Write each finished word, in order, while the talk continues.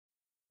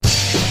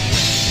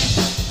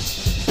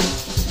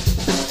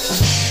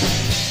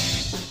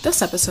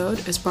This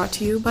episode is brought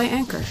to you by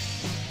Anchor.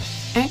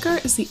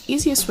 Anchor is the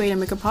easiest way to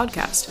make a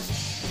podcast.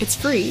 It's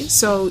free,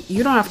 so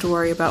you don't have to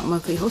worry about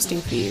monthly hosting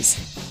fees.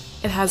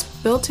 It has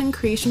built-in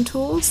creation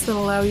tools that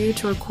allow you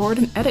to record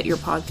and edit your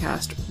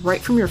podcast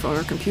right from your phone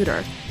or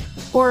computer.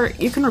 Or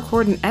you can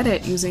record and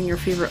edit using your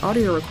favorite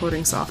audio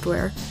recording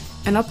software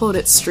and upload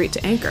it straight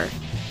to Anchor.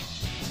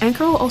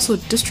 Anchor will also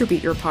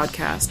distribute your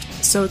podcast,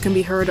 so it can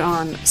be heard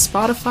on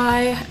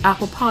Spotify,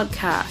 Apple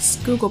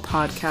Podcasts, Google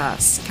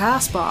Podcasts,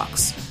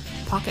 CastBox,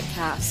 Pocket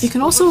Casts. You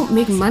can also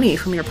make money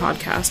from your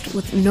podcast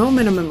with no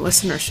minimum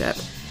listenership,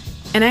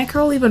 and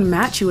Anchor will even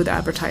match you with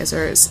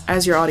advertisers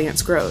as your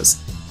audience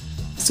grows.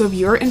 So if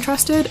you're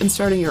interested in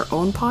starting your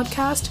own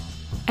podcast,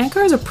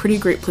 Anchor is a pretty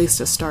great place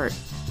to start.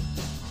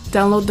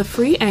 Download the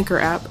free Anchor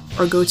app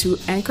or go to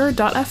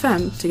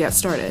anchor.fm to get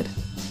started.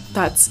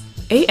 That's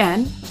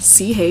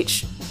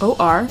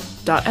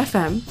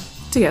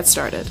ANCHOR.FM to get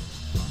started.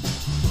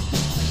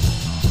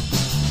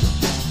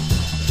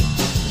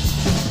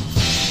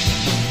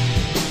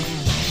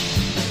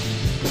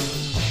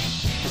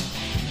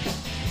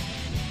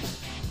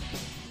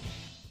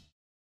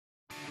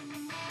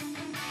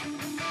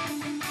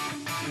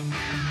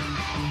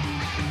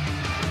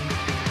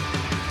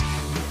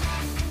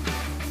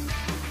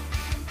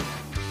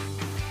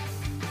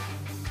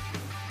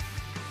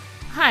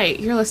 Hi,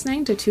 you're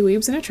listening to Two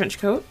Weebs in a Trench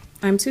Coat.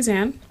 I'm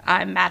Suzanne.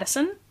 I'm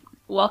Madison.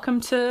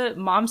 Welcome to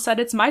Mom Said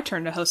It's My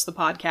Turn to Host the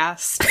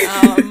Podcast.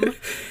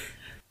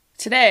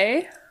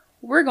 Today,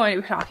 we're going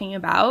to be talking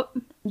about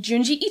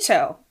Junji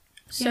Ito.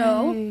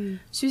 So, yay.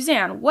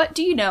 Suzanne, what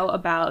do you know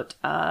about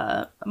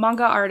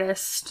manga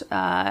artist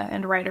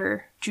and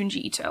writer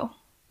Junji Ito?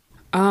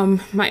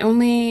 The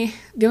only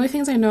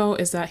things I know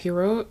is that he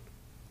wrote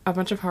a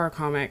bunch of horror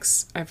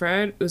comics. I've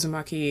read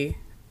Uzumaki.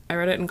 I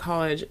read it in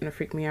college and it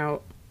freaked me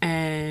out.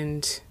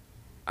 And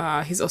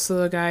he's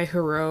also the guy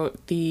who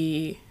wrote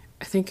the,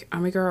 I think,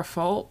 Amigara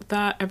Fault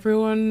that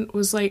everyone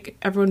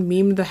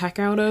memed the heck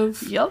out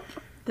of. Yup.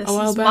 This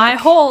is my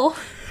hole.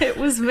 It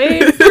was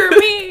made for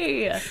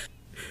me.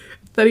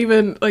 That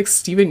even,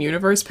 Steven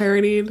Universe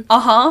parodied.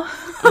 Uh-huh.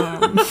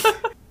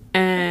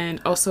 And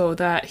also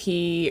that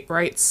he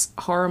writes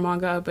horror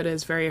manga but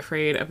is very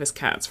afraid of his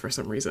cats for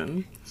some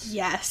reason.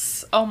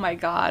 Yes. Oh my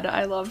god.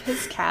 I love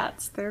his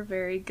cats. They're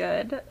very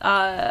good.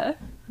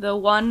 The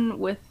one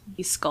with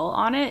the skull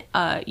on it,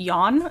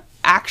 Yon,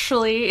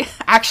 actually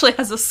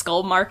has a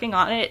skull marking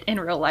on it in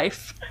real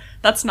life.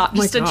 That's not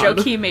just a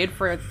joke he made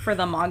for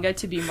the manga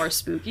to be more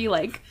spooky.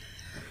 Like,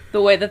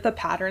 the way that the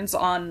patterns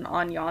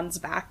on Yon's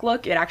back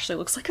look, it actually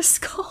looks like a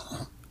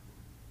skull.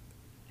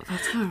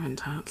 That's kind of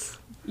intense.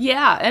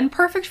 Yeah, and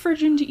perfect for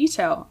Junji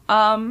Ito.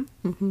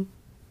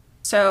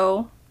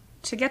 So,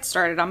 to get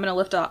started, I'm going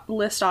to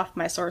list off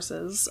my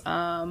sources.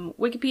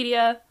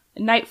 Wikipedia,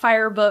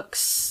 Nightfire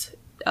Books,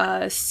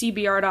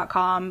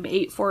 CBR.com,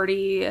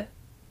 840,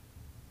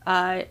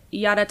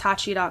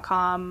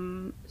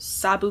 Yadatachi.com,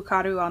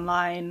 Sabukaru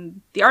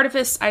Online, The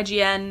Artifice,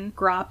 IGN,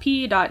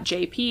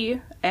 Gra.p.jp,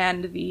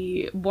 and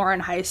the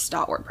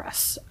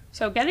Borenheist.wordpress.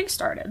 So getting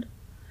started.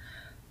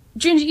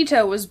 Junji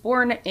Ito was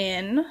born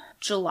in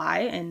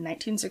July in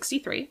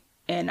 1963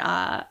 in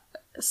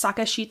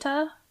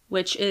Sakashita,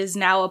 which is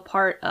now a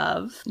part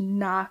of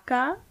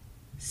Nakasugawa,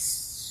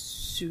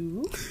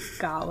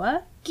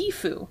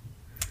 Gifu.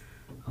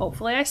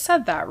 Hopefully I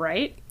said that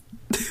right.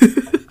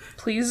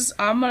 Please,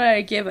 I'm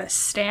gonna give a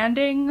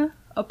standing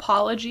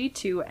apology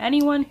to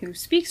anyone who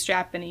speaks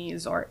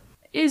Japanese or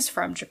is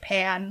from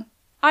Japan.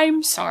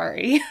 I'm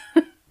sorry.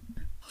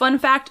 Fun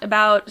fact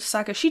about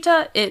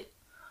Sakashita, it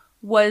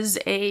was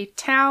a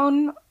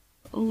town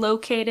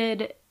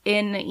located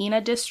in the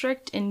Ina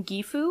district in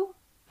Gifu,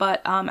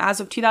 but as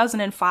of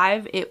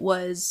 2005, it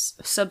was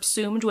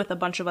subsumed with a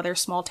bunch of other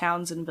small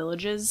towns and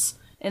villages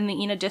in the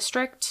Ina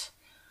district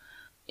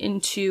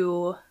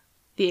into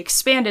the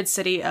expanded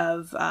city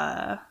of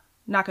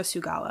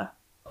Nakasugawa.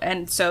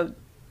 And so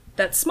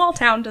that small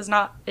town does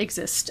not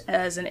exist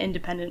as an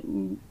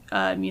independent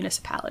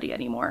municipality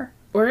anymore.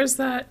 Where is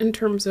that in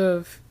terms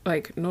of,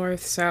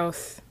 north,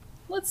 south?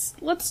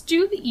 Let's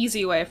do the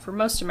easy way for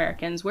most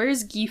Americans. Where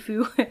is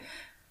Gifu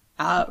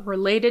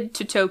related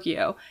to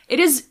Tokyo? It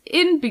is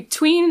in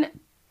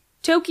between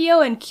Tokyo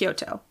and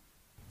Kyoto.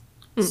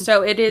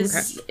 So it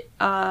is,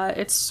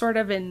 okay. It's sort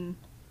of in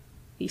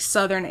the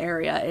southern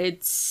area.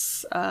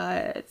 It's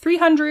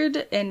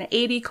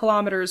 380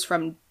 kilometers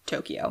from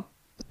Tokyo.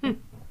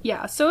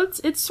 Yeah, so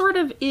it's sort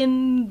of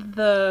in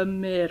the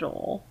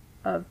middle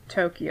of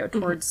Tokyo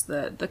towards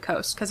the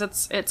coast, because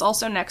it's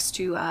also next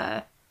to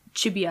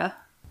Chibuya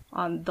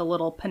on the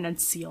little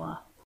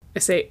peninsula. I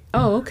say,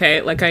 oh,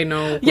 okay, I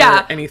know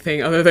where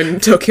anything other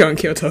than Tokyo and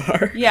Kyoto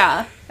are.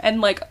 Yeah,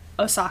 and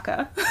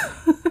Osaka.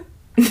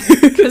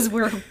 Because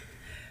we're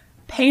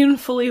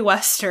painfully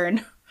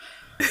Western.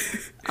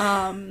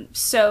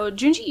 So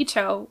Junji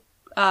Ito,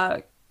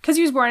 because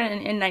he was born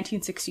in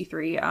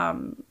 1963,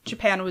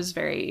 Japan was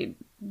very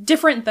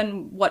different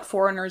than what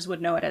foreigners would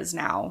know it as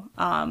now.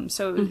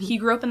 So he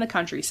grew up in the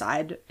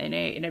countryside in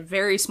a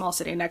very small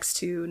city next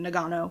to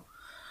Nagano.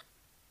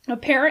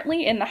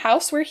 Apparently, in the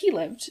house where he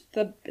lived,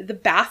 the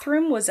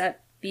bathroom was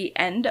at the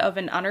end of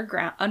an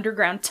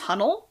underground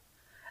tunnel,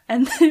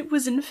 and it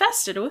was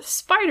infested with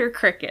spider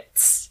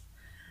crickets.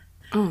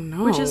 Oh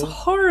no. Which is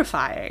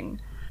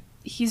horrifying.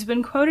 He's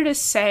been quoted as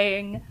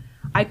saying,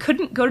 "I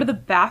couldn't go to the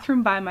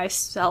bathroom by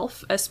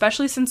myself,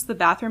 especially since the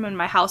bathroom in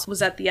my house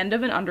was at the end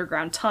of an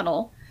underground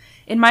tunnel.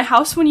 In my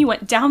house, when you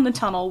went down the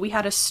tunnel, we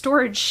had a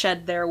storage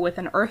shed there with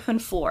an earthen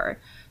floor.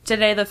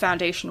 Today, the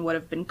foundation would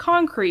have been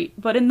concrete,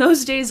 but in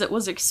those days it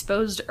was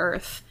exposed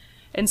earth,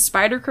 and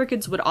spider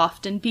crickets would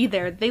often be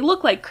there. They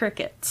look like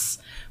crickets.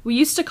 We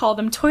used to call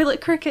them toilet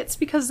crickets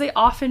because they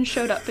often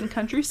showed up in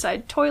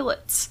countryside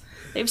toilets.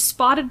 They've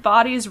spotted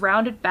bodies,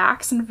 rounded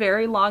backs, and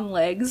very long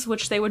legs,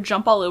 which they would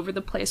jump all over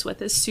the place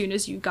with as soon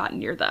as you got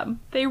near them.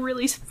 They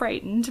really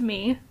frightened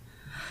me."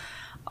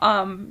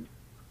 And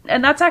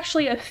that's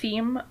actually a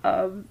theme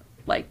of,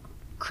 like,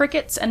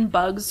 crickets and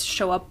bugs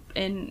show up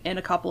in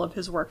a couple of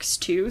his works,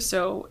 too,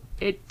 so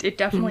it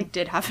definitely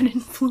did have an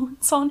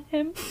influence on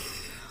him.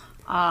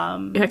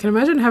 Yeah, I can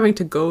imagine having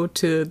to go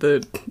to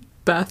the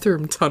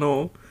bathroom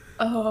tunnel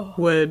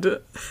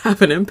would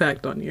have an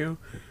impact on you.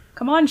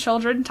 Come on,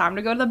 children, time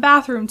to go to the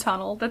bathroom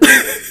tunnel.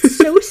 That's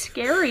so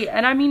scary.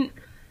 And I mean,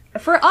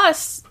 for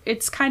us,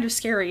 it's kind of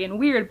scary and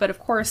weird, but of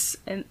course,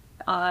 in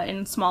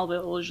small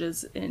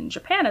villages in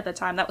Japan at the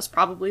time, that was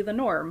probably the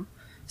norm,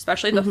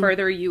 especially the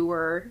further you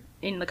were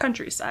in the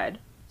countryside.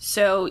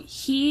 So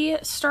he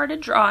started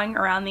drawing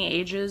around the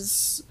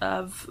ages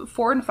of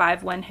 4 and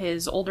 5 when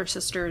his older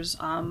sisters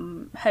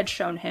had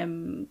shown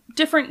him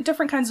different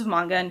kinds of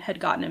manga and had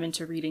gotten him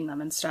into reading them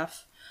and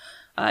stuff.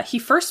 He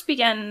first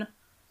began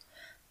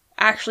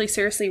actually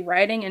seriously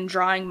writing and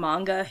drawing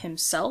manga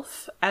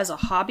himself as a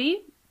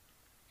hobby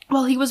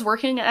while he was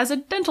working as a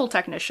dental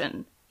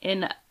technician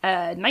in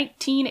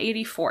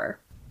 1984.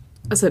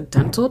 As a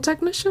dental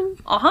technician?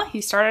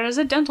 He started as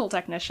a dental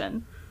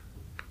technician.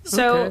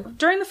 So,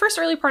 during the first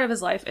early part of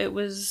his life, it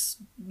was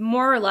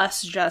more or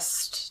less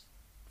just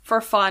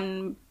for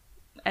fun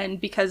and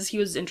because he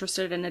was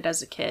interested in it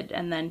as a kid,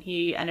 and then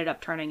he ended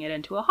up turning it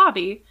into a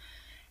hobby.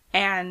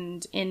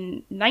 And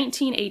in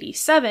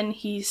 1987,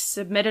 he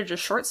submitted a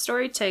short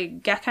story to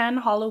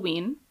Gekkan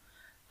Halloween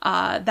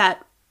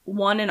that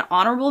won an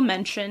honorable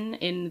mention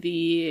in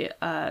the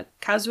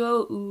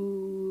Kazuo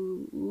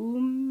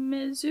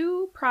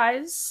Umezu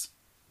Prize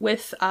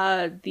with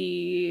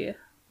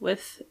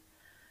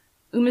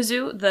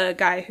Umezu, the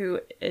guy who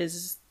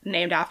is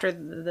named after,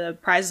 the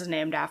prize is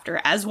named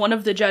after, as one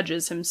of the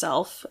judges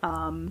himself.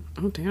 Oh,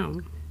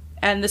 damn.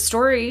 And the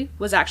story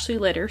was actually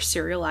later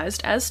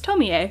serialized as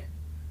Tomie.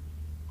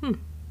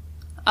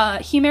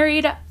 He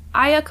married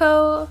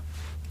Ayako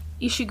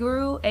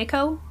Ishiguro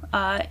Eiko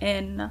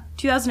in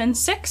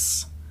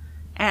 2006,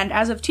 and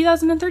as of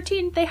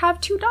 2013, they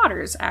have 2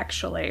 daughters,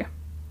 actually.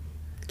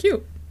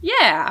 Cute.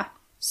 Yeah.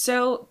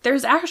 So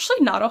there's actually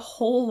not a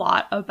whole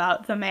lot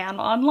about the man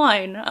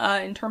online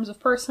in terms of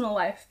personal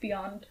life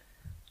beyond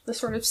the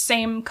sort of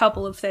same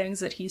couple of things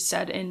that he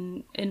said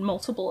in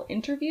multiple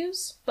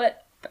interviews,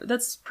 but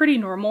that's pretty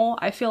normal.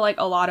 I feel like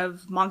a lot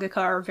of mangaka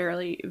are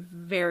very,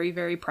 very,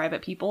 very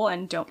private people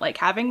and don't like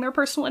having their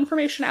personal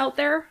information out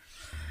there.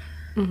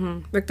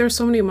 Like, there's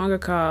so many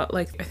mangaka,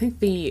 like, I think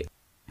the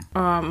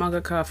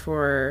mangaka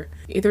for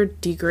either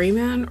D.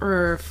 Greyman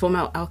or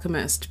Fullmetal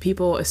Alchemist,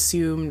 people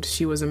assumed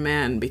she was a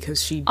man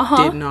because she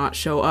did not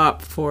show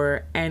up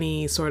for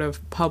any sort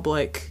of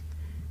public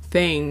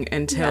thing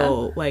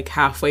until like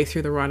halfway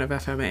through the run of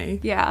FMA.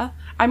 Yeah.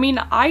 I mean,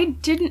 I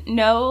didn't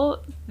know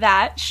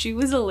that she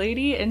was a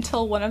lady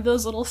until one of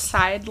those little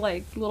side,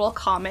 like, little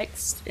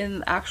comics in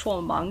the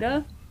actual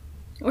manga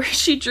where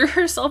she drew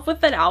herself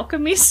with an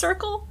alchemy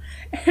circle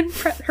and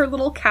her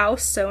little cow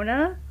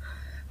Sona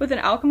with an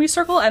alchemy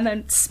circle and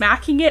then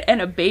smacking it and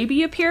a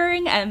baby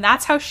appearing, and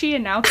that's how she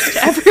announced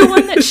to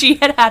everyone that she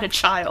had had a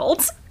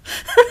child.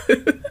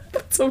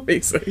 That's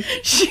amazing.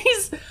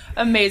 She's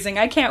amazing.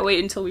 I can't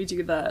wait until we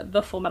do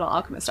the Fullmetal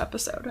Alchemist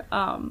episode.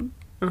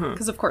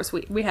 Because of course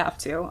we have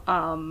to.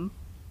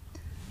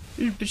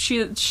 But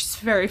she's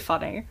very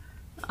funny.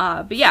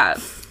 But yeah,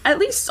 at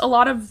least a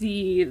lot of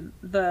the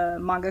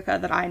mangaka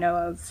that I know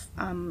of,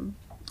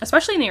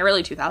 especially in the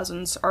early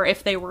 2000s, or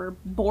if they were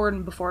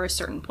born before a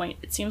certain point,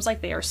 it seems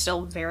like they are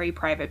still very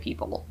private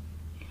people.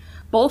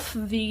 Both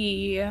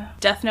the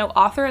Death Note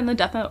author and the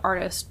Death Note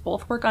artist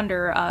both work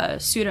under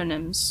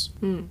pseudonyms,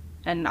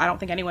 and I don't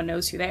think anyone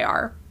knows who they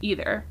are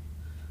either.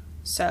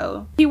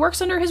 So he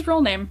works under his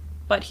real name,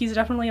 but he's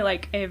definitely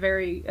like a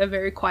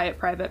very quiet,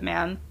 private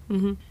man.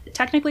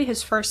 Technically,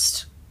 his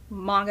first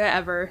manga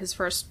ever, his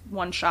first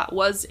one-shot,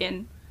 was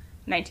in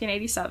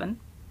 1987.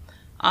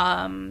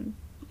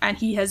 And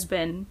he has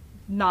been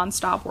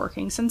non-stop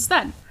working since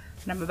then.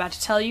 And I'm about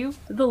to tell you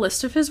the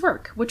list of his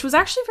work, which was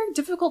actually very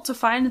difficult to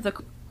find the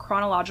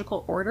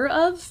chronological order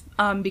of,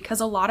 because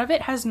a lot of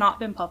it has not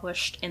been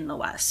published in the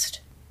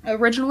West.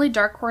 Originally,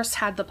 Dark Horse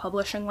had the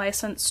publishing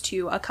license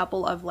to a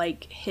couple of,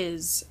 like,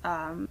 his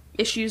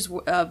issues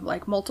of,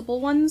 like,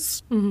 multiple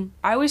ones.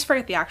 I always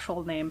forget the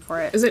actual name for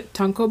it. Is it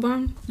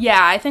Tankobon?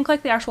 Yeah, I think,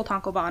 like, the actual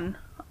Tankobon.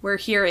 where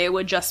here it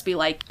would just be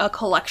like a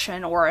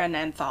collection or an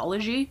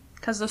anthology,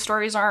 because the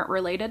stories aren't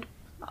related.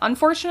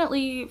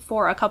 Unfortunately,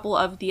 for a couple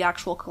of the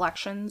actual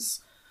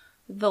collections,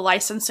 the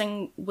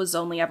licensing was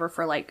only ever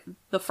for like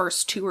the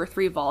first 2 or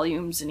 3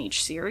 volumes in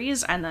each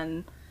series, and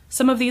then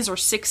some of these were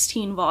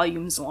 16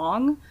 volumes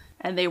long,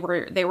 and they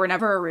were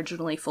never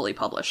originally fully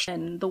published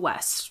in the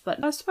West,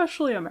 but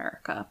especially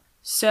America.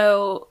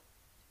 So,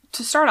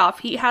 to start off,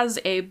 he has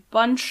a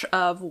bunch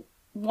of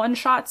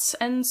one-shots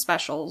and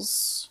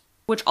specials,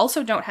 which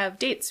also don't have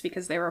dates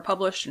because they were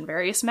published in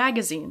various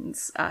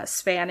magazines,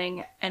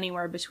 spanning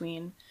anywhere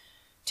between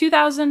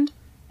 2000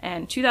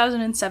 and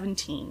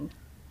 2017.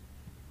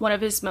 One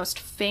of his most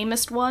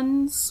famous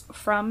ones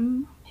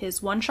from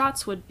his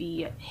one-shots would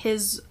be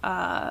his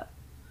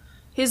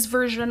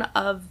version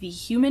of The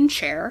Human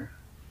Chair,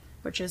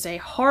 which is a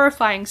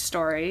horrifying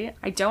story.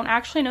 I don't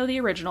actually know the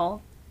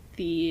original.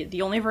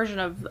 The only version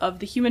of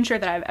The Human Chair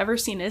that I've ever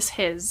seen is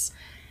his.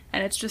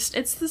 And it's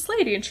this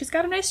lady, and she's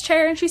got a nice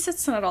chair, and she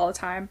sits in it all the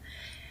time.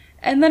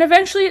 And then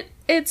eventually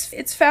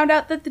it's found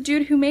out that the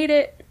dude who made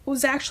it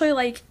was actually,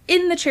 like,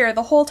 in the chair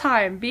the whole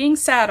time, being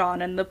sat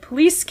on, and the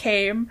police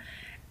came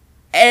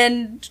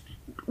and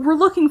were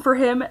looking for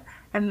him,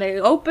 and they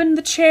opened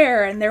the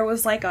chair, and there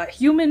was, like, a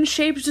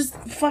human-shaped just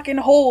fucking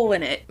hole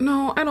in it.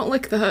 No, I don't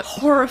like that.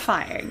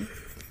 Horrifying.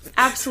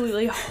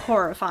 Absolutely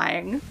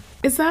horrifying.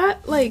 Is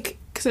that, like,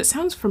 because it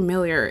sounds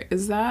familiar,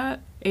 is that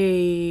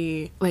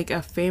a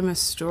famous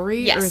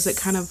story? Yes. Or is it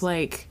kind of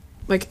like,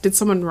 did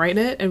someone write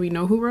it and we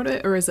know who wrote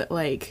it? Or is it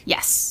like...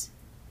 Yes.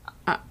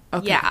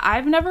 Okay. Yeah,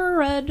 I've never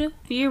read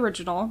the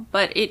original,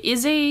 but it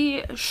is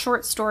a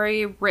short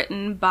story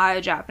written by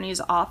a Japanese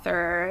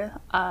author,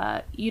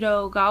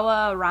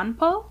 Edogawa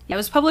Ranpo. It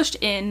was published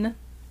in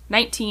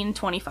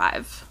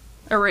 1925,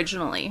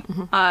 originally.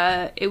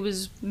 Mm-hmm. It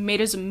was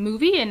made as a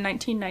movie in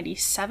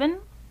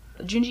 1997.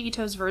 Junji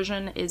Ito's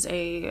version is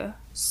a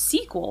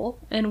sequel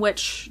in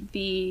which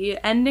the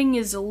ending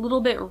is a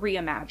little bit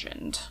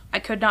reimagined. I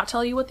could not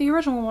tell you what the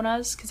original one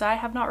was, because I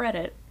have not read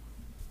it.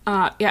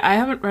 Yeah, I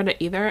haven't read it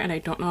either, and I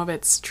don't know if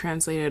it's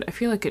translated. I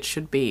feel like it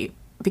should be,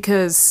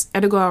 because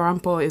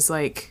Edogawa Ranpo is,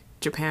 like,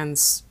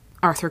 Japan's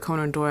Arthur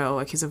Conan Doyle.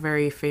 Like, he's a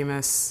very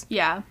famous...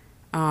 Yeah.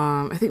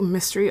 I think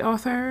mystery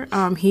author.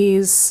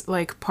 He's,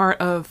 like, part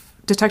of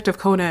Detective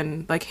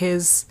Conan. Like,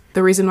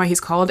 the reason why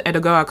he's called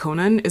Edogawa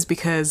Conan is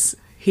because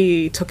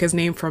he took his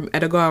name from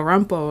Edogawa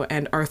Ranpo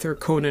and Arthur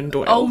Conan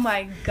Doyle. Oh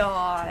my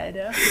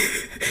god.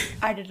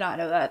 I did not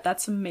know that.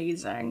 That's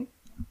amazing.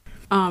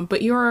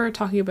 But you're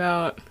talking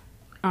about...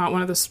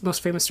 one of the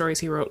most famous stories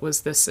he wrote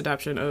was this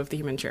adaptation of The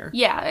Human Chair.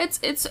 Yeah,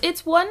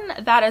 it's one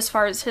that, as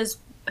far as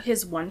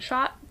his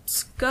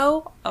one-shots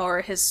go,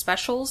 or his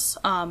specials,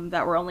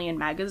 that were only in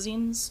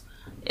magazines,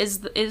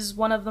 is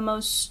one of the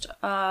most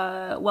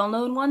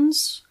well-known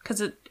ones, because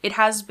it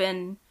has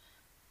been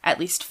at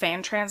least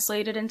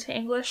fan-translated into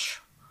English.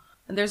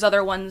 And there's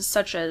other ones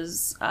such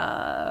as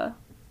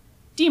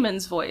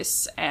Demon's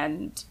Voice,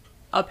 and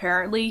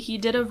apparently he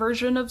did a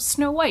version of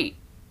Snow White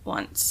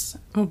once.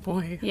 Oh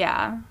boy.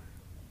 Yeah.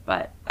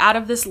 But out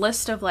of this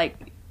list of,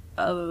 like,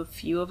 a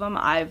few of them,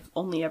 I've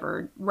only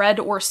ever read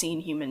or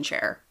seen Human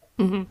Chair.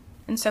 Mm-hmm.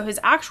 And so his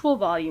actual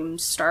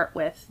volumes start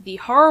with the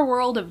Horror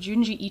World of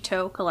Junji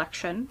Ito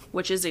collection,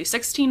 which is a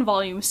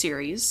 16-volume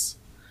series.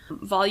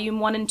 Volume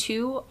 1 and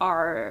 2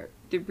 are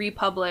the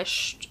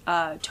republished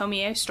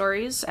Tomie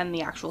stories and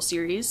the actual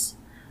series.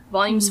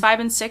 Volumes 5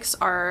 and 6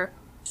 are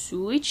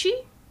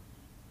Suichi?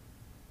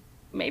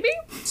 Maybe?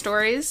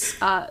 Stories.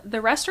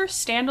 The rest are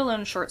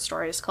standalone short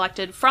stories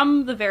collected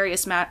from the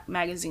various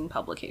magazine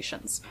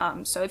publications.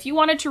 So if you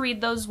wanted to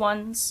read those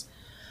ones,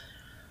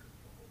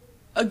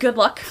 good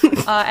luck.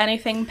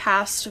 Anything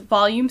past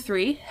Volume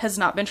 3 has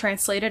not been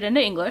translated into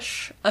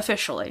English,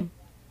 officially,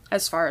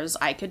 as far as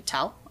I could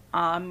tell.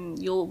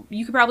 You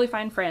could probably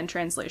find fan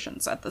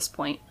translations at this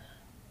point.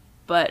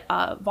 But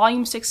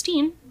Volume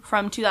 16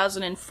 from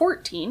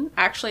 2014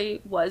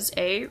 actually was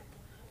a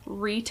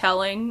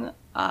retelling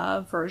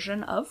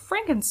version of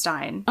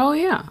Frankenstein. Oh,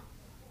 yeah.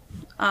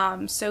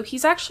 So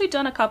he's actually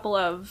done a couple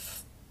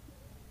of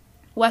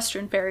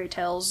Western fairy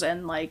tales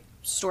and, like,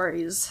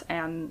 stories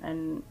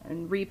and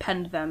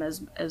repenned them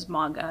as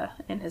manga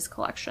in his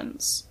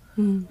collections,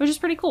 which is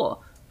pretty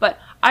cool. But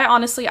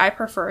I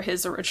prefer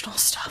his original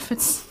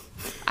stuff.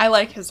 I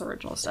like his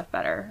original stuff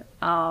better.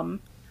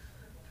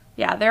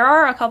 Yeah, there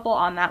are a couple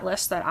on that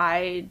list that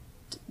I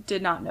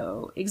did not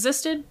know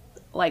existed.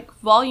 Like,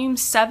 Volume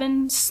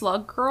 7,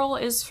 Slug Girl,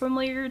 is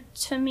familiar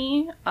to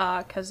me,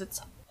 because it's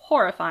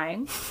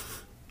horrifying.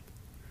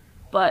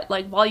 But,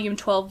 like, Volume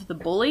 12, The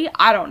Bully,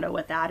 I don't know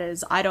what that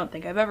is. I don't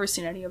think I've ever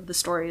seen any of the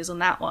stories in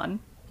that one.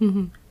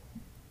 Mm-hmm.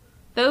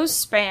 Those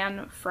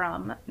span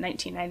from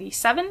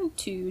 1997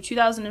 to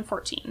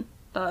 2014,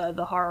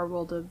 the Horror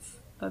World of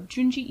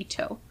Junji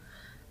Ito.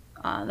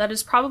 That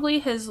is probably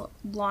his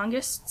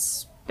longest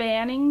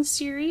spanning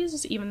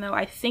series, even though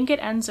I think it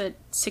ends at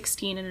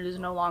 16 and it is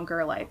no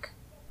longer, like,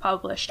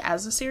 published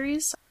as a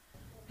series.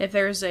 If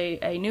there's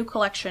a new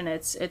collection,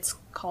 it's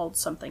called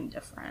something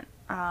different.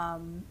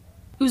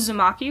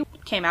 Uzumaki,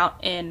 came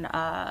out in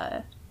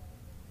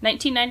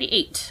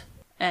 1998.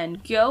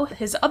 And Gyo,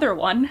 his other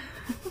one,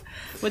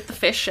 with the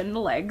fish and the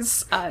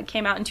legs,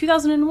 came out in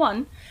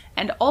 2001,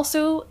 and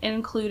also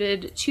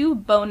included 2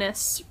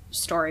 bonus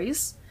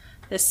stories,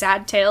 The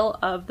Sad Tale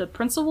of the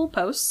Principal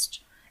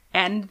Post,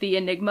 and The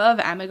Enigma of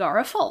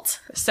Amigara Fault.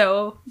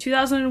 So,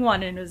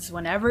 2001 is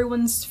when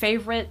everyone's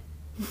favorite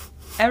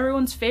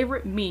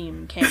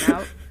meme came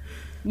out.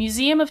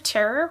 Museum of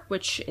Terror,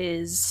 which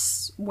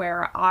is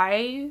where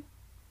I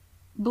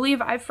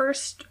believe I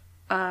first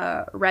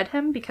read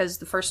him, because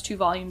the first 2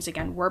 volumes,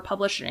 again, were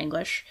published in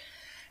English.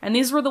 And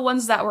these were the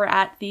ones that were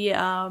at the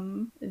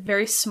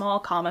very small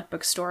comic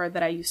book store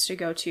that I used to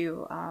go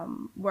to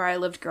where I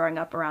lived growing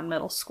up around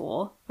middle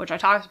school, which I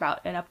talked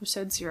about in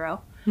episode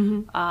 0.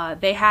 Mm-hmm.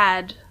 They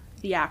had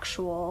the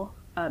actual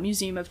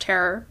Museum of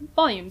Terror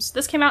volumes.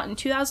 This came out in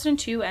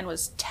 2002 and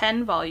was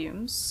 10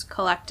 volumes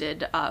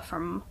collected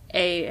from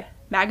a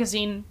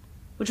magazine,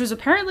 which was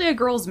apparently a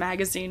girls'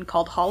 magazine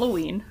called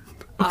Halloween.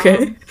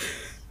 Okay.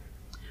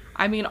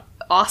 I mean,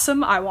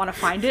 awesome. I want to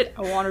find it.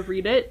 I want to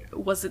read it.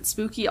 Was it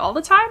spooky all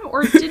the time?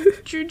 Or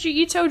did Junji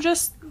Ito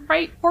just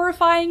write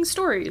horrifying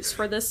stories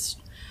for this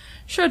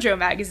shoujo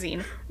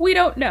magazine? We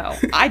don't know.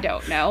 I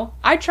don't know.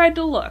 I tried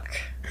to look.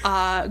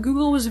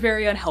 Google was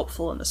very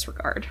unhelpful in this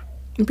regard.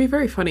 It'd be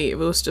very funny if it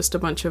was just a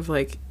bunch of,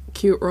 like,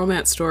 cute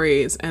romance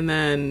stories and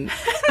then...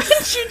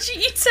 Junji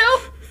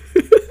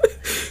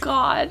Ito?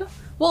 God.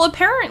 Well,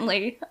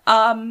 apparently,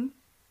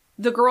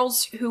 the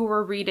girls who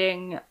were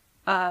reading...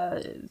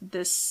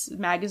 this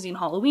magazine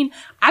Halloween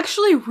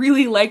actually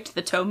really liked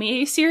the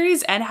Tomie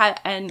series, and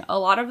a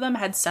lot of them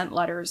had sent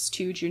letters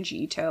to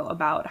Junji Ito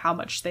about how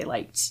much they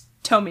liked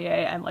Tomie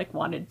and like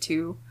wanted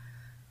to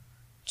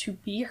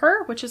be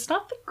her, which is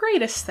not the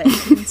greatest thing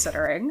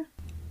considering.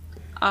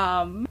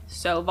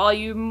 So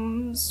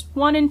volumes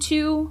 1 and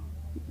 2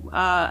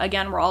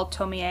 again were all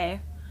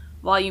Tomie.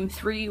 Volume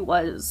 3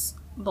 was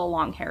The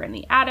Long Hair in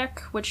the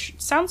Attic, which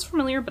sounds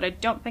familiar, but I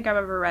don't think I've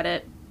ever read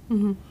it.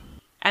 Mm-hmm.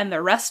 And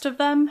the rest of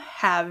them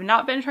have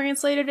not been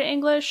translated to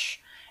English,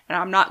 and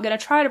I'm not going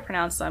to try to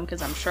pronounce them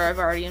because I'm sure I've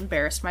already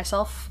embarrassed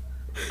myself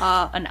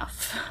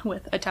enough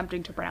with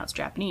attempting to pronounce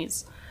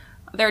Japanese.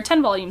 There are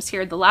 10 volumes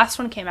here. The last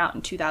one came out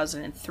in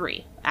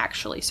 2003,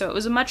 actually, so it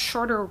was a much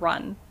shorter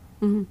run.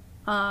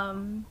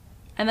 Mm-hmm.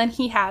 And then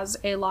he has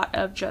a lot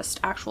of just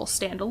actual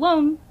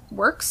standalone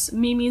works.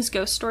 Mimi's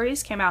Ghost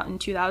Stories came out in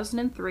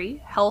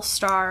 2003.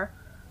 Hellstar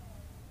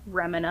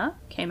Remina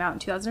came out in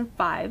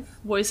 2005.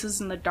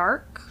 Voices in the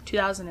Dark,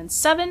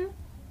 2007.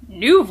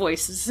 New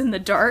Voices in the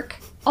Dark,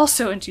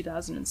 also in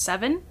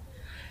 2007.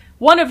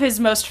 One of his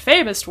most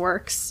famous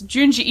works,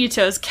 Junji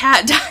Ito's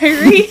Cat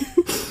Diary,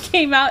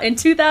 came out in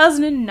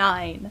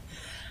 2009.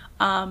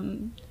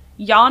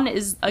 Jan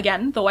is,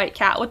 again, the white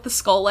cat with the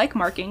skull-like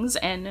markings,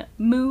 and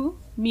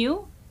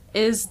Mew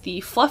is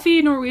the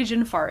fluffy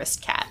Norwegian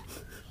forest cat.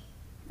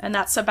 And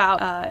that's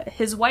about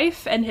his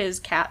wife and his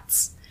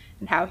cats,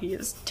 and how he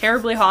is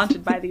terribly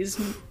haunted by these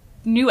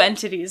new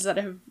entities that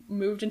have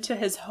moved into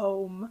his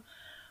home.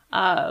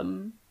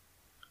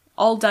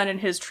 All done in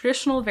his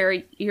traditional,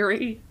 very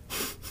eerie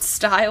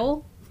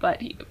style,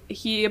 but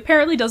he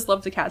apparently does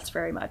love the cats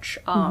very much,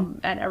 and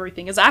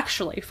everything is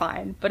actually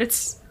fine. But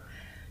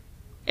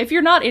if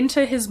you're not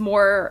into his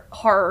more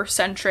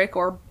horror-centric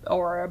or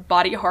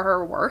body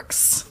horror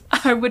works,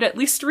 I would at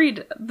least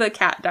read The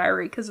Cat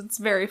Diary, because it's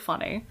very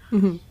funny.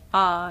 Mm-hmm.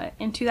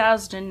 In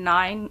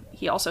 2009,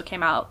 he also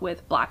came out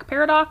with Black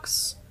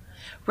Paradox.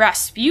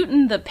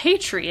 Rasputin the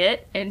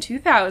Patriot in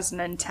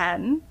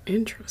 2010.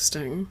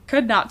 Interesting.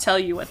 Could not tell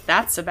you what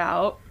that's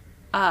about.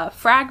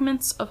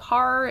 Fragments of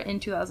Horror in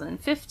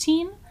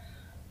 2015.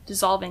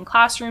 Dissolving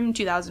Classroom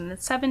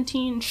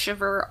 2017.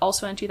 Shiver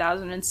also in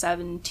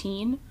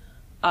 2017.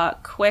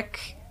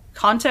 Quick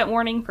content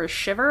warning for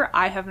Shiver.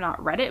 I have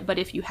not read it, but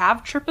if you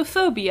have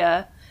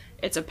trypophobia,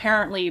 it's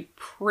apparently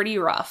pretty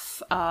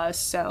rough.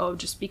 So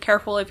just be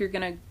careful if you're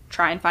gonna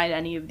try and find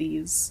any of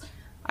these.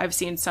 I've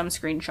seen some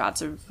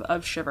screenshots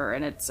of Shiver,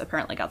 and it's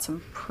apparently got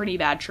some pretty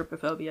bad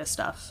trypophobia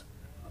stuff.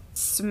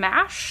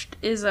 Smashed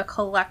is a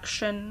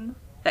collection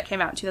that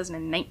came out in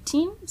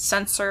 2019.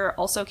 Censor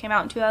also came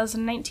out in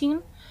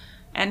 2019.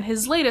 And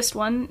his latest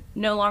one,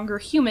 No Longer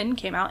Human,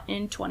 came out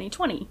in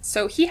 2020.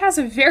 So he has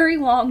a very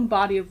long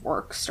body of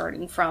work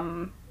starting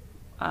from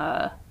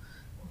the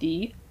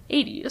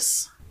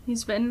 80s.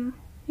 He's been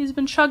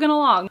chugging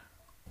along.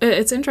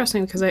 It's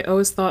interesting because I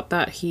always thought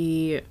that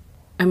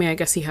I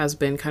guess he has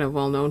been kind of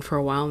well known for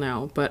a while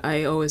now, but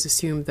I always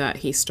assumed that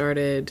he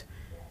started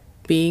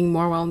being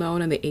more well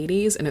known in the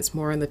 80s, and it's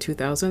more in the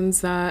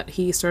 2000s that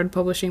he started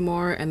publishing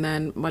more, and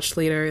then much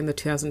later in the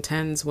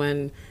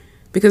 2010s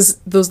because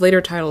those later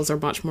titles are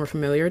much more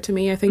familiar to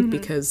me, I think,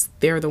 because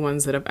they're the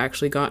ones that have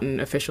actually gotten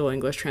official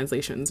English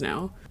translations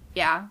now.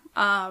 Yeah,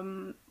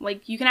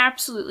 you can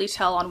absolutely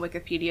tell on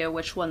Wikipedia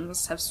which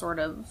ones have sort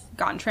of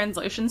gotten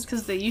translations,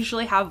 because they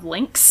usually have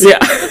links. Yeah.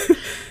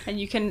 And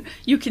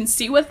you can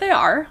see what they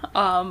are,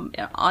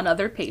 on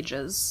other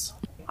pages.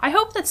 I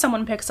hope that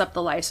someone picks up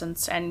the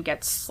license and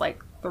gets,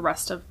 the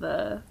rest of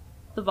the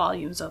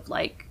volumes of,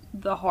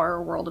 the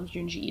horror world of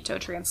Junji Ito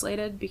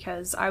translated,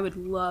 because I would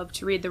love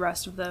to read the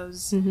rest of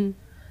those.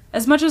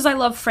 As much as I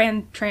love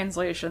fan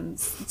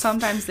translations,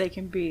 sometimes they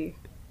can be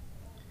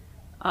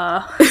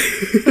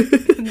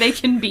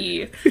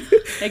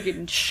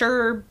it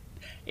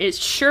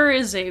sure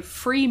is a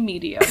free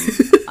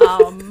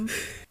medium.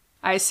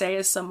 I say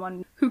as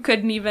someone who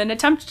couldn't even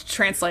attempt to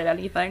translate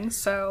anything,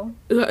 so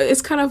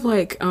it's kind of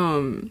like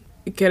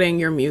getting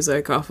your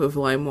music off of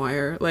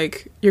LimeWire.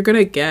 Like, you're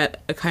gonna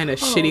get a kind of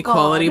shitty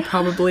quality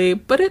probably,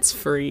 but it's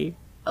free.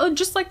 Oh,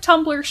 just like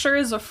Tumblr sure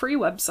is a free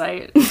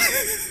website.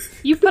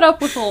 You put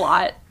up with a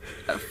lot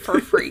for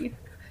free.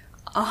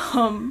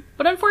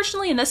 But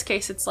unfortunately in this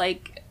case, it's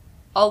like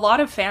a lot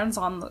of fans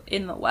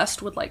in the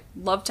West would like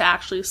love to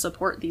actually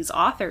support these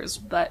authors,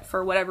 but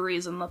for whatever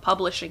reason the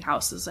publishing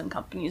houses and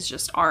companies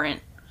just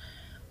aren't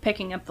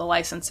picking up the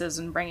licenses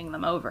and bringing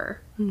them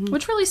over,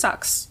 which really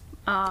sucks.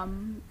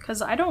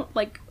 Because I don't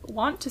like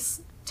want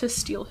to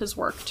steal his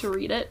work to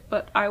read it,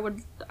 but I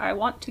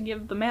want to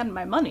give the man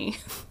my money.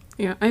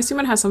 Yeah, I assume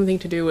it has something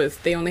to do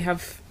with they only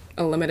have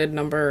a limited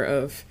number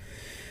of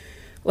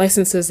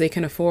licenses they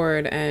can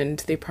afford, and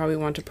they probably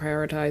want to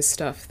prioritize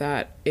stuff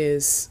that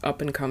is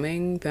up and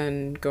coming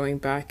than going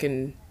back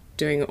and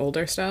doing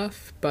older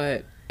stuff.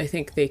 But I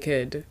think they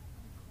could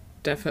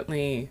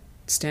definitely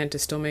stand to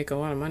still make a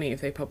lot of money if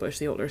they publish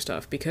the older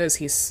stuff, because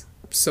he's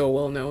so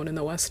well known in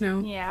the West now.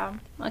 Yeah,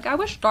 like I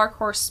wish Dark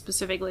Horse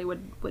specifically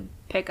would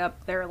pick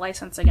up their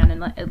license again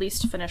and at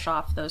least finish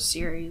off those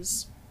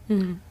series.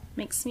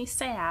 Makes me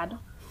sad.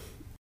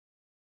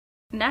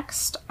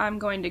 Next, I'm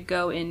going to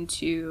go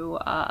into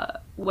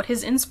what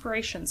his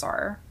inspirations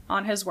are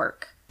on his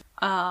work.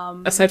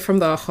 Aside from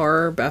the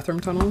horror bathroom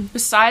tunnel?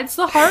 Besides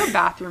the horror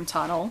bathroom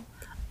tunnel,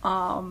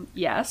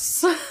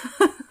 yes.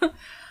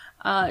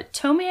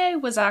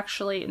 Tomie was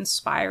actually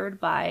inspired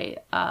by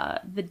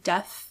the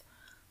death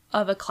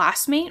of a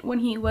classmate when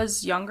he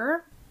was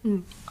younger.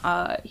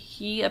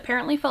 He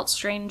apparently felt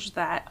strange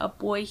that a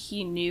boy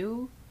he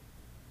knew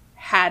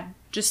had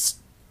just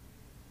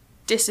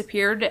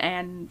disappeared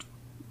and,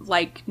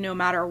 like, no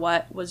matter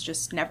what, was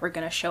just never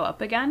gonna show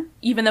up again,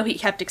 even though he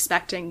kept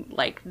expecting,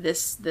 like,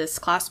 this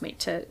classmate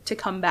to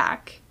come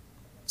back.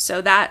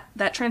 So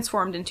that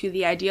transformed into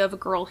the idea of a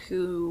girl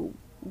who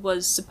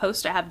was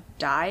supposed to have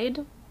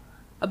died,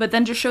 but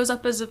then just shows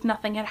up as if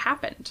nothing had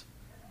happened,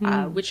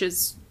 which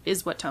is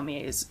what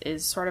Tomie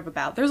is sort of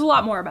about. There's a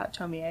lot more about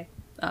Tomie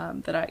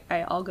that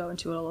I'll go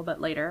into a little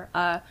bit later.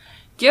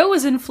 Gyo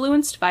was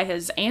influenced by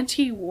his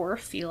anti-war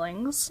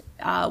feelings,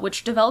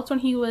 which developed when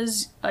he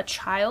was a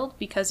child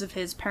because of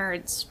his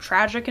parents'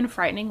 tragic and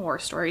frightening war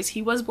stories.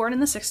 He was born in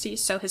the 60s,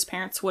 so his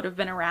parents would have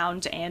been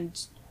around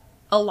and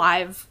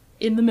alive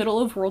in the middle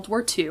of World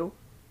War II.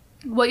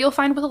 What you'll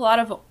find with a lot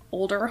of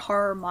older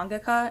horror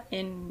mangaka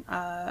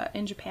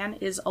in Japan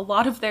is a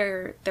lot of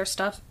their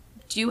stuff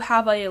do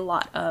have a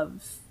lot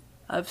of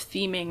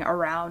theming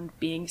around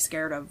being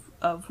scared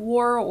of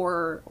war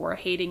or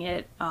hating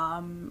it.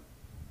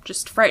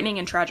 Just frightening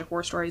and tragic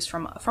war stories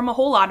from a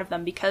whole lot of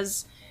them,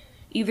 because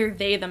either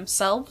they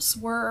themselves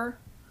were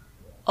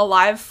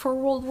alive for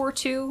World War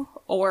II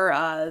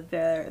or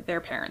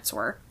their parents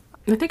were.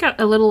 I think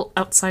a little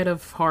outside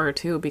of horror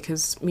too,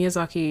 because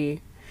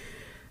Miyazaki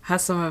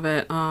has some of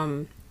it.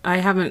 I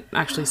haven't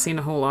actually seen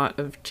a whole lot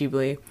of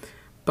Ghibli,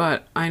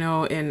 but I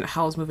know in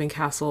Howl's Moving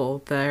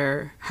Castle,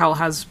 Howl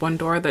has one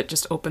door that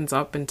just opens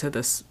up into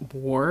this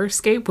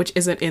warscape, which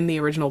isn't in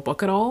the original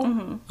book at all.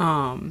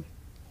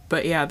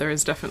 But yeah, there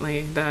is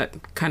definitely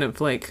that kind of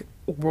like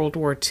World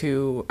War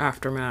II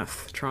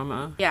aftermath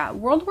trauma. Yeah,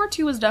 World War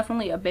II was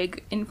definitely a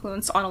big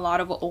influence on a lot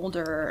of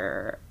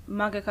older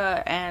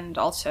mangaka and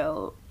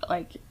also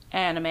like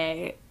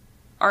anime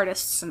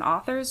artists and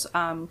authors.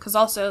 Because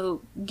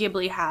also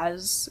Ghibli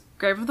has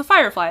Grave of the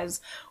Fireflies,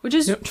 which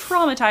is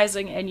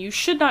traumatizing, and you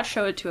should not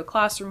show it to a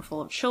classroom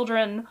full of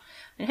children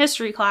in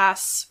history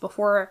class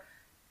before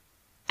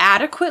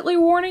adequately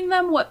warning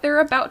them what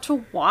they're about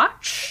to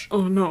watch.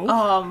 Oh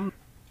no.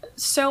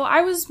 So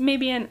I was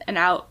maybe an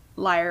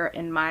outlier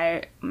in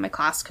my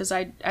class, because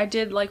I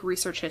did like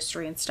research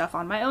history and stuff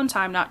on my own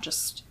time, not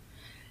just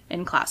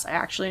in class. I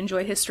actually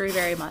enjoy history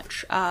very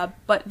much.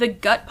 But the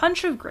gut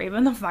punch of Grave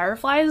and the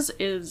Fireflies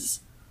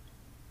is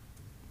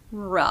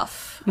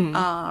rough.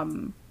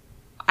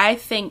 I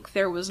think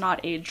there was not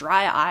a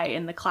dry eye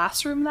in the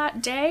classroom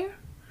that day.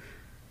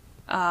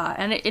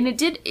 And it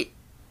did.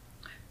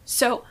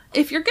 So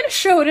if you're going to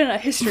show it in a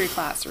history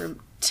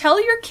classroom,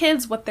 tell your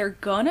kids what they're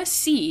going to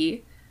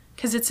see,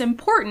 because it's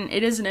important.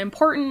 It is an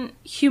important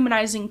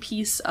humanizing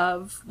piece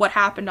of what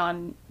happened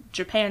on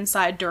Japan's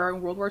side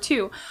during World War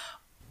II.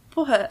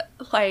 But,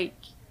 like,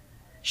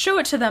 show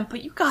it to them,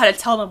 but you gotta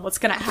tell them what's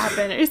gonna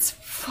happen. It's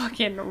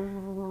fucking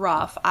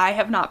rough. I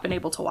have not been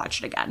able to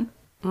watch it again.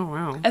 Oh,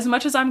 wow. As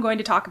much as I'm going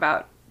to talk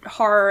about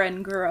horror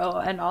and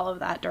Guro and all of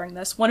that during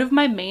this, one of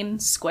my main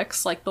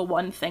squicks, like the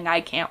one thing I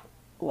can't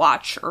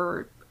watch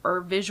or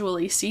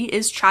visually see,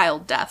 is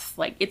child death.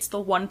 Like, it's the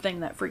one thing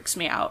that freaks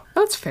me out.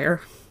 That's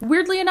fair.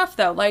 Weirdly enough,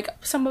 though, like,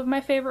 some of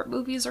my favorite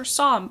movies are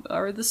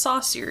the Saw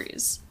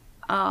series.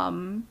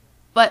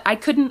 But I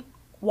couldn't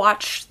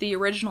watch the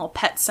original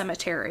Pet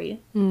Sematary,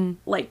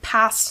 like,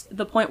 past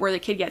the point where the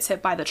kid gets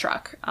hit by the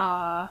truck.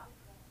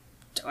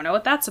 Don't know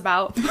what that's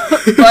about,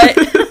 but...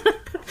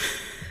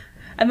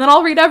 And then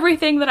I'll read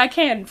everything that I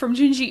can from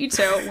Junji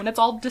Ito when it's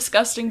all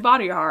disgusting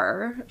body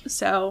horror.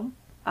 So,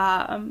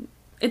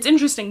 it's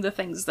interesting the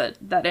things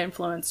that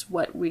influence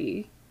what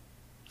we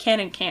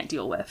can and can't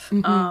deal with.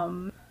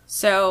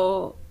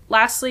 So,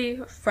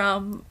 lastly,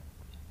 from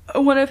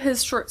one of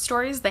his short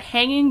stories, The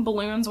Hanging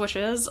Balloons, which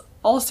is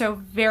also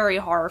very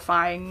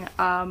horrifying.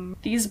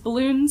 These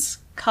balloons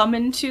come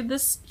into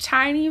this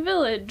tiny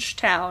village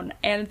town,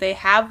 and they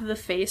have the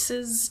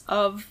faces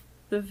of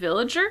the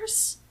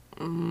villagers.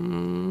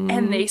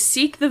 And they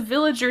seek the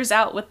villagers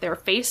out with their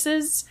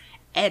faces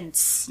and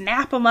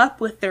snap them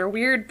up with their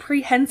weird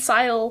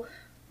prehensile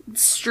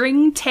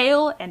string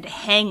tail and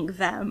hang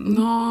them.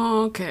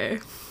 Oh, okay.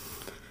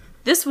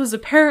 This was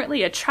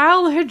apparently a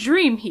childhood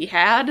dream he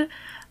had,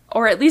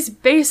 or at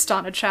least based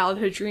on a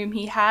childhood dream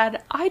he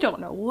had. I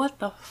don't know what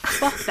the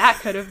fuck that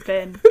could have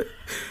been.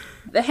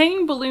 The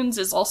Hanging Balloons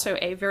is also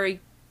a very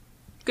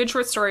good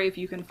short story, if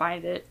you can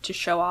find it, to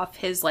show off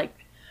his, like,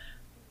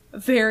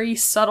 very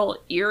subtle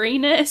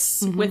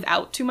eeriness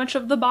without too much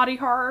of the body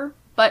horror.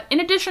 But in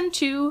addition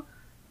to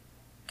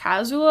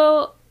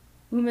Kazuo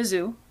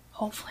Umezu,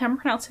 hopefully I'm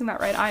pronouncing that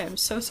right, I am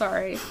so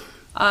sorry,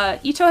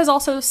 Ito has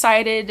also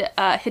cited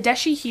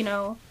Hideshi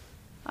Hino,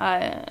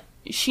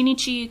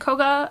 Shinichi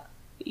Koga,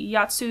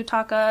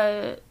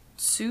 Yatsutaka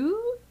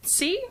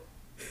Tsutsi?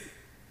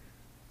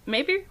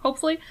 Maybe?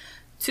 Hopefully?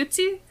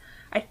 Tsutsi?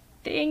 I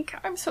think.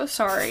 I'm so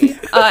sorry.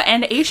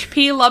 And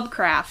H.P.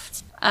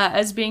 Lovecraft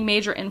as being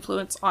major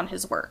influence on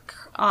his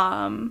work.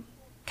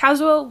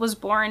 Kazuo was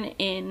born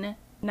in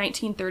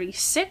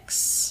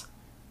 1936.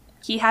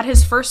 He had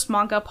his first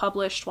manga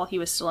published while he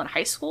was still in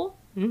high school,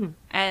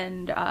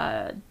 and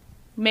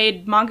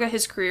made manga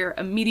his career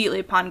immediately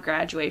upon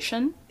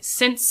graduation.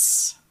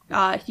 Since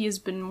he has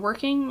been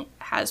working,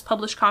 has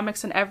published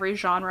comics in every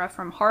genre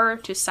from horror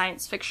to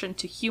science fiction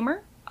to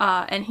humor,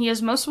 and he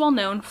is most well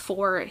known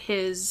for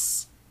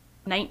his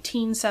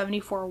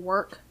 1974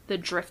 work, The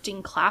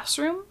Drifting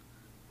Classroom,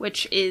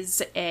 which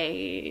is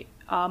a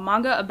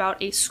manga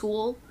about a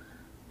school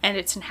and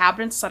its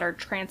inhabitants that are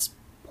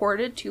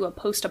transported to a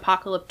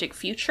post-apocalyptic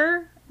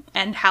future,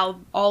 and how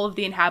all of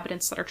the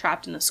inhabitants that are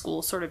trapped in the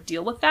school sort of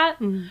deal with that.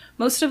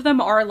 Most of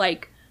them are,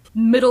 like,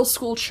 middle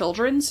school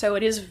children, so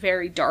it is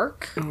very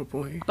dark. Oh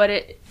boy.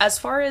 But as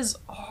far as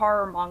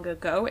horror manga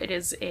go, it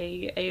is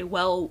a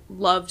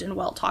well-loved and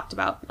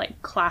well-talked-about,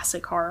 like,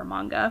 classic horror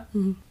manga.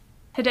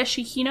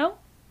 Hideshi Hino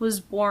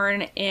was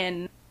born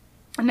in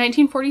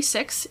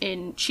 1946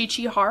 in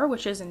Chichihar,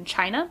 which is in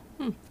China,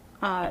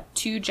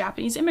 to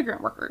Japanese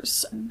immigrant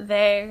workers.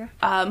 They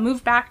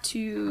moved back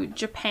to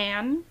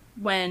Japan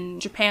when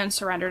Japan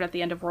surrendered at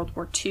the end of World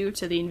War II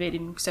to the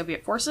invading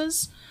Soviet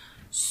forces.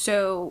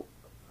 So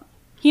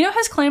Hino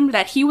has claimed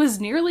that he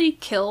was nearly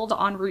killed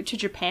en route to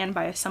Japan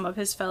by some of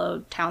his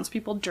fellow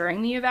townspeople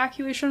during the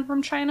evacuation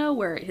from China,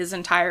 where his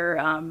entire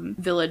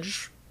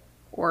village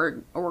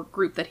or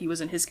group that he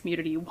was in, his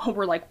community,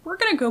 were like, we're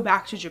gonna go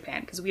back to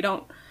Japan because we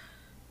don't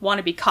want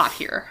to be caught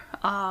here.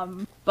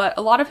 But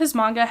a lot of his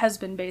manga has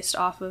been based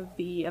off of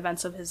the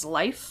events of his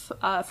life.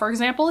 For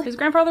example, his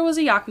grandfather was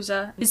a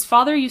Yakuza. His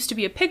father used to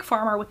be a pig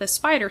farmer with a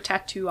spider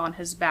tattoo on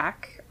his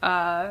back,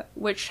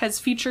 which has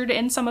featured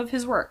in some of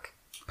his work.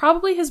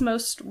 Probably his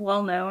most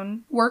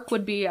well-known work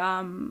would be,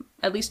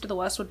 at least to the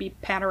West, would be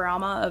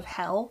Panorama of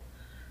Hell,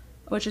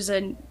 which is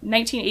a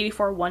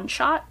 1984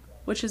 one-shot,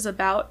 which is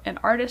about an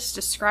artist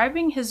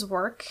describing his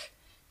work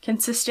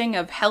consisting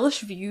of hellish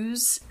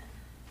views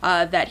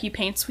that he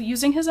paints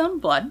using his own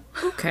blood.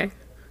 Okay.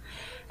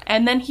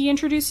 And then he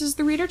introduces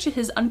the reader to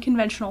his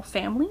unconventional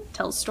family,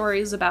 tells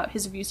stories about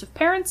his abusive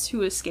parents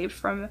who escaped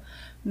from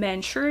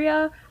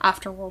Manchuria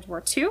after World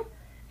War II,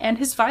 and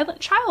his violent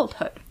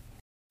childhood.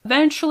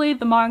 Eventually,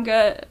 the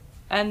manga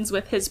ends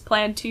with his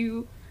plan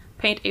to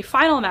paint a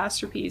final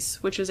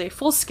masterpiece, which is a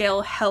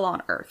full-scale Hell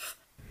on Earth.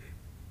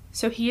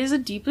 So he is a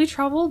deeply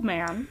troubled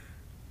man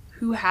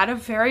who had a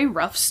very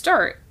rough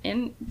start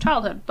in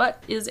childhood,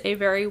 but is a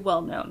very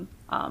well-known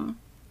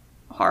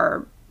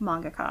horror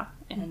mangaka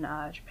in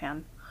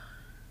Japan.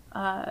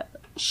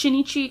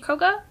 Shinichi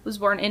Koga was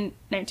born in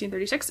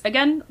 1936.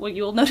 Again, what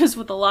you'll notice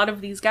with a lot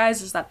of these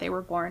guys is that they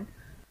were born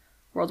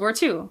World War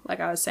II, like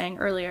I was saying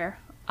earlier.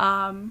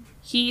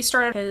 He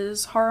started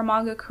his horror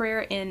manga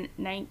career in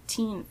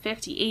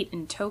 1958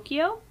 in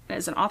Tokyo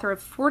as an author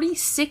of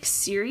 46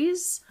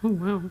 series. Oh,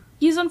 wow.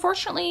 He's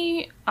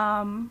unfortunately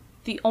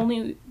the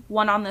only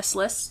one on this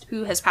list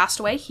who has passed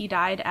away. He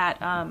died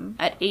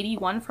at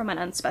 81 from an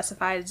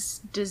unspecified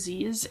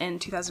disease in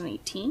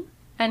 2018.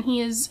 And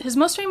his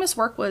most famous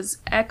work was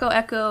Echo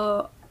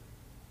Echo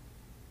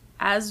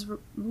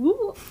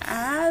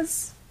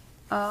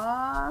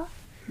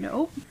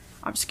nope.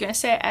 I'm just gonna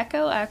say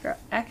Echo Echo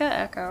Echo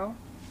Echo.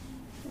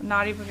 I'm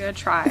not even gonna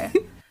try.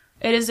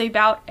 It is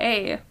about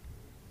a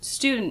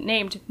student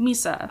named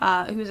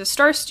Misa, who is a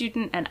star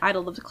student and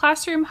idol of the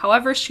classroom.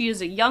 However, she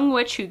is a young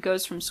witch who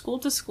goes from school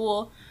to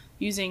school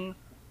using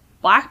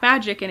black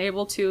magic in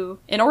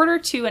order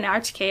to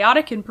enact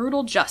chaotic and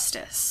brutal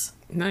justice.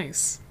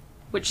 Nice.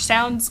 Which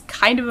sounds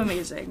kind of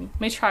amazing.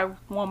 Let me try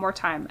one more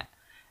time.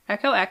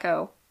 Echo,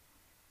 echo.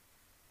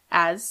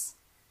 As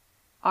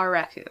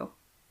Areku.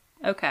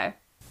 Okay.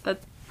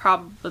 That's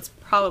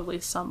probably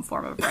some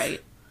form of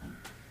right.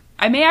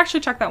 I may actually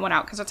check that one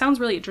out because it sounds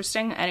really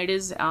interesting, and it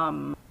is,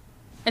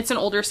 it's an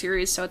older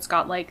series, so it's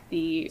got, like,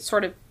 the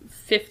sort of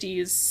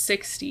 50s,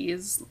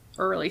 60s,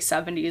 early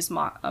 70s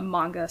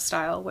manga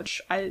style,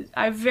 which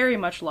I very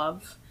much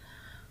love.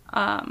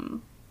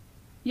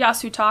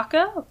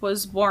 Yasutaka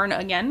was born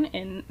again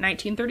in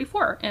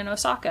 1934 in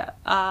Osaka.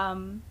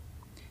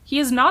 He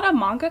is not a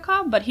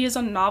mangaka, but he is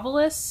a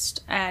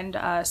novelist and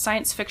a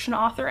science fiction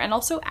author and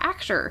also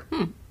actor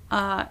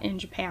in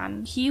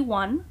Japan. He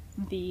won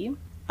the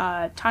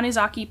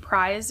Tanizaki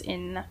Prize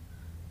in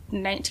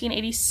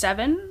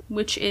 1987,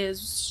 which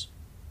is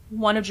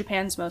one of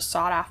Japan's most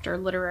sought-after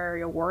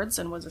literary awards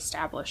and was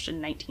established in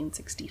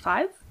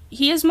 1965.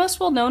 He is most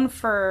well known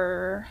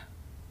for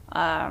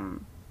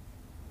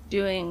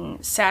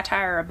doing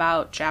satire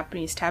about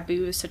Japanese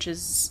taboos such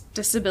as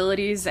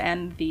disabilities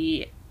and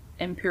the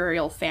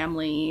imperial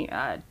family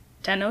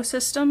Tenno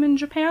system in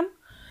Japan,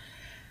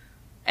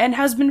 and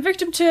has been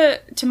victim to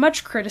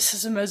much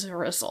criticism as a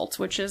result,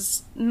 which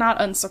is not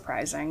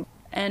unsurprising,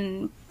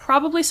 and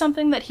probably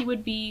something that he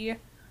would be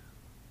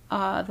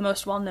the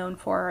most well-known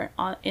for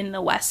in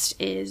the West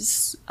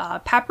is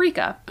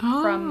Paprika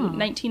from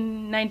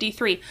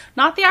 1993.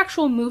 Not the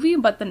actual movie,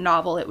 but the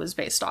novel it was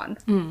based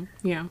on.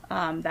 Yeah.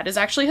 That is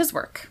actually his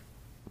work.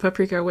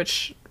 Paprika,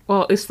 which,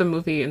 well, is the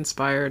movie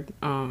inspired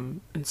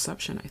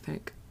Inception, I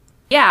think.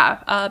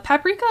 Yeah,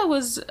 Paprika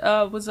was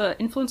an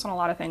influence on a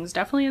lot of things.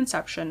 Definitely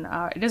Inception.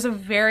 It is a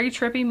very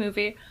trippy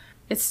movie.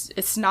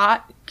 It's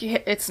not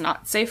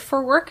safe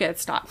for work.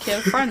 It's not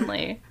kid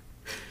friendly.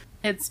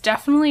 It's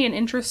definitely an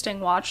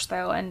interesting watch,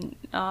 though, and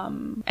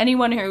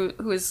anyone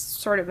who is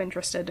sort of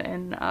interested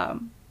in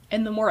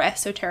the more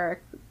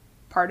esoteric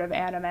part of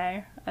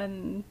anime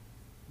and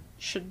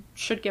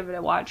should give it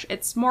a watch.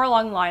 It's more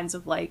along the lines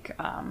of like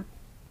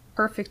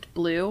Perfect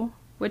Blue,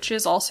 which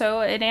is also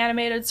an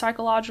animated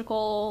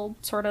psychological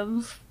sort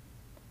of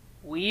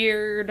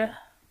weird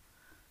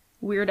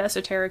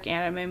esoteric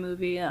anime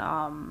movie.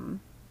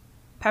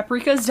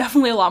 Paprika is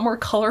definitely a lot more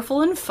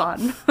colorful and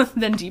fun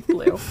than Deep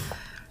Blue,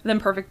 than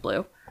Perfect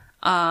Blue.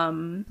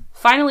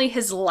 Finally,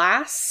 his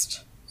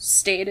last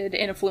stated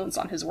influence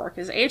on his work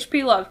is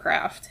H.P.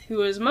 Lovecraft,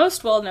 who is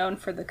most well known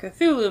for the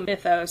Cthulhu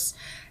mythos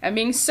and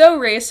being so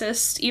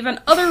racist, even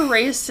other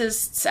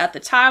racists at the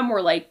time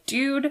were like,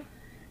 dude,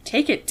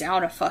 take it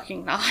down a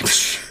fucking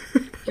notch.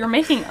 You're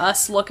making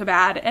us look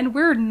bad, and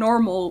we're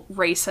normal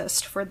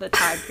racist for the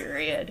time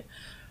period.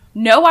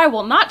 No, I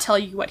will not tell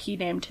you what he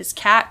named his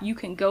cat. You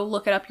can go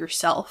look it up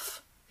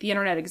yourself. The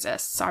internet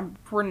exists.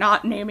 We're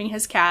not naming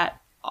his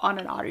cat on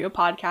an audio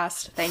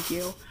podcast. Thank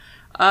you.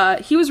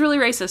 He was really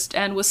racist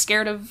and was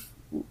scared of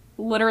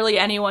literally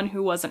anyone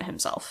who wasn't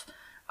himself.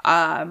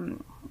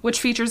 Which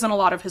features in a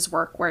lot of his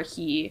work where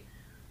he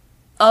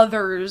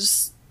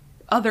others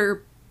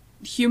other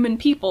human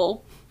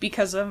people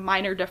because of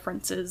minor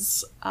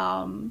differences.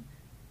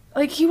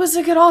 Like, he was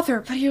a good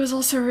author, but he was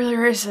also really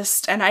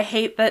racist, and I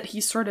hate that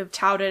he's sort of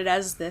touted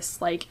as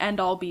this, like,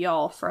 end-all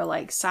be-all for,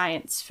 like,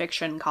 science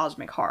fiction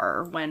cosmic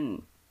horror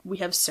when we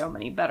have so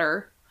many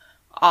better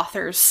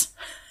authors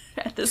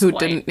at this point. Who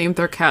didn't name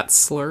their cats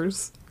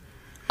slurs?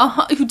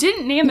 Who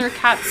didn't name their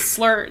cats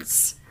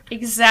slurs.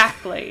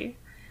 Exactly.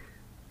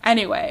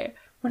 Anyway,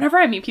 whenever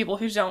I meet people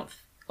who don't,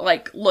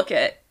 like, look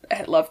at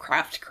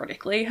Lovecraft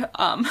critically,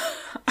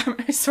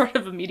 I sort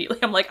of immediately,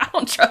 I'm like, I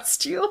don't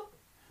trust you.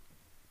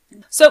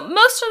 So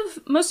most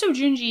of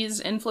Junji's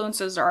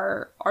influences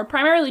are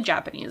primarily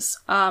Japanese,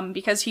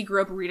 because he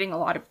grew up reading a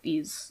lot of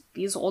these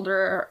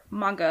older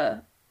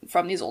manga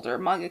from these older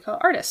mangaka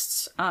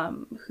artists,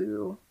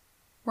 who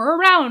were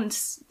around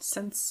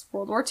since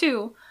World War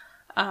II,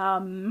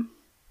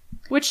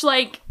 which,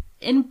 like,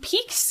 in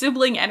peak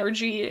sibling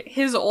energy,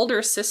 his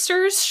older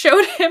sisters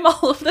showed him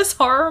all of this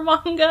horror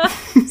manga.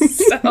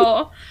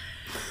 So,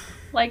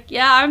 like,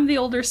 yeah, I'm the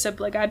older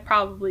sibling. I'd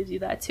probably do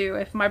that too.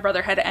 If my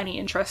brother had any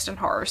interest in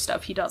horror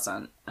stuff, he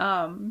doesn't.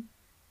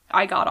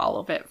 I got all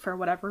of it for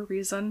whatever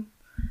reason.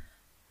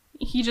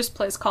 He just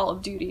plays Call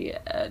of Duty.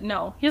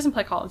 No, he doesn't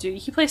play Call of Duty.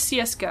 He plays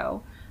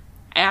CSGO.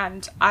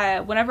 And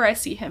whenever I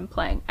see him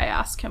playing, I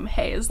ask him,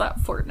 hey, is that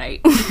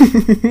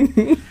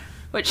Fortnite?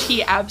 Which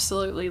he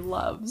absolutely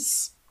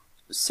loves.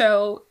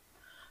 So,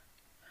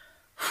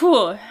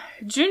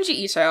 Junji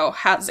Ito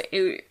has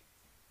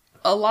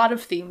a lot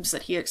of themes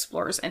that he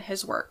explores in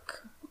his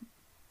work.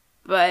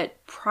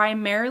 But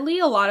primarily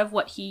a lot of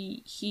what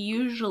he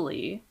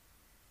usually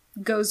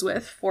goes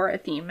with for a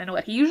theme, and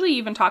what he usually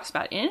even talks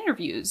about in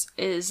interviews,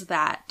 is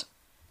that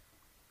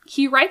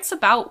he writes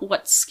about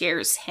what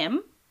scares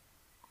him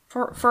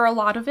for a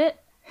lot of it.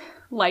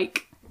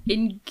 Like,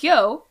 in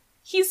Gyo,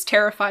 he's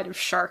terrified of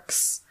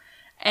sharks.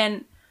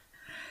 And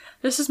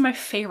this is my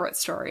favorite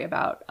story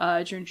about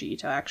Junji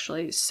Ito,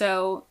 actually.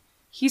 So,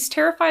 He's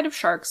terrified of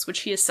sharks,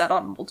 which he has said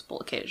on multiple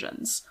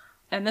occasions.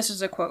 And this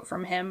is a quote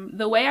from him.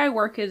 "The way I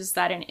work is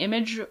that an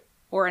image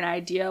or an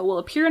idea will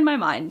appear in my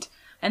mind,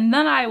 and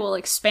then I will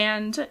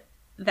expand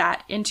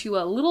that into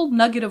a little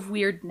nugget of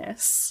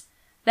weirdness.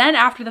 Then,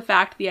 after the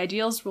fact, the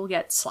ideals will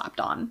get slapped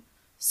on."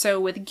 So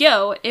with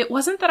Gyo, it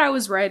wasn't that I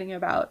was writing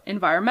about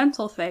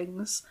environmental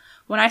things.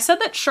 When I said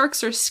that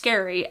sharks are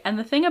scary, and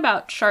the thing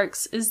about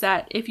sharks is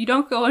that if you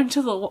don't go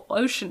into the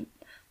ocean,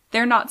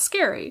 they're not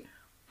scary.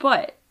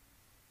 But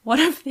what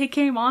if they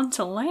came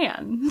onto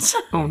land?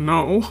 Oh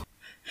no.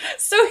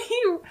 So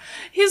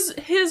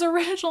his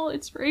original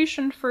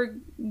inspiration for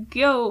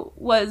Gyo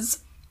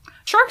was,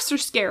 sharks are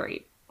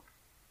scary,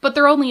 but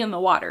they're only in the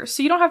water,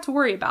 so you don't have to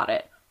worry about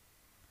it.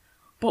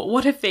 But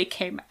what if they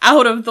came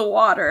out of the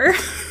water?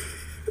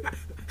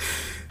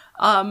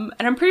 And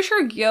I'm pretty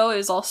sure Gyo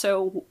is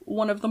also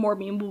one of the more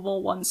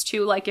memeable ones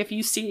too. Like, if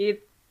you see,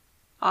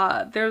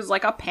 there's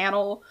like a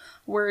panel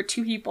where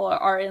two people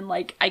are in,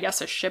 like, I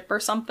guess a ship or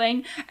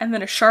something, and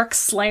then a shark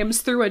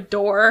slams through a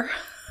door.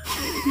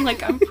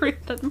 Like, I'm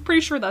pretty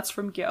sure that's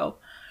from Gyo.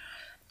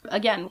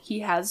 Again,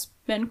 he has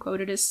been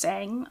quoted as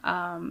saying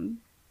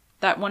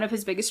that one of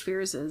his biggest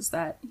fears is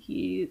that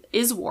he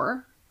is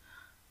war.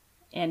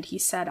 And he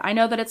said, "I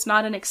know that it's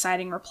not an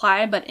exciting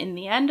reply, but in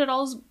the end it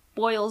all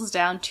boils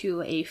down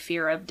to a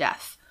fear of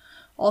death.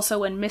 Also,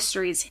 when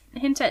mysteries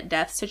hint at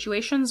death,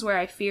 situations where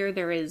I fear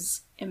there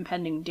is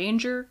impending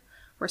danger,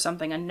 where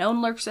something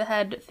unknown lurks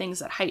ahead, things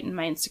that heighten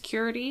my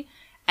insecurity,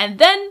 and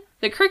then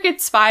the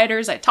cricket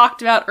spiders I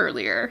talked about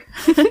earlier.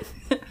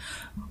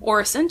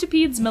 Or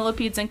centipedes,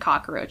 millipedes, and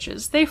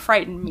cockroaches. They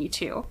frighten me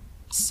too."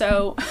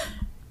 So,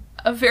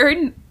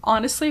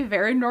 honestly,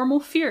 very normal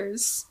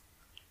fears.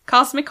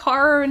 Cosmic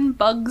horror and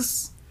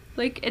bugs.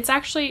 Like, it's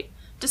actually,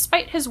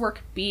 despite his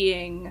work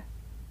being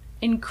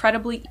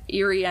incredibly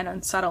eerie and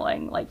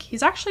unsettling, like,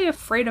 he's actually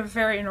afraid of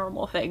very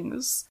normal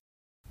things.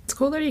 It's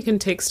cool that he can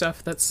take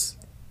stuff that's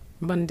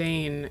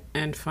mundane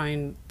and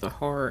find the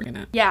horror in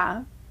it.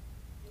 Yeah.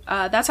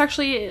 That's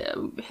actually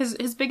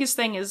his biggest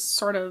thing, is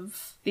sort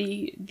of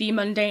the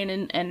mundane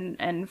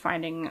and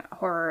finding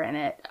horror in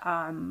it.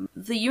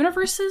 The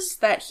universes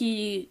that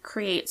he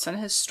creates in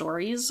his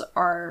stories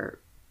are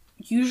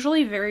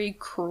usually very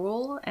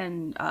cruel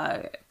and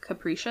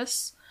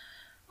capricious.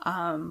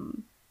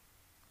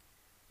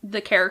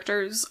 The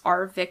characters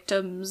are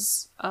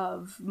victims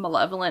of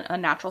malevolent,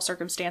 unnatural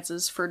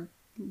circumstances for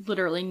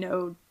literally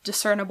no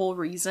discernible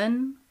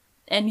reason,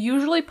 and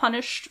usually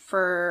punished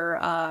for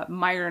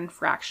minor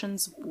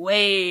infractions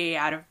way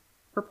out of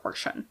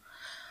proportion.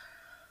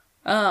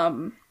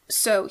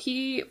 So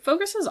he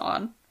focuses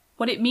on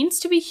what it means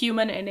to be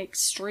human in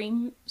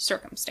extreme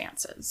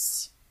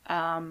circumstances.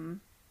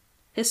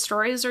 His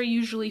stories are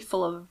usually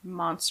full of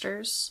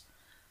monsters,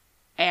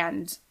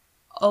 and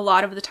a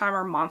lot of the time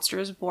are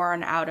monsters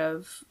born out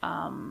of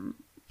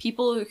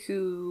people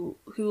who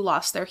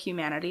lost their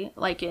humanity,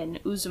 like in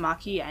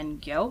Uzumaki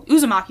and Gyo.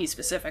 Uzumaki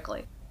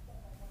specifically.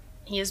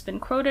 He has been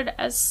quoted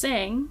as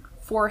saying,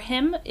 "For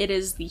him, it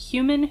is the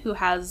human who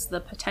has the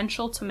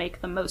potential to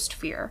make the most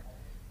fear,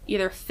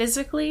 either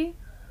physically,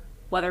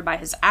 whether by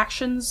his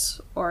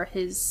actions or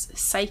his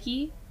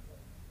psyche.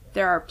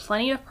 There are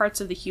plenty of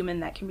parts of the human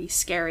that can be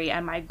scary,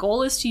 and my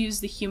goal is to use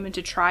the human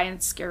to try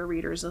and scare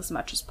readers as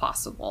much as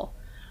possible."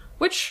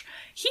 Which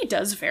he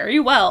does very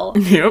well.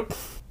 Yep.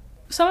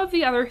 Some of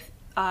the other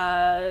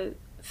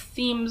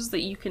themes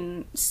that you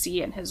can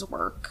see in his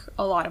work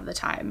a lot of the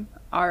time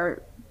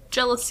are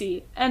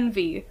jealousy,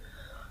 envy,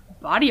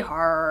 body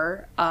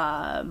horror,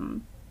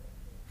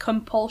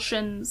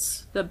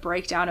 compulsions, the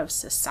breakdown of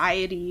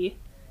society,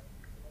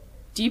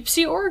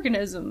 deep-sea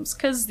organisms,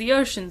 because the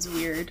ocean's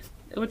weird,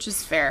 which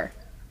is fair,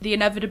 the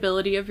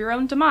inevitability of your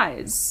own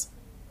demise,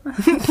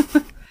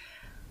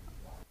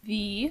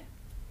 the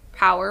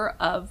power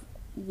of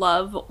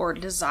love or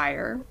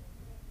desire.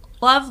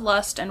 Love,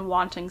 lust, and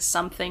wanting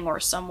something or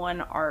someone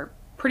are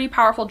pretty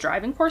powerful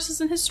driving forces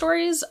in his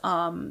stories.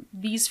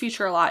 These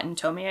feature a lot in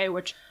Tomie,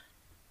 which...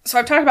 So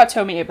I've talked about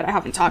Tomie, but I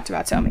haven't talked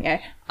about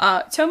Tomie.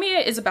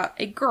 Tomie is about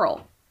a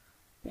girl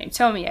named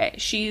Tomie.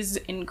 She's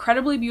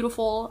incredibly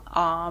beautiful.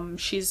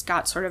 She's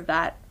got sort of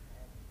that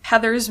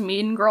Heather's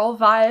Mean Girl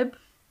vibe.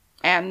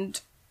 And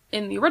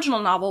in the original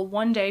novel,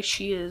 one day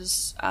she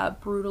is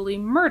brutally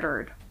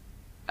murdered.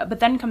 But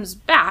then comes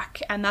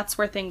back, and that's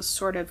where things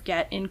sort of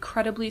get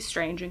incredibly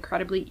strange,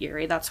 incredibly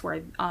eerie. That's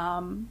where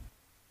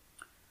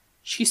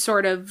she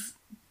sort of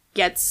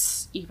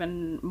gets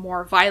even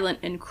more violent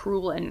and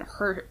cruel, and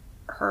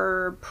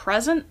her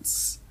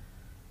presence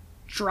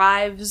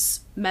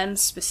drives men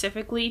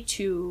specifically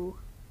to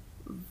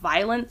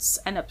violence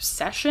and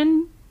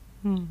obsession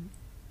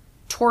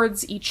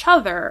towards each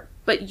other,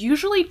 but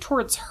usually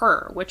towards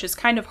her, which is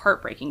kind of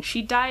heartbreaking.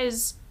 She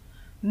dies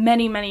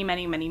many, many,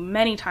 many, many,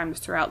 many times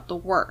throughout the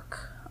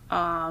work,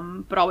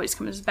 but always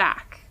comes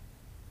back.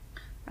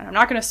 And I'm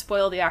not going to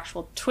spoil the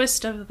actual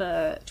twist of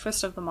the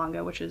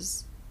manga, which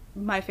is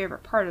my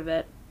favorite part of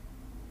it,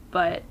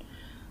 but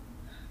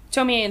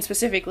Tomie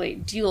specifically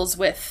deals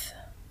with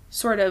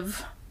sort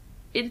of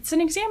it's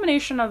an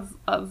examination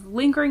of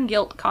lingering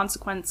guilt,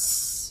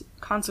 consequences,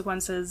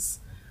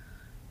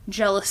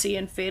 jealousy,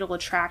 and fatal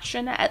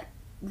attraction. At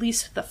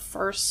least the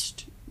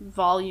first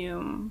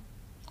volume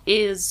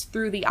is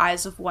through the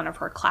eyes of one of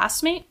her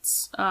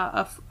classmates,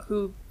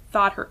 who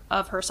thought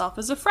of herself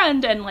as a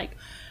friend, and like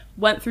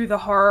went through the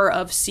horror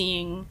of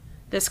seeing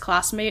this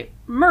classmate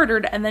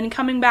murdered and then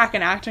coming back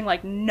and acting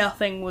like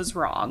nothing was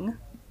wrong.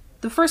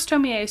 The first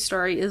Tomie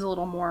story is a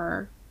little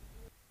more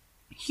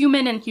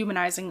human and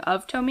humanizing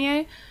of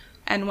Tomie,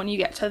 and when you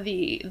get to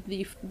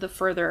the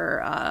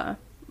further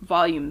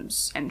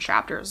volumes and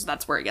chapters,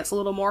 that's where it gets a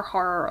little more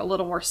horror, a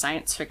little more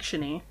science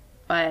fiction-y.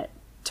 But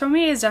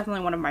Tomie is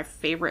definitely one of my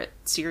favorite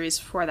series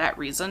for that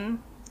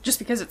reason, just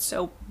because it's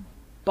so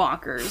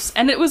bonkers.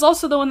 And it was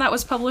also the one that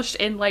was published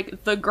in,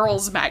 like, the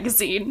girls'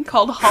 magazine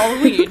called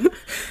Halloween,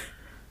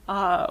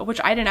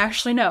 which I didn't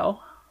actually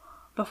know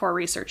before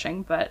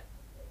researching, but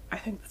I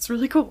think that's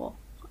really cool.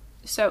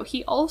 So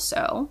he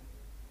also,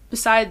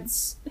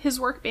 besides his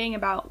work being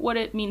about what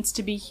it means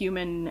to be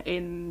human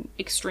in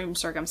extreme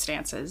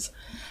circumstances,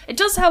 it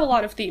does have a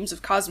lot of themes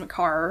of cosmic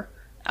horror,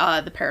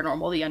 the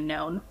paranormal, the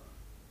unknown.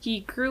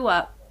 He grew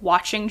up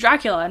watching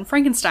Dracula and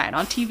Frankenstein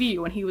on TV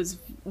when he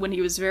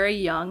was very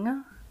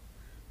young.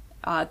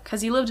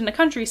 Because he lived in the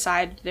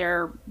countryside,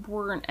 there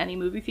weren't any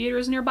movie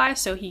theaters nearby,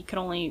 so he could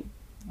only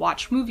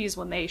watch movies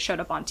when they showed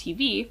up on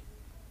TV.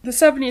 The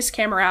 70s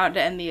came around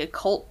and the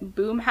occult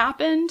boom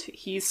happened.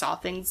 He saw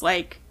things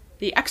like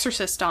The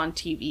Exorcist on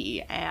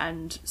TV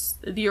and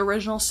the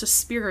original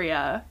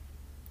Suspiria,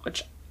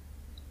 which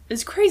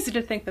is crazy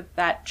to think that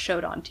that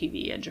showed on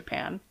TV in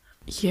Japan.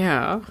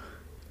 Yeah.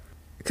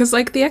 Because,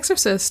 like, The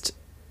Exorcist,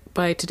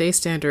 by today's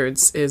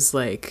standards, is,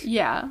 like...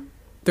 Yeah.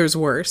 There's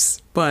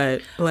worse,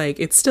 but, like,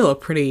 it's still a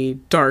pretty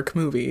dark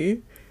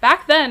movie.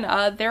 Back then,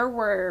 there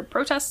were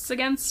protests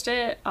against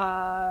it.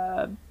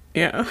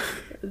 Yeah.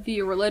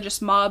 The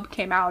religious mob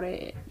came at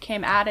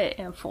it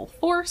in full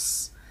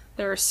force.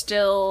 There are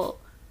still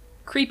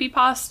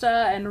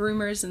creepypasta and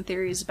rumors and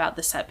theories about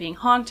the set being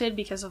haunted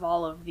because of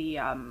all of the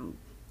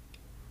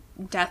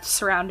deaths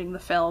surrounding the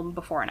film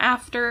before and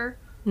after,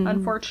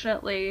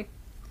 unfortunately.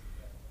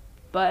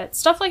 But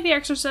stuff like The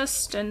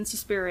Exorcist and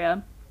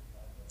Suspiria,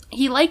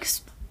 he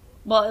likes,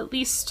 well, at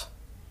least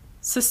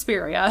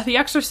Suspiria. The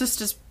Exorcist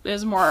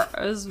is more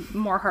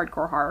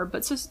hardcore horror,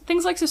 but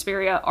things like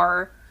Suspiria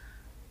are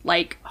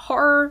like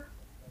horror,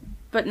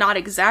 but not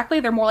exactly.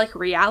 They're more like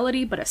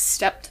reality, but a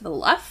step to the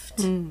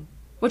left,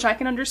 which I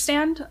can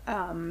understand.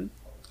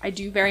 I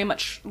do very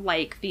much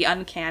like the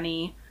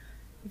uncanny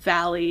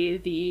valley,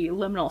 the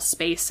liminal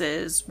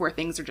spaces where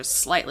things are just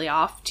slightly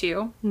off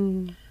too.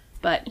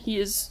 But he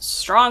is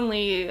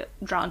strongly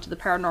drawn to the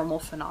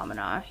paranormal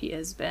phenomena. He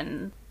has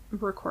been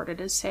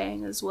recorded as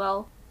saying as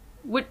well.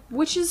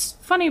 Which is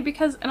funny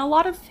because in a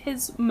lot of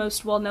his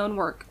most well-known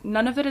work,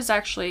 none of it is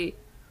actually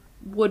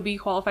would be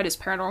qualified as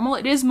paranormal.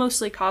 It is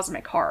mostly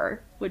cosmic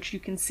horror, which you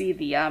can see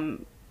the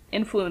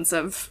influence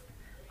of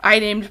I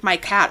named my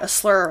cat a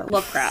slur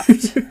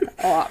Lovecraft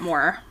a lot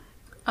more.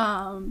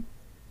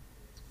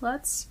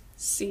 Let's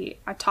see.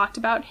 I talked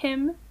about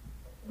him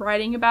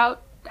writing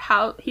about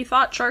how he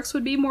thought sharks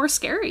would be more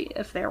scary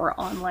if they were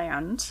on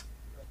land.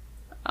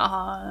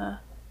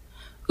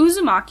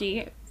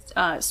 Uzumaki,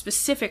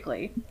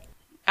 specifically,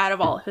 out of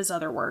all of his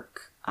other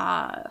work,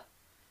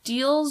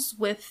 deals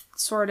with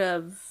sort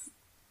of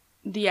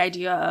the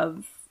idea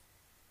of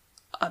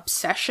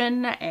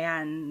obsession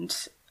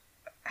and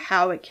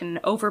how it can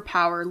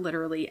overpower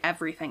literally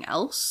everything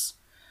else.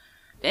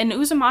 In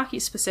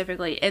Uzumaki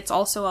specifically, it's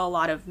also a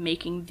lot of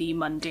making the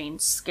mundane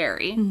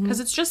scary, because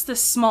it's just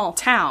this small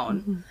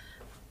town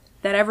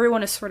that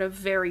everyone is sort of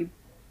very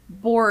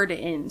bored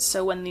in.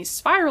 So when these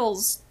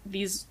spirals,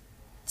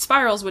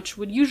 which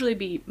would usually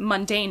be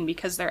mundane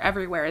because they're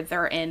everywhere,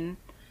 they're in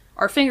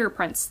our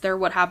fingerprints, they're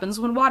what happens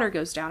when water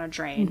goes down a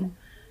drain.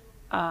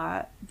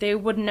 They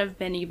wouldn't have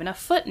been even a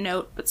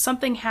footnote, but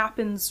something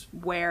happens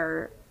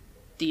where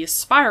these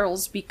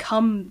spirals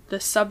become the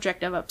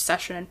subject of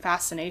obsession and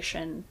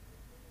fascination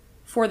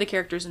for the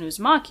characters in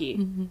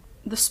Uzumaki.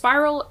 The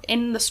spiral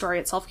in the story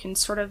itself can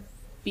sort of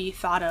be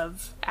thought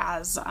of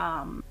as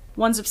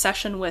one's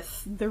obsession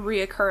with the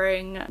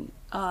reoccurring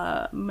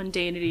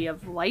mundanity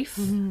of life.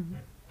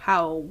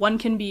 How one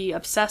can be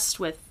obsessed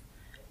with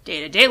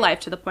day-to-day life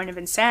to the point of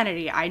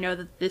insanity. I know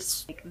that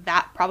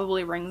that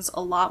probably rings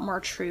a lot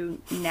more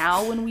true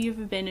now when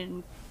we've been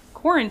in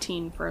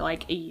quarantine for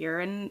like a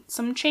year and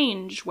some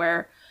change,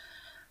 where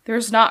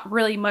there's not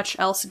really much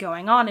else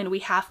going on and we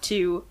have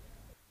to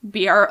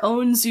be our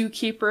own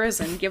zookeepers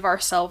and give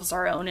ourselves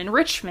our own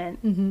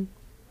enrichment,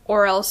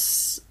 or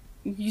else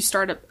you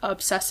start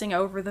obsessing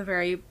over the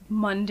very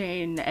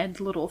mundane and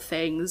little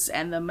things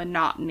and the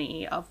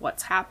monotony of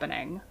what's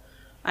happening.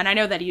 And I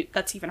know that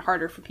that's even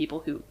harder for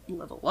people who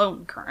live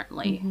alone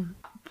currently.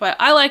 But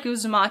I like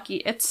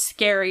Uzumaki. It's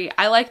scary.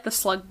 I like the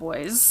Slug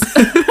Boys.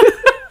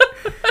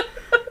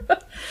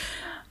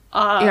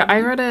 Yeah, I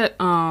read it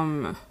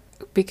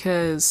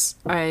because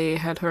I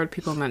had heard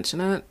people mention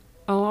it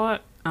a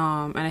lot.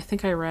 And I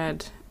think I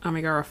read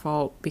Amigara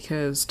Fault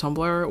because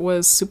Tumblr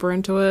was super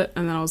into it,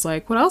 and then I was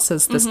like, what else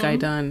has this guy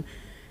done?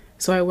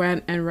 So I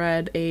went and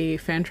read a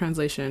fan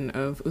translation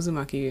of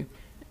Uzumaki,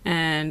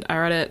 and I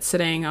read it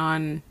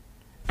on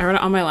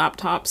my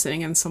laptop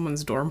sitting in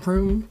someone's dorm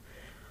room,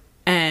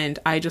 and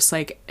I just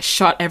like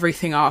shut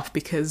everything off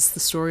because the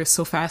story is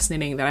so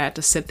fascinating that I had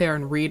to sit there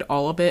and read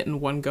all of it in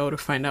one go to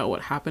find out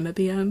what happened at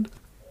the end.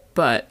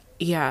 But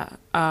yeah,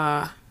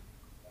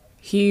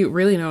 he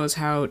really knows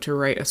how to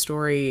write a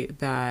story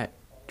that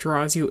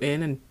draws you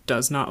in and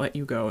does not let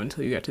you go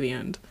until you get to the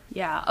end.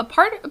 Yeah, a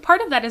part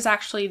of that is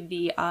actually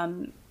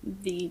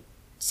the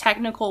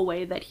technical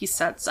way that he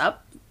sets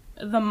up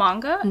the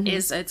manga.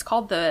 Is it's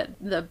called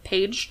the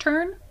page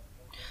turn.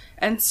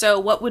 And so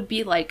what would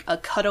be like a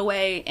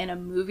cutaway in a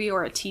movie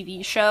or a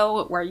TV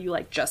show where you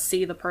like just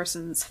see the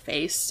person's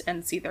face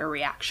and see their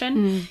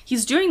reaction,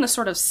 he's doing the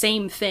sort of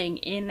same thing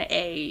in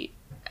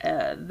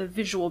the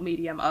visual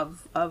medium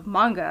of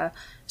manga.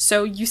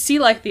 So you see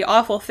like the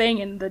awful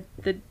thing and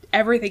the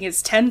everything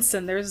is tense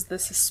and there's the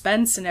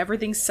suspense and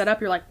everything's set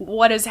up. You're like,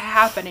 what is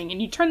happening? And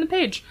you turn the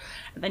page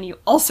and then you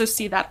also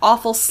see that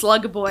awful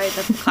slug boy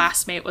that the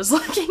classmate was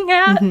looking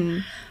at,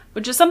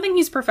 which is something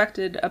he's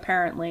perfected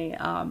apparently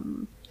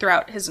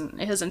throughout his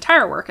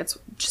entire work. It's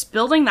just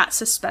building that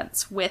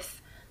suspense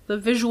with the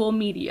visual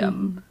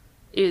medium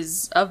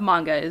of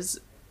manga is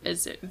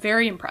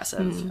very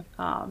impressive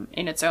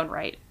in its own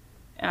right.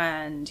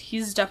 And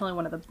he's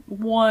definitely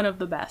one of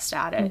the best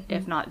at it,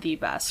 if not the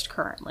best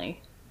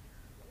currently.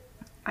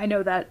 I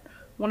know that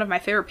one of my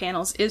favorite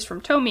panels is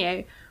from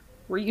Tomie,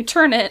 where you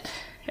turn it,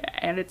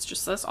 and it's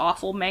just this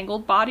awful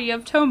mangled body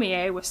of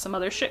Tomie with some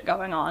other shit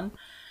going on.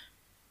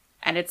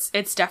 And it's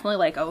definitely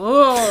like,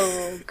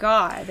 oh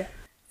god,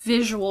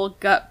 visual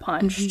gut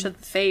punch to the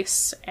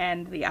face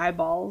and the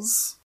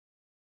eyeballs.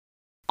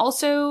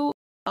 Also,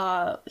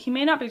 he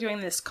may not be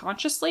doing this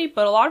consciously,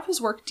 but a lot of his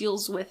work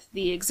deals with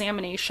the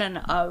examination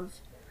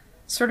of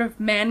sort of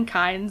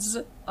mankind's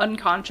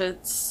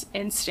unconscious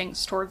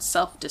instincts towards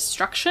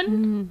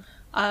self-destruction,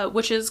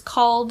 which is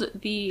called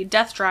the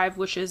death drive,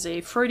 which is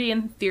a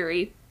Freudian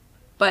theory.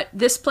 But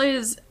this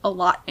plays a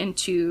lot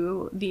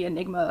into the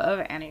enigma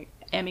of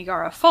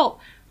Amigara Fault,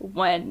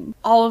 when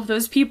all of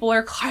those people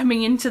are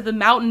climbing into the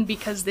mountain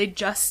because they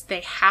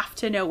have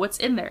to know what's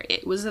in there.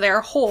 It was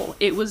their hole.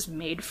 It was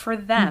made for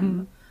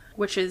them.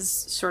 Which is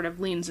sort of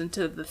leans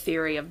into the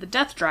theory of the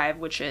death drive,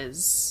 which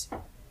is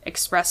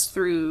expressed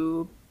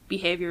through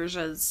behaviors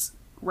as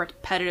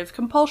repetitive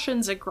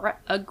compulsions,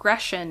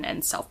 aggression,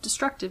 and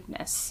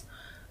self-destructiveness.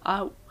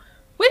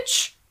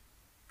 Which,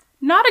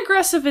 not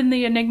aggressive in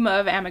the enigma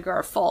of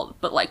Amigara Fault,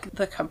 but like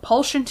the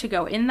compulsion to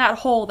go in that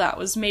hole that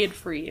was made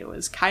for you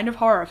is kind of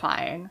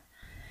horrifying.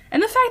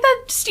 And the fact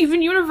that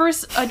Steven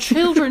Universe, a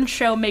children's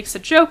show, makes a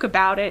joke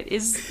about it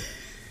is...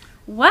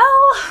 Well,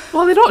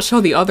 they don't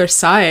show the other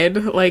side,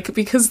 like,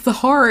 because the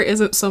horror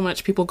isn't so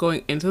much people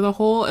going into the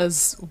hole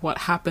as what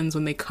happens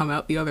when they come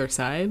out the other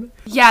side.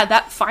 Yeah,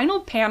 that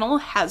final panel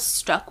has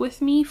stuck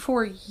with me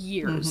for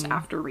years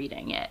after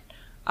reading it,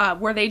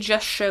 where they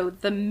just showed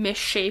the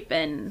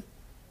misshapen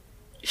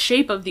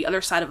shape of the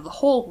other side of the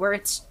hole, where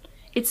it's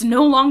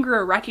no longer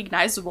a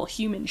recognizable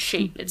human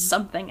shape, it's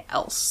something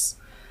else.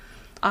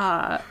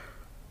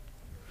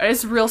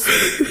 It's real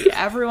spooky.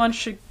 Everyone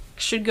should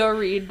go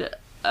read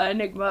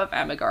Enigma of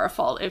Amigara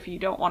Fault if you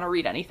don't want to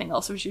read anything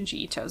else of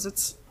Junji Ito's.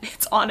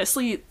 It's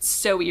honestly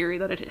so eerie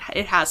that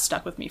it has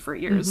stuck with me for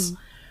years.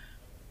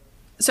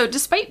 So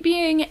despite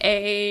being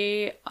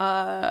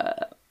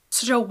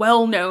such a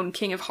well-known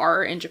king of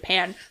horror in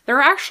Japan, there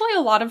are actually a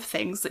lot of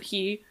things that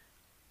he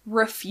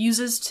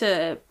refuses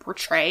to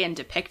portray and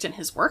depict in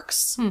his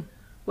works,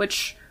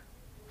 which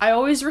I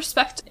always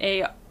respect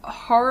a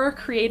horror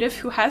creative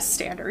who has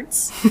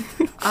standards.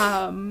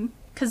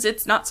 Because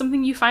it's not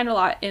something you find a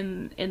lot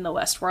in the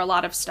West, where a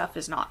lot of stuff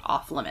is not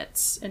off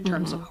limits in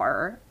terms of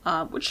horror,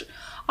 which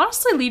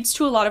honestly leads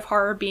to a lot of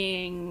horror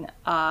being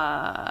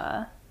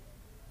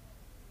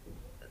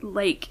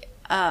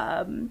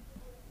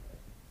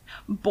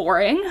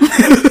boring,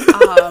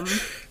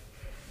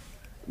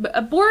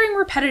 a boring,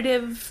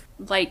 repetitive,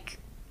 like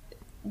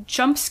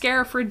jump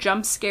scare for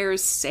jump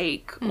scare's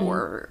sake,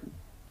 or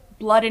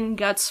blood and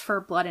guts for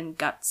blood and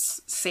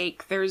guts'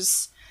 sake.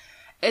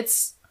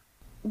 It's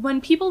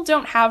when people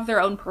don't have their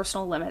own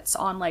personal limits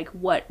on, like,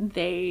 what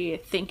they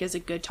think is a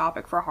good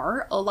topic for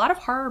horror, a lot of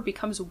horror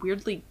becomes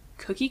weirdly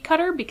cookie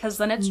cutter, because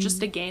then it's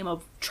just a game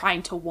of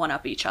trying to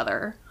one-up each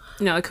other.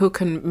 Yeah, like, who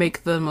can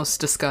make the most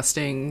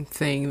disgusting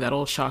thing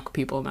that'll shock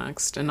people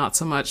next, and not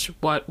so much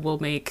what will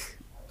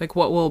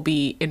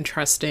be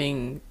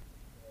interesting.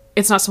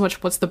 It's not so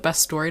much what's the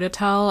best story to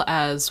tell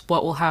as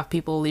what will have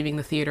people leaving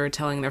the theater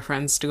telling their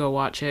friends to go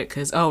watch it,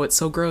 because, oh, it's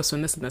so gross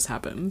when this and this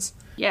happens.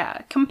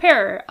 Yeah,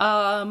 compare,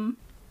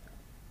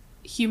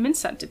 Human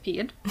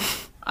Centipede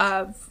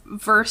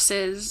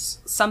versus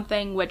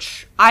something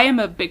which I am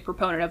a big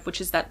proponent of,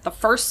 which is that the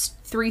first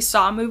 3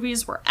 Saw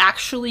movies were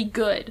actually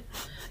good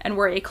and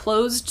were a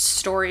closed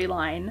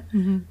storyline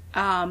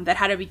that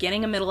had a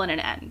beginning, a middle, and an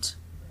end.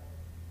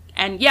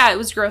 And yeah, it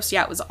was gross,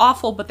 yeah, it was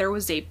awful, but there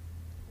was a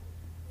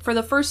for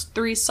the first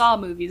 3 Saw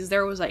movies,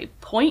 there was a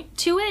point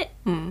to it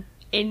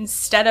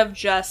instead of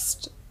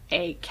just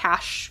a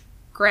cash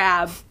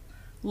grab,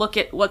 look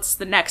at what's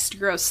the next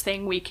gross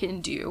thing we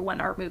can do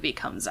when our movie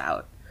comes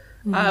out.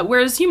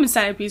 Whereas Human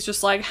Centipede's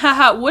just like,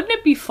 haha, wouldn't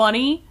it be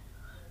funny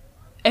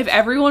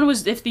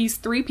if these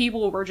 3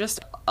 people were just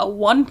a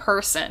one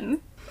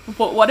person?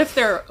 But what if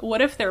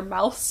their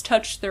mouths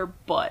touch their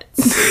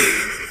butts?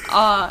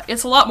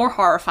 It's a lot more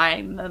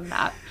horrifying than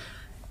that.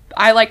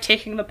 I like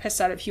taking the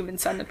piss out of Human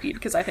Centipede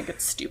because I think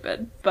it's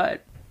stupid.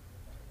 But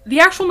the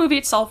actual movie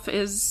itself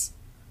is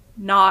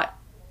not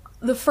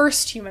the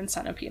first Human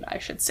Centipede, I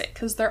should say,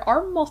 because there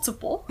are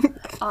multiple.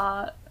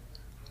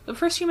 The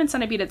first Human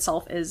Centipede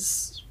itself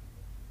is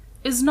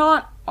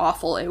not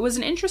awful. It was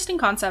an interesting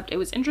concept. It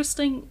was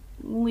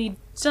interestingly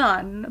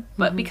done,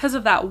 but because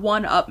of that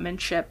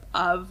one-upmanship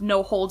of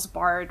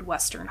no-holds-barred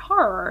Western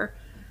horror,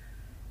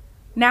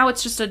 now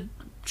it's just a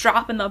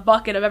drop in the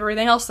bucket of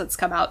everything else that's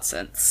come out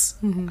since.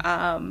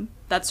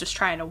 That's just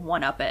trying to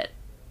one-up it,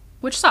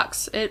 which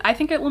sucks. I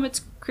think it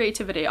limits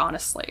creativity,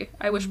 honestly.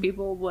 I wish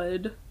people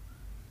would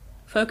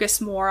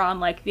focus more on,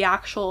 like, the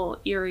actual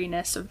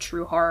eeriness of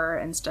true horror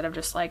instead of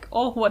just like,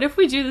 oh, what if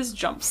we do this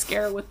jump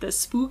scare with this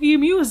spooky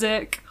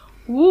music?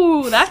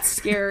 Ooh, that's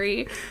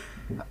scary.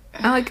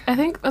 I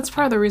think that's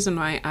part of the reason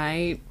why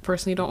I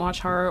personally don't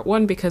watch horror.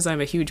 One, because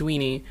I'm a huge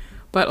weenie,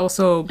 but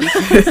also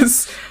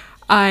because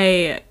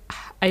I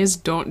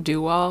just don't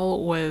do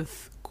well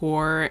with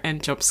gore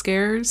and jump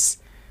scares.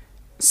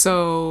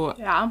 So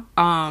Yeah.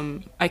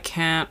 I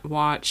can't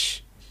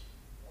watch.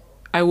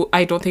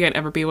 I don't think I'd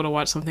ever be able to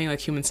watch something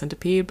like Human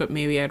Centipede, but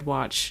maybe I'd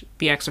watch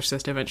The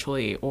Exorcist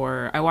eventually,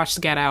 or I watched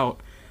Get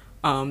Out.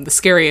 The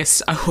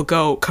scariest I will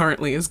go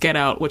currently is Get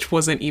Out, which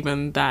wasn't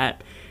even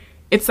that.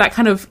 It's that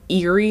kind of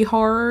eerie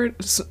horror,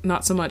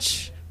 not so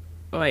much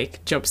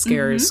like jump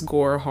scares,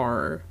 gore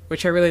horror,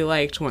 which I really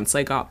liked once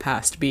I got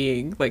past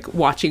being like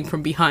watching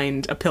from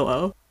behind a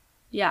pillow.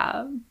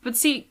 Yeah. But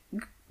see,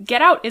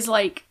 Get Out is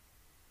like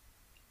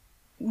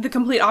the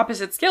complete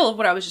opposite scale of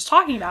what I was just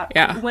talking about.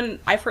 Yeah. When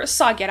I first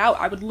saw Get Out,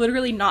 I would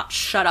literally not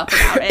shut up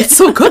about it. It's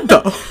so good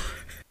though.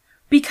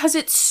 Because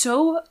it's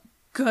so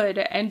good,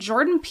 and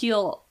Jordan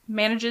Peele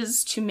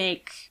manages to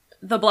make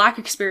the Black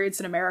experience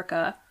in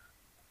America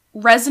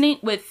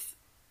resonate with,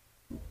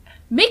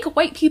 make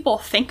white people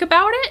think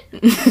about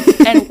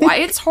it and why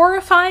it's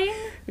horrifying.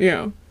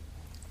 Yeah.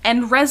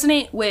 And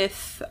resonate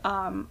with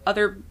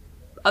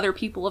other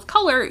people of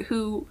color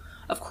who,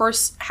 of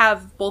course,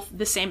 have both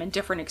the same and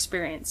different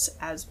experience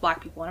as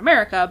Black people in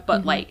America,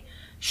 but like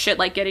shit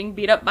like getting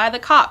beat up by the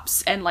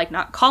cops and like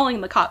not calling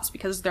the cops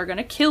because they're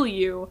gonna kill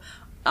you.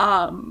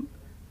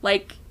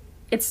 Like,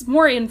 it's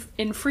more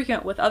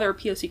infrequent with other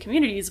POC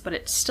communities, but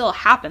it still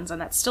happens,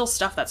 and that's still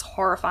stuff that's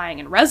horrifying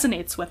and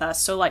resonates with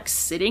us. So, like,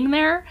 sitting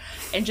there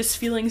and just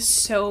feeling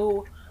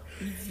so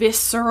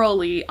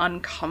viscerally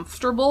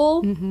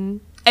uncomfortable and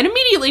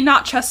immediately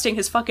not trusting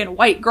his fucking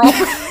white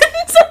girlfriend.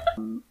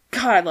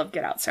 God, I love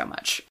Get Out so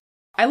much.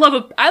 I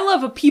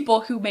love a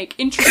people who make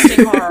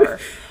interesting horror.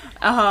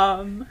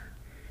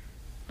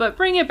 But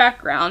bringing it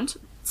back around,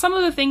 some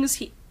of the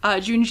things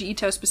Junji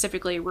Ito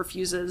specifically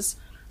refuses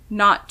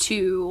not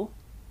to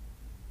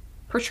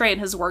portray in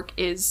his work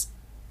is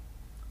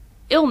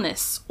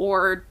illness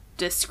or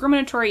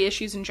discriminatory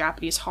issues in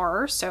Japanese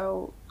horror.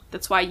 So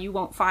that's why you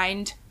won't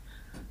find,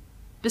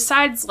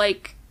 besides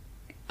like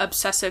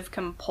obsessive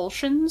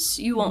compulsions,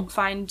 you won't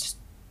find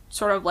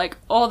sort of like,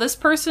 oh, this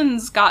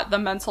person's got the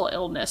mental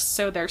illness,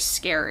 so they're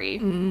scary.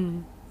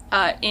 In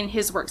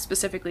his work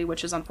specifically,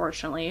 which is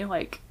unfortunately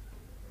like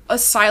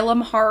asylum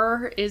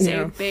horror is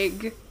a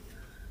big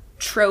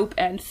trope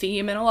and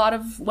theme in a lot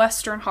of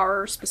Western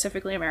horror,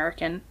 specifically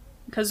American.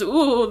 Because,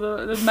 ooh,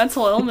 the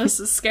mental illness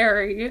is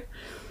scary.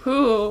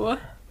 Ooh.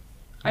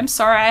 I'm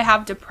sorry I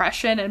have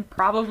depression and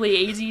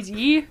probably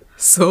ADD.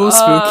 So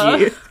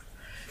spooky.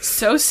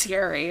 So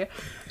scary.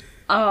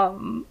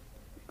 But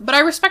I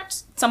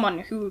respect someone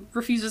who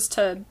refuses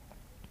to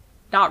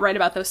not write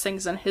about those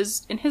things in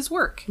his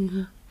work.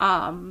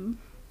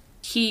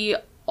 He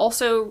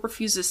also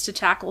refuses to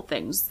tackle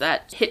things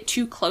that hit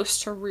too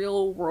close to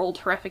real-world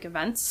horrific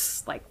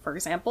events, like, for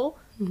example,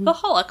 the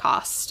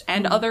Holocaust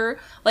and other,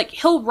 like,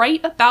 he'll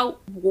write about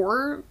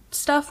war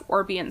stuff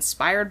or be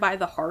inspired by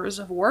the horrors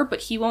of war,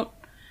 but he won't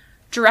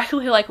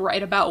directly, like,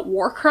 write about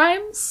war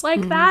crimes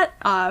like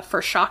that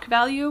for shock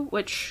value,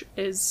 which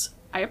is,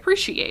 I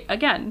appreciate.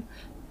 Again,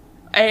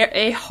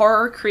 a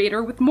horror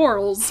creator with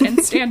morals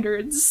and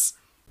standards.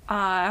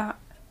 And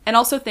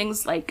also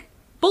things like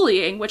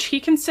bullying, which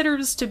he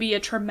considers to be a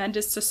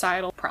tremendous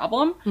societal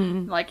problem.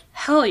 Like,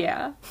 hell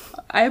yeah,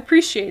 I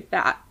appreciate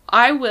that.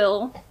 I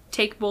will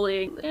take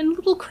bullying in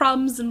little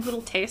crumbs and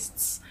little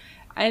tastes,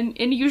 and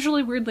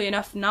usually, weirdly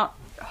enough, not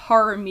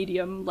horror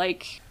medium,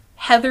 like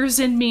Heather's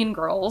in Mean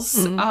Girls.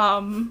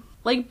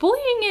 Like,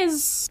 bullying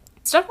is,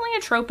 it's definitely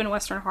a trope in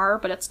Western horror,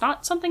 but it's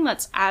not something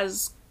that's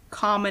as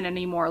common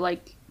anymore.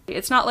 Like,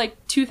 it's not like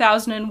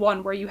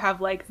 2001 where you have,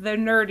 like, the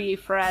nerdy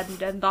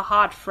friend and the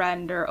hot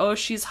friend, or, oh,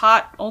 she's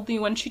hot only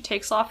when she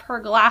takes off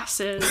her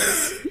glasses.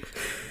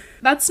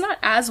 That's not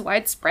as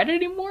widespread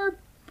anymore,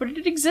 but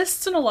it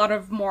exists in a lot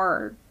of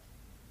more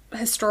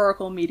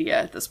historical media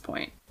at this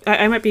point.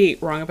 I might be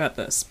wrong about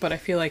this, but I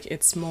feel like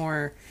it's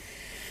more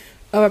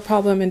of a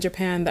problem in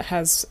Japan that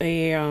has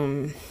a,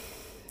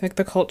 like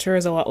the culture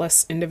is a lot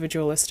less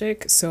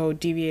individualistic, so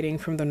deviating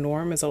from the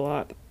norm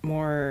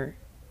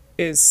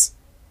is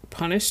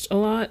punished a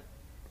lot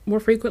more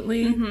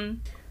frequently. Mm-hmm.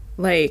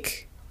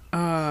 Like,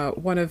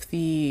 one of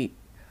the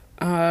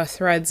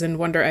threads in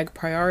Wonder Egg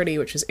Priority,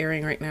 which is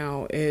airing right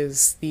now,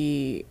 is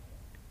the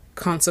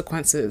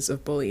consequences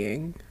of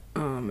bullying,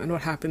 and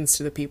what happens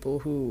to the people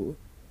who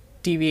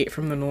deviate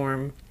from the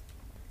norm.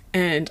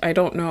 And I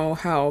don't know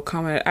how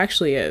common it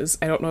actually is.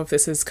 I don't know if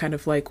this is kind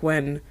of like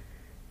when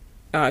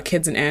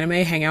kids in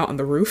anime hang out on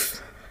the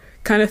roof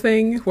kind of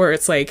thing, where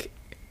it's like,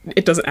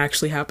 it doesn't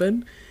actually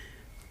happen.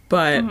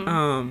 But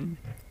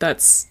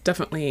that's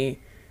definitely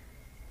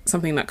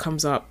something that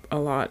comes up a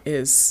lot,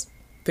 is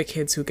the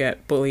kids who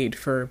get bullied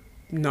for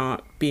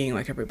not being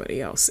like everybody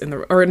else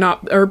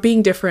or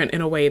being different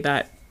in a way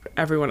that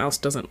everyone else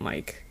doesn't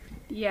like.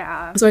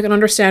 Yeah. So I can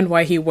understand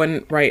why he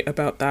wouldn't write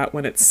about that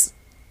when it's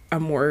a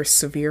more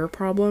severe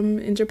problem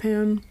in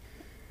Japan.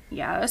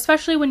 Yeah,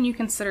 especially when you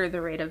consider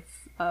the rate of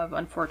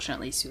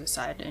unfortunately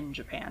suicide in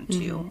Japan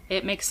too. Mm-hmm.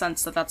 It makes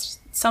sense that that's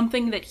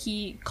something that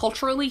he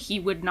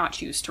would not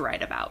choose to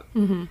write about.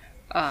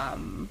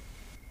 Mm-hmm.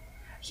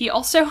 He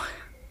also,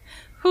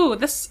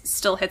 this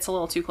still hits a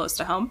little too close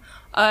to home.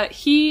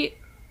 He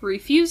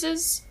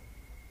refuses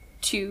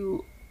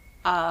to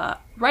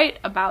write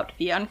about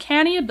the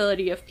uncanny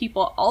ability of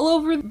people all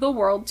over the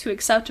world to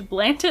accept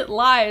blatant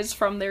lies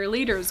from their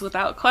leaders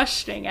without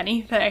questioning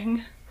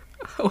anything.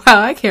 Wow,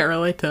 I can't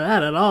relate to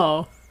that at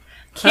all.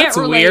 That's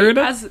weird.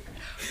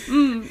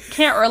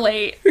 Can't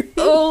relate.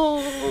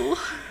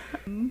 Oh.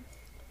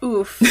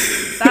 Oof.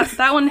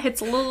 That one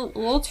hits a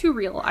little too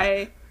real.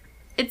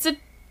 It's a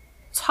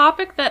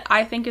topic that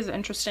I think is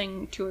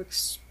interesting to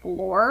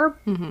explore.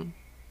 Mm-hmm.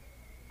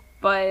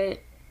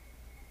 But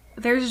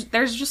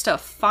there's just a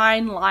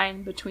fine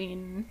line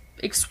between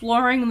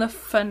exploring the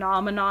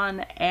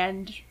phenomenon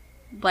and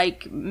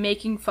like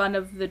making fun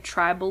of the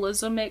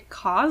tribalism it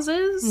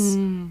causes.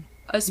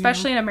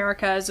 Especially in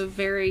America, as a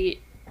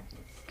very,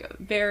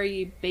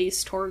 very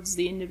based towards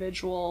the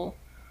individual.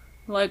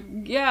 Like,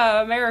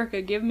 yeah,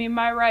 America, give me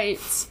my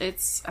rights.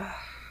 It's,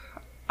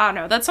 I don't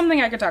know. That's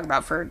something I could talk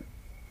about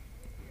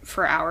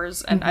for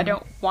hours, and I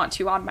don't want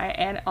to on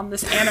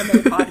this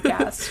anime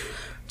podcast.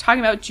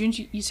 Talking about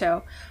Junji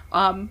Ito.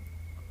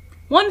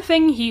 One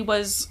thing he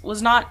was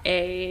not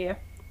a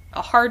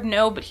hard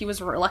no, but he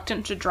was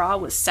reluctant to draw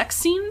was sex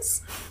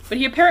scenes. But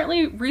he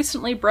apparently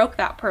recently broke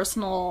that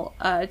personal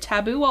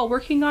taboo while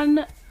working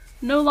on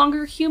No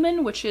Longer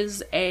Human, which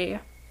is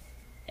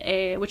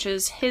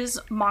his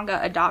manga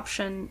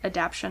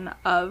adaptation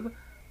of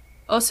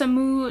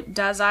Osamu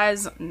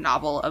Dazai's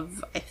novel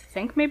of, I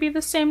think, maybe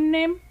the same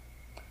name.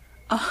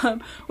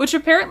 Which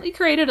apparently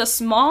created a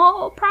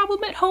small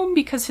problem at home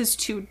because his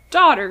two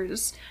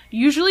daughters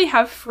usually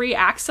have free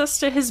access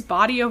to his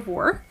body of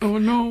work. Oh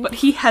no. But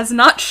he has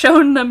not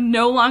shown them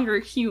No Longer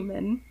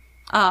Human.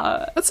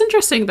 That's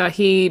interesting that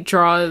he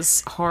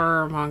draws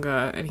horror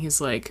manga and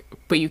he's like,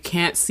 but you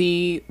can't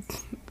see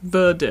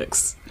the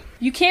dicks.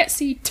 You can't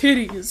see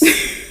titties.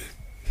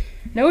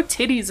 No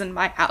titties in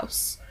my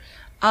house.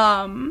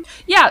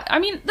 Yeah, I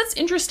mean, that's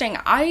interesting.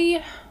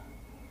 I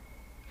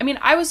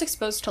was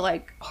exposed to,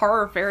 like,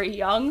 horror very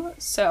young,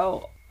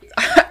 so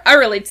I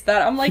relate to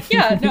that. I'm like,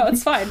 yeah, no,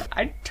 it's fine.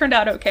 I turned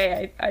out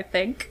okay, I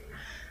think.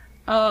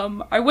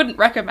 I wouldn't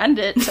recommend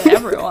it to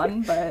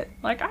everyone, but,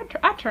 like,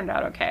 I turned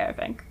out okay, I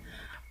think.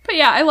 But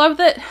yeah, I love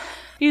that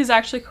he's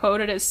actually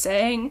quoted as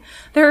saying,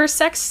 there are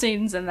sex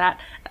scenes in that.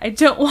 I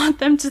don't want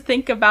them to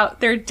think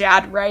about their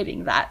dad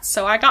writing that,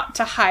 so I got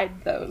to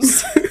hide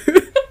those.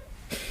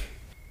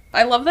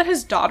 I love that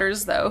his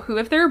daughters, though, who,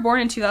 if they were born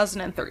in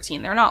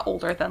 2013, they're not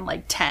older than,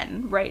 like,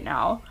 10 right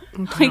now.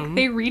 Mm-hmm. Like,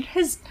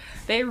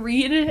 they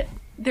read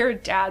their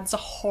dad's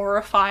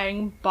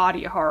horrifying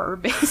body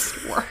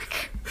horror-based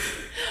work.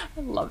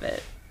 I love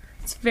it.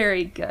 It's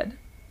very good.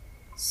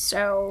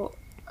 So,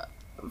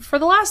 for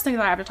the last thing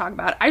that I have to talk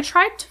about, I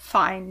tried to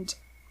find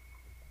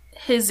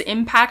his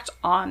impact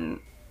on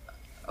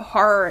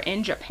horror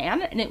in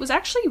Japan, and it was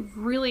actually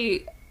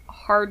really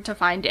hard to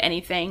find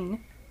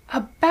anything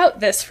about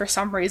this for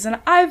some reason.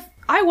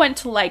 I went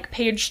to, like,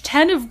 page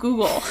 10 of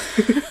Google.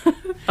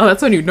 Oh,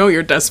 that's when you know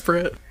you're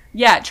desperate.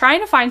 Yeah, trying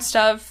to find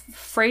stuff,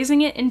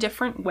 phrasing it in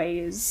different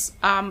ways.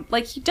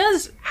 Like, he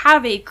does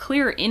have a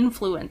clear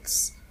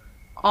influence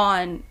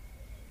on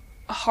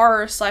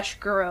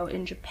horror/guro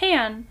in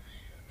Japan,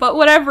 but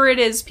whatever it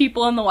is,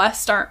 people in the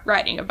West aren't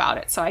writing about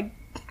it, so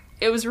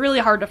it was really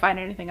hard to find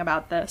anything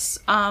about this.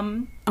 I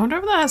wonder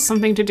if that has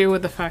something to do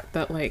with the fact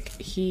that, like,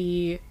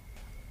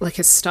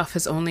 his stuff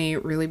has only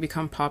really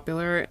become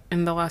popular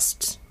in the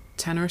last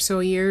 10 or so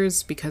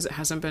years because it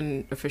hasn't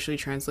been officially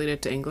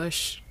translated to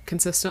English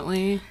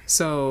consistently.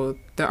 So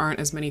there aren't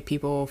as many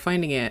people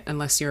finding it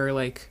unless you're,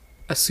 like,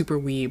 a super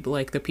weeb,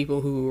 like the people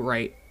who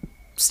write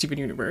Steven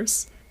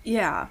Universe.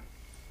 Yeah.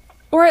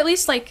 or at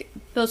least, like,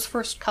 those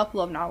first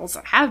couple of novels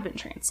that have been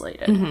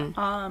translated.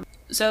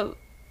 So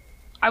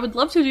I would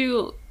love to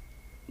do,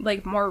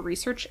 like, more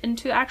research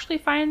into actually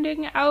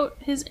finding out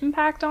his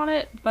impact on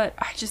it, but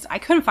I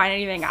couldn't find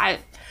anything. I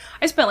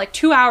spent, like,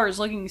 2 hours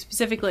looking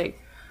specifically.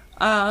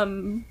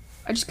 I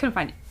just couldn't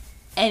find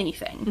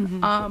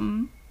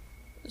anything.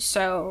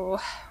 So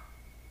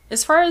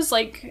as far as,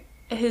 like,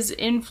 his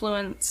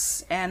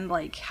influence and,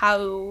 like,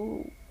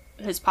 how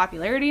his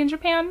popularity in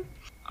Japan,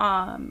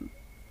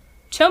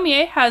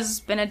 Tomie has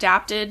been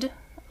adapted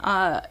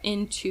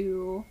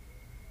into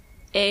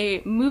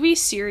a movie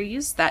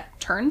series that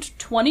turned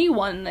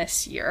 21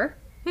 this year.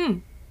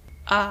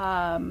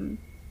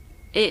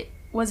 It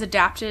was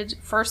adapted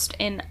first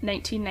in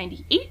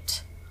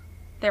 1998.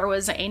 There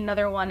was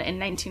another one in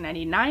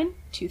 1999,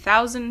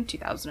 2000,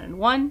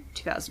 2001,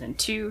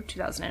 2002,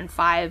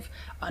 2005,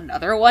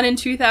 another one in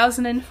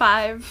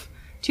 2005,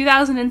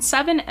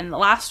 2007, and the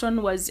last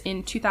one was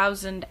in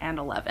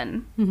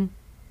 2011.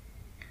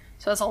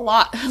 So that's a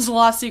lot. There's a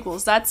lot of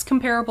sequels. That's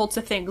comparable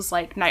to things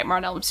like Nightmare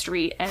on Elm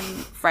Street and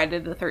Friday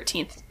the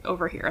 13th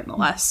over here in the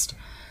West.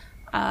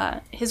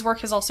 His work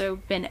has also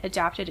been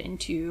adapted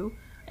into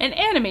an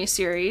anime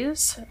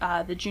series,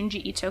 the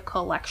Junji Ito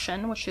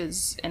Collection, which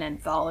is an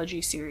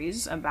anthology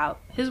series about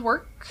his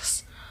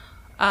works.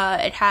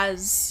 It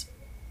has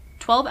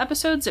 12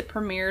 episodes. It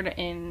premiered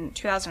in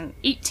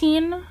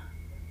 2018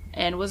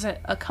 and was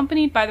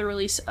accompanied by the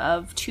release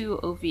of 2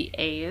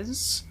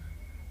 OVAs.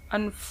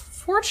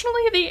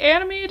 Unfortunately, the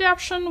anime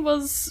adaptation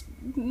was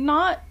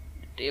not...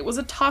 It was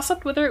a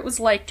toss-up whether it was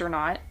liked or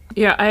not.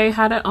 Yeah, I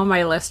had it on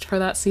my list for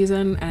that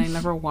season, and I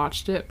never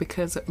watched it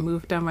because it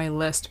moved down my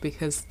list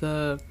because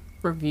the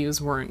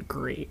reviews weren't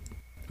great,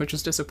 which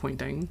is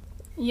disappointing.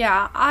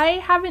 Yeah,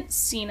 I haven't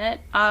seen it.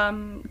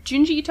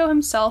 Junji Ito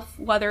himself,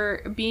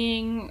 whether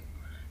being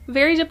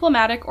very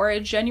diplomatic or a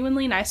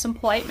genuinely nice and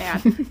polite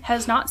man,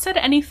 has not said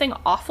anything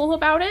awful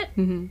about it,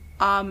 and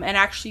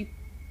actually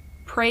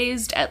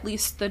praised at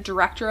least the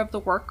director of the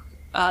work,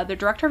 the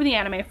director of the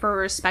anime, for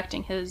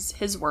respecting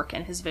his work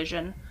and his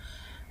vision,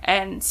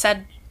 and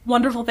said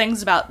wonderful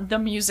things about the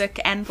music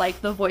and,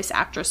 like, the voice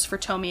actress for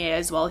Tomie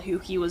as well, who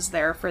he was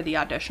there for the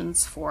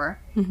auditions for.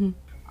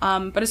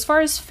 But as far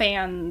as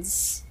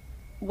fans,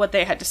 what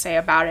they had to say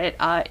about it,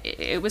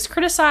 it was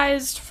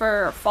criticized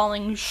for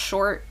falling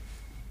short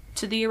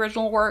to the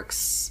original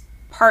works,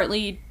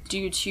 partly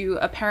due to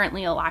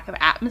apparently a lack of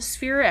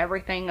atmosphere.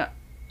 Everything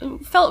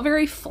felt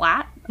very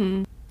flat.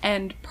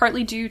 And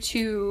partly due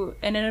to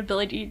an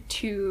inability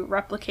to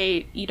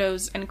replicate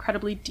Ito's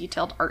incredibly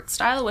detailed art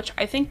style, which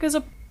I think is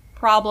a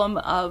problem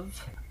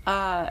of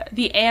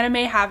the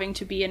anime having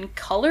to be in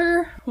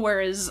color,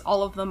 whereas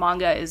all of the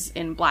manga is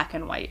in black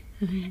and white.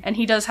 And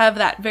he does have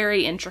that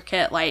very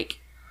intricate, like,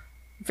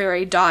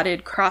 very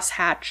dotted,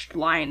 cross-hatched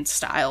line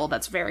style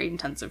that's very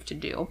intensive to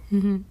do.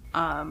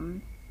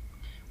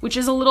 Which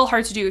is a little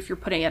hard to do if you're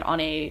putting it on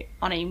a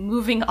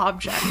moving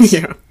object.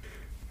 Yeah.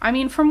 I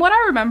mean, from what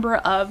I remember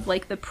of,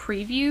 like, the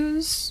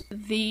previews,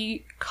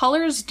 the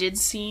colors did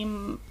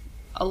seem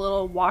a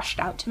little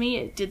washed out to me.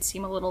 It did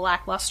seem a little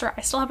lackluster.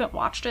 I still haven't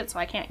watched it, so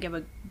I can't give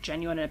a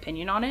genuine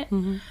opinion on it.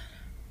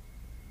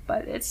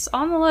 But it's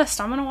on the list.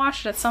 I'm gonna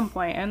watch it at some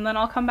point, and then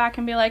I'll come back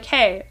and be like,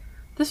 hey,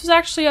 this was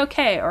actually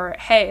okay, or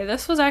hey,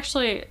 this was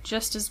actually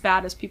just as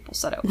bad as people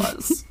said it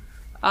was.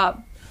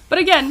 But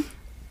again,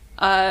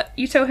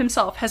 Ito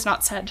himself has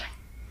not said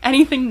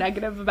anything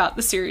negative about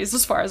the series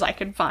as far as I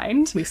can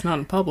find. At least not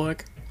in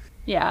public.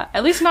 Yeah,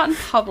 at least not in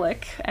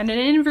public. And in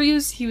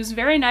interviews, he was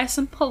very nice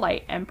and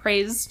polite and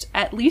praised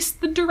at least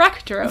the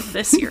director of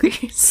the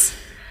series.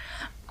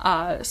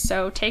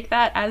 So take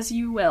that as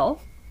you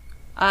will.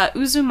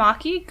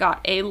 Uzumaki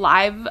got a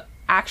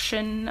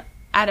live-action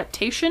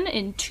adaptation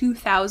in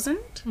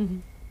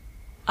 2000.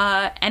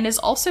 And is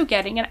also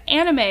getting an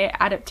anime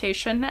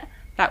adaptation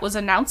that was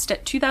announced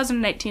at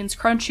 2019's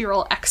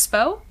Crunchyroll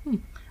Expo.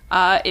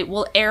 It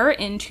will air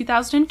in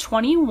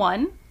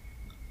 2021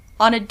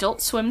 on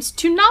Adult Swim's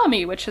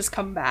Toonami, which has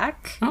come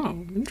back.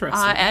 Oh,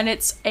 interesting. And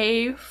it's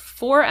a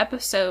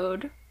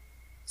 4-episode...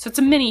 So it's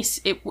a mini...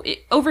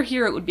 over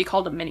here, it would be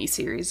called a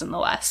mini-series in the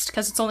West,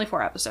 because it's only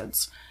 4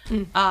 episodes.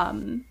 But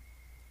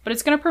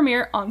it's going to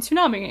premiere on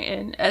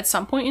Toonami at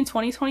some point in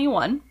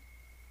 2021.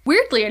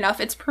 Weirdly enough,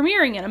 it's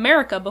premiering in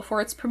America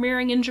before it's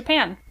premiering in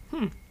Japan.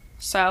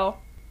 So...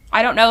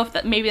 I don't know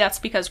if maybe that's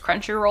because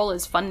Crunchyroll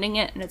is funding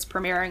it and it's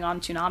premiering on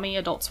Toonami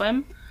Adult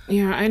Swim.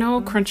 Yeah, I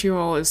know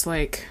Crunchyroll is,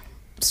 like,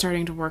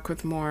 starting to work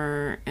with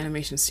more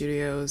animation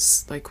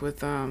studios, like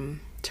with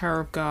Tower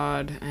of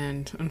God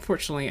and,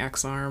 unfortunately,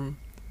 X-Arm.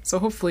 So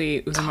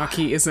hopefully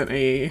Uzumaki isn't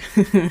a...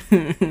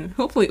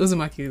 hopefully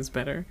Uzumaki is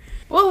better.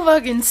 We'll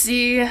fucking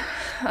see.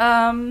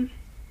 I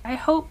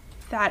hope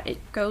that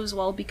it goes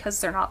well because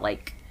they're not,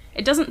 like...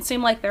 It doesn't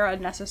seem like they're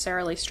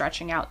unnecessarily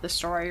stretching out the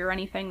story or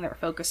anything. They're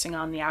focusing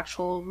on the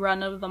actual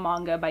run of the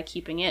manga by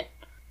keeping it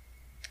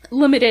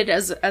limited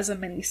as a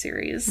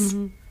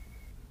miniseries.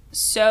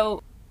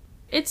 So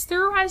it's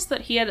theorized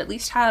that he had at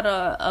least had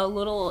a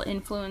little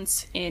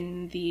influence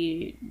in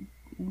the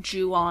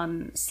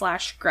Ju-on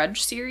 /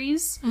 Grudge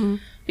series,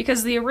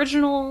 because the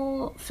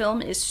original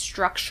film is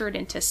structured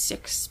into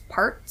 6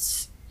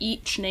 parts,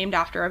 each named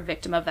after a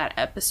victim of that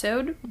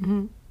episode.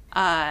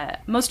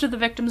 Most of the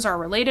victims are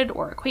related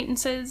or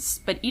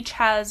acquaintances, but each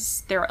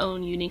has their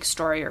own unique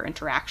story or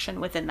interaction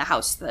within the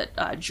house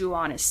that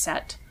Ju-on is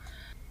set.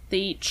 They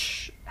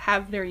each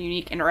have their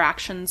unique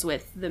interactions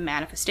with the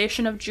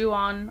manifestation of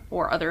Ju-on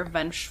or other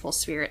vengeful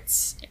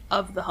spirits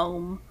of the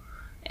home,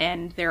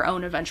 and their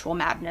own eventual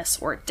madness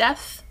or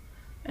death.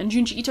 And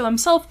Junji Ito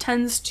himself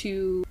tends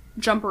to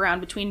jump around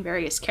between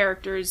various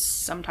characters,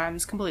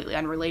 sometimes completely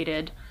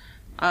unrelated,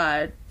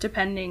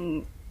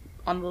 depending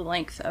on the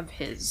length of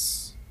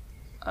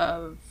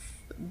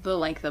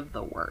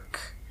the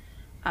work.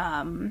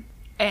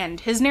 And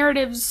his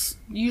narratives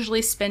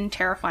usually spin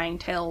terrifying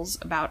tales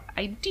about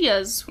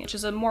ideas, which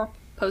is a more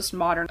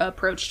postmodern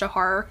approach to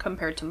horror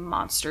compared to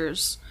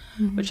monsters,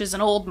 which is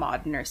an old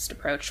modernist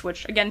approach,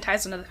 which again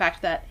ties into the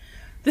fact that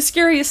the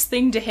scariest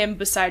thing to him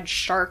besides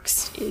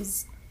sharks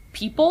is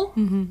people,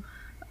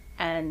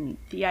 and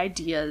the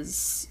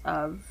ideas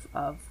of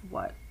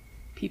what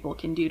people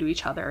can do to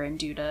each other and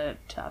do to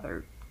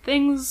other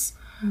things.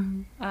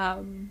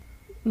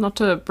 Not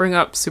to bring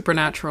up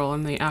Supernatural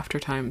in the after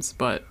times,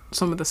 but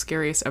some of the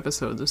scariest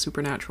episodes of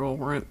Supernatural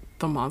weren't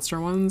the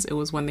monster ones. It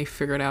was when they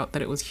figured out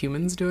that it was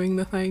humans doing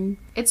the thing.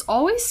 It's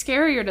always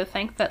scarier to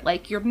think that,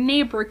 like, your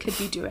neighbor could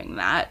be doing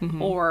that,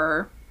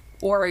 or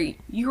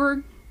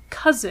your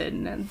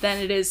cousin, than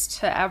it is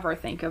to ever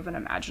think of an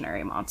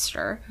imaginary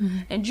monster.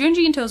 And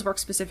Junji Ito's work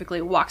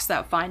specifically walks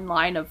that fine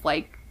line of,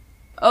 like,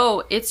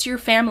 oh, it's your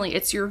family,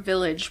 it's your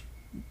village,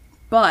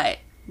 but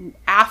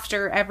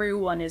after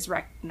everyone is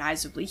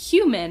recognizably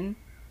human,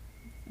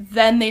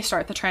 then they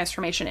start the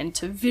transformation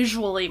into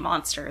visually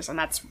monsters, and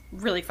that's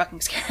really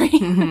fucking scary.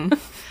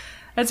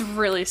 That's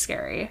really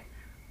scary.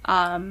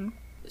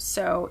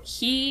 So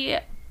he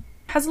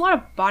has a lot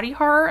of body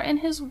horror in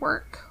his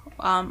work,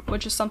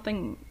 which is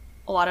something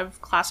a lot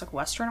of classic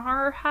Western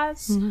horror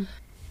has.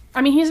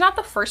 I mean, he's not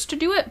the first to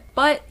do it,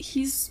 but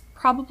he's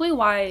probably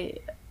why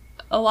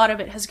a lot of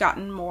it has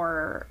gotten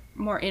more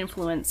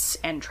influence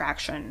and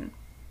traction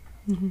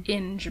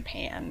in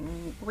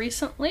Japan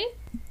recently.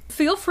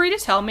 Feel free to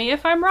tell me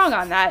if I'm wrong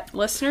on that,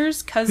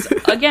 listeners, because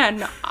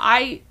again,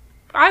 I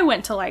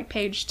went to like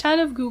page 10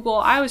 of Google.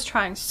 I was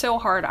trying so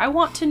hard. I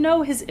want to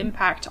know his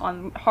impact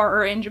on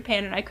horror in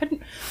Japan, and I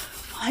couldn't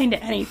find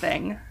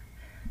anything.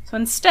 So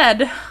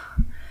instead,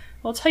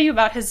 I'll tell you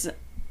about his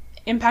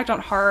impact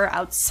on horror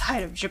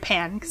outside of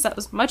Japan, because that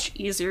was much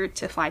easier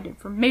to find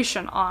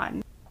information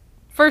on.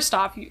 First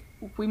off,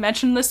 we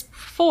mentioned this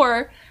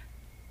before,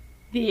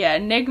 the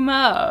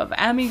Enigma of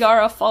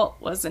Amigara Fault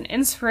was an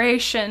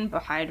inspiration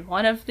behind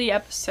one of the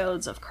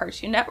episodes of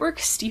Cartoon Network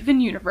Steven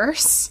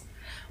Universe,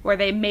 where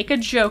they make a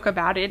joke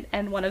about it,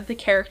 and one of the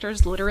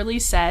characters literally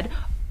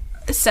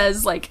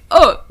says like,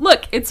 oh,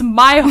 look, it's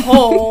my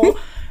hole,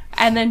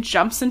 and then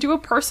jumps into a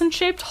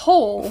person-shaped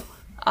hole.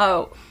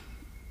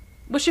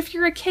 Which if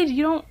you're a kid,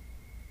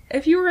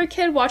 if you were a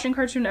kid watching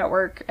Cartoon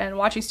Network and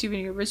watching Steven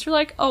Universe, you're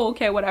like, oh,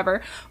 okay,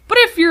 whatever. But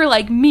if you're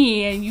like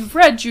me and you've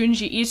read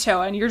Junji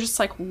Ito and you're just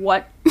like,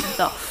 what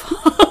the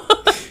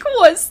fuck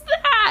was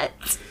that?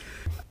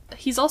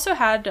 He's also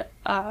had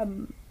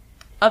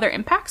other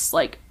impacts,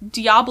 like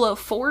Diablo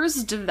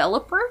 4's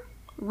developer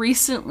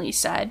recently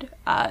said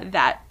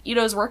that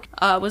Ito's work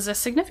was a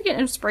significant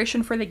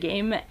inspiration for the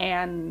game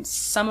and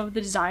some of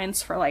the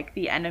designs for like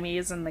the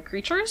enemies and the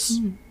creatures.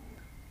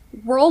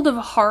 World of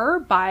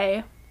Horror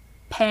by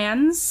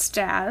Pan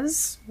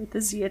Stas, with a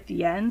Z at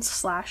the end, /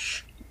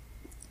 it's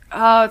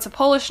a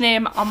Polish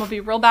name, I'm gonna be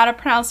real bad at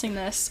pronouncing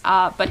this,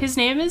 but his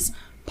name is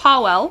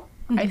Paweł,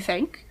 I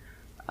think,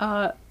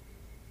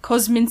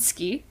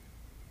 Kozminski,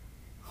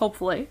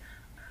 hopefully.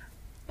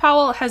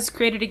 Paweł has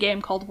created a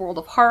game called World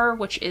of Horror,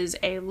 which is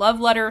a love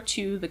letter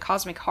to the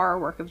cosmic horror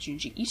work of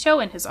Junji Ito,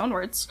 in his own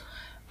words,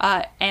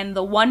 and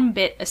the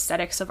 1-bit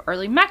aesthetics of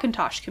early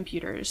Macintosh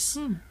computers.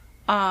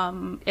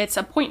 It's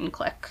a point and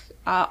click.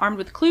 Armed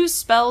with clues,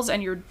 spells,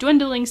 and your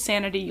dwindling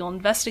sanity, you'll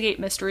investigate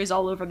mysteries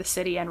all over the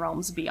city and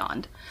realms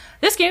beyond.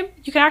 This game,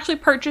 you can actually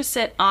purchase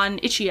it on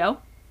itch.io.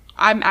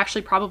 I'm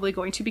actually probably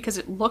going to, because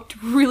it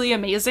looked really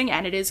amazing,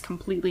 and it is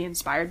completely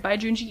inspired by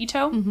Junji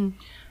Ito.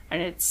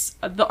 And it's,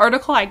 the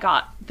article I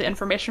got the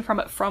information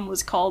from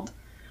was called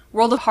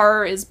World of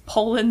Horror is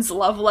Poland's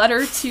love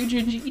letter to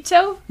Junji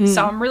Ito,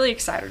 so I'm really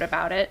excited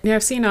about it. Yeah,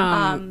 I've seen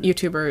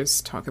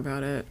YouTubers talk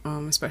about it,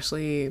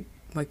 especially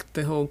like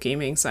the whole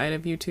gaming side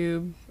of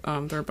YouTube.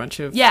 There are a bunch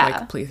of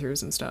like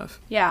playthroughs and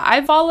stuff. Yeah,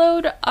 I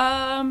followed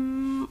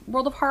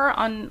World of Horror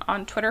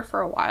on Twitter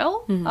for a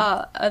while,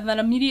 and then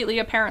immediately,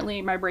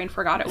 apparently, my brain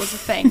forgot it was a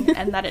thing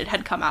and that it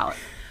had come out.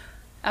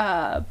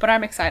 But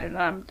I'm excited,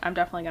 and I'm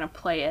definitely going to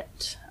play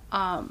it.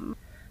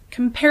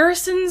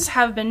 Comparisons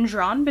have been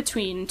drawn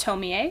between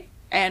Tomie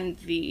and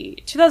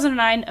the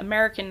 2009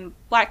 American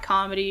black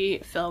comedy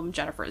film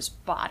Jennifer's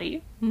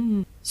Body.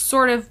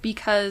 Sort of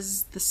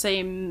because the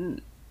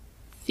same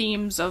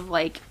themes of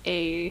like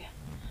a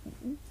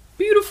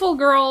beautiful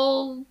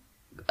girl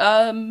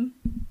in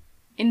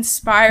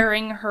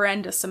inspiring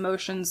horrendous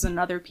emotions in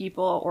other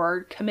people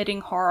or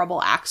committing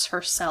horrible acts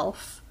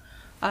herself.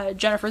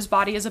 Jennifer's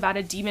body is about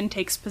a demon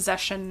takes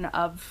possession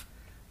of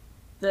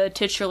the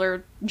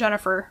titular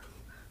Jennifer,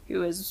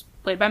 who is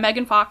played by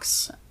Megan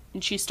Fox,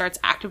 and she starts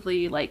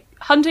actively, like,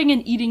 hunting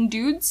and eating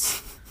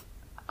dudes.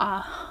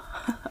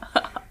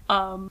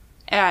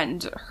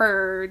 And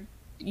her,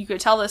 you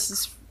could tell this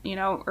is, you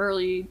know,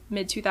 early,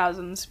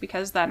 mid-2000s,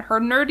 because then her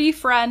nerdy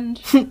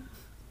friend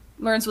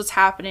learns what's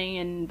happening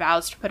and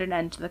vows to put an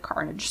end to the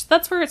carnage. So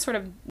that's where it sort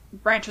of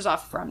branches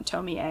off from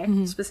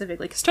Tomie,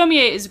 specifically. Because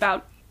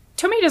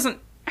Tomie doesn't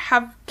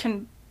have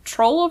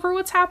control over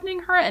what's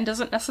happening to her, and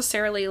doesn't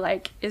necessarily,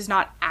 like, is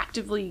not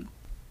actively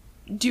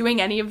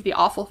doing any of the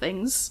awful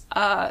things,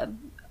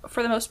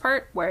 for the most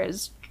part,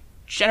 whereas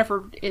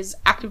Jennifer is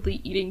actively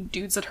eating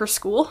dudes at her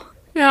school.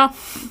 Yeah.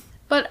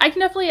 But I can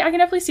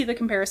definitely see the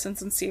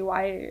comparisons and see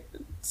why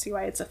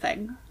it's a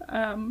thing.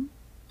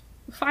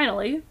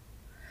 Finally,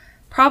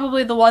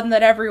 probably the one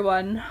that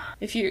everyone,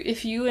 if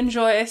you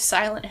enjoy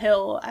Silent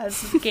Hill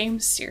as a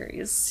game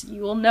series,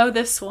 you will know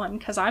this one,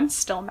 because I'm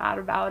still mad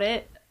about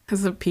it.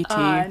 As a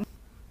PT.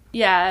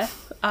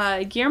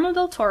 Guillermo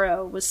del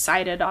Toro was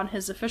cited on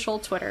his official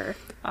Twitter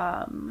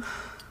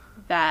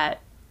that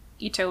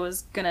Ito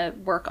was gonna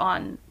work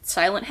on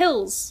Silent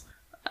Hills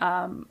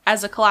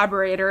as a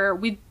collaborator.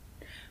 We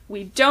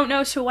don't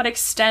know to what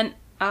extent.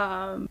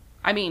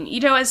 I mean,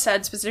 Ito has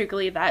said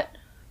specifically that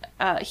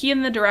he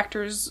and the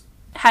directors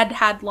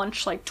had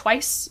lunch like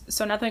twice,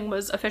 so nothing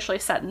was officially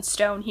set in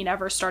stone. He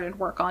never started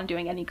work on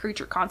doing any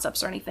creature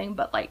concepts or anything,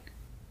 but like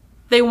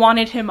they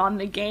wanted him on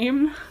the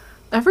game.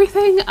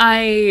 Everything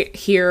I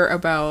hear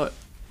about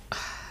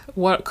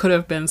what could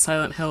have been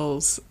Silent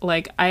Hills,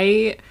 like,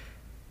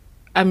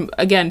 I'm,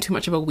 again, too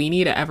much of a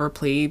weenie to ever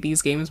play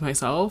these games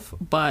myself,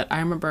 but I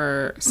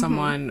remember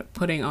someone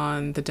putting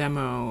on the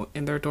demo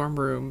in their dorm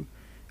room,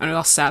 and we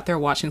all sat there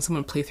watching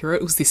someone play through it.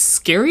 It was the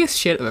scariest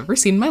shit I've ever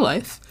seen in my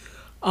life.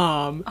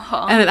 And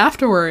then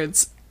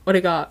afterwards, when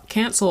it got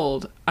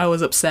cancelled, I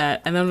was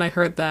upset, and then when I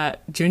heard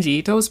that Junji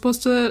Ito was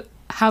supposed to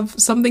have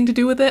something to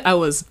do with it, I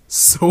was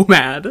so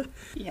mad.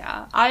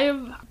 Yeah,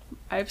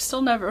 I've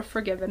still never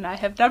forgiven. I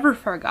have never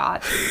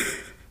forgot.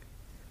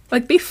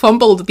 Like, they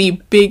fumbled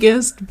the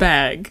biggest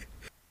bag.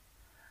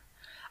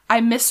 I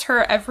miss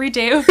her every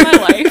day of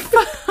my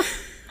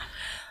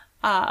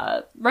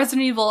life.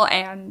 Resident Evil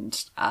and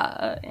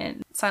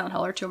Silent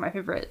Hill are two of my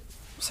favorite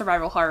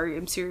survival horror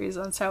game series,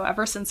 and so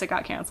ever since it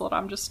got canceled,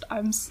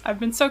 I've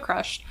been so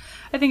crushed.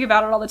 I think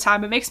about it all the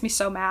time. It makes me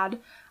so mad.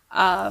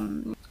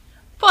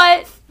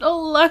 But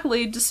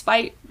luckily,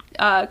 despite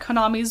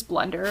Konami's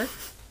blunder,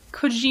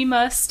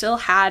 Kojima still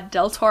had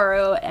Del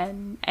Toro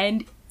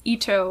and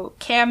Ito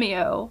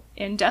cameo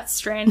in Death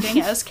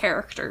Stranding as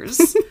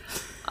characters.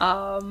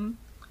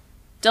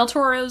 Del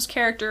Toro's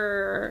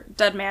character,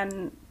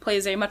 Deadman,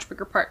 plays a much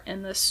bigger part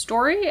in this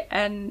story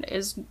and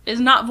is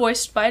not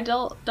voiced by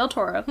Del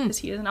Toro, because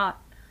he is not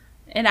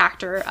an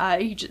actor.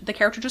 The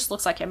character just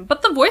looks like him.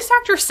 But the voice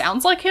actor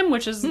sounds like him,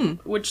 which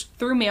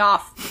threw me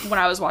off when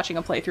I was watching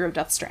a playthrough of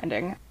Death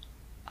Stranding.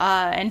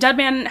 And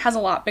Deadman has a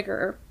lot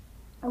bigger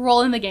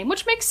role in the game,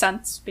 which makes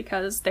sense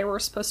because they were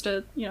supposed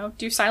to,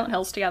 do Silent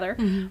Hills together.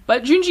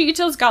 But Junji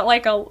Ito's got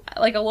like a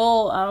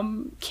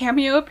little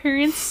cameo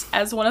appearance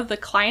as one of the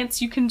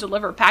clients you can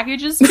deliver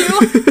packages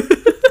to.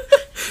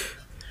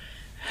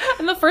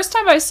 And the first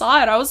time I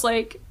saw it, I was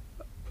like,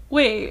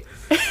 wait,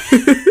 is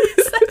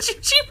that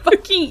Junji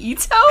fucking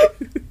Ito?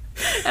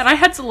 And I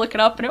had to look it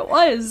up, and it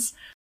was.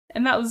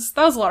 And that was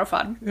a lot of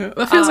fun. Yeah,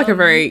 that feels like a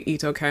very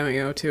Ito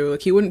cameo too.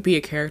 Like, he wouldn't be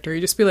a character, he'd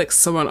just be like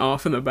someone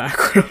off in the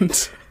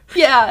background.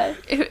 Yeah,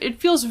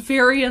 it feels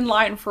very in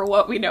line for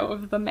what we know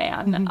of the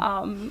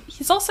man.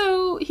 He's done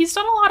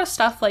a lot of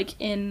stuff like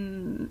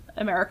in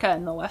America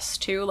and the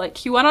West too. Like,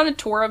 he went on a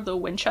tour of the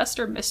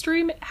Winchester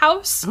Mystery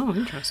House. Oh,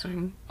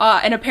 interesting.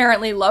 And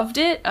apparently loved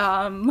it.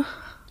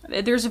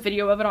 There's a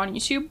video of it on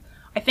YouTube.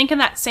 I think in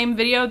that same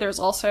video there's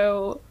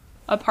also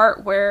a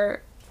part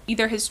where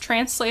either his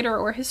translator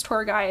or his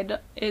tour guide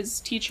is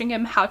teaching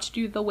him how to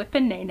do the whip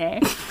and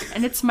nae-nae.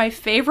 And it's my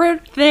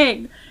favorite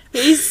thing.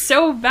 He's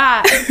so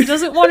bad. He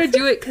doesn't want to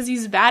do it because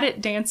he's bad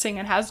at dancing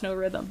and has no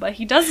rhythm, but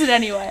he does it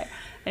anyway.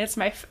 And it's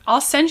I'll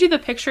send you the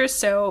picture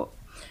so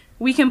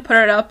we can put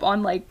it up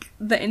on like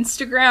the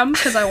Instagram,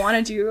 because I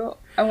want to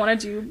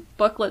do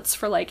booklets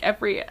for like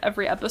every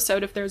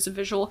episode if there's a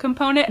visual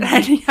component. And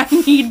I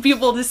need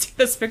people to see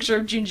this picture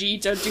of Junji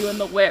Ito doing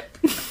the whip.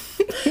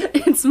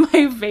 It's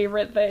my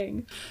favorite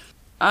thing.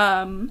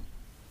 But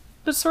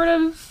sort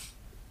of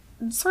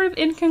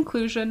in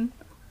conclusion,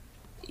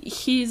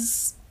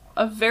 he's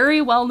a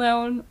very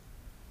well-known,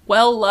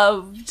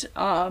 well-loved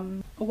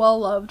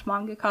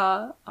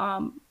mangaka.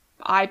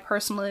 I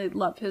personally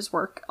love his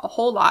work a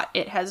whole lot.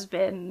 It has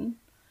been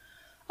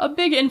a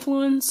big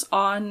influence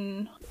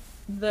on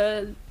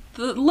the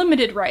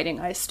limited writing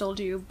I still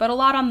do, but a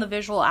lot on the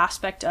visual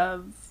aspect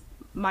of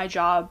my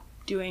job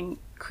doing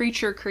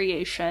creature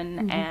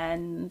creation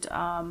and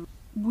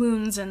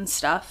wounds and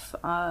stuff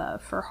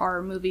for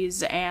horror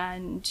movies,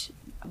 and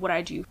what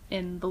I do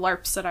in the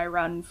LARPs that I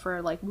run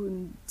for like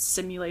wound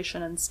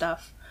simulation and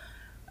stuff.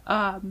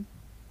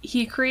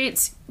 He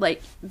creates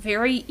like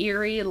very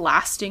eerie,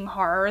 lasting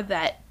horror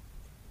that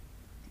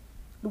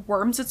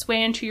worms its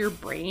way into your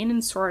brain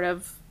and sort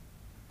of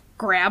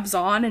grabs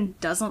on and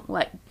doesn't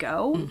let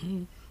go.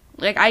 Mm-hmm.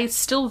 Like, I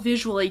still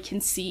visually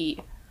can see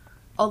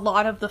a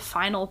lot of the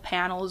final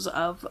panels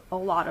of a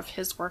lot of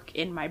his work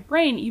in my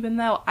brain, even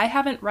though I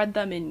haven't read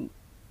them in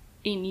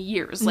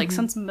years, mm-hmm. like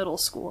since middle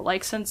school,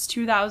 like since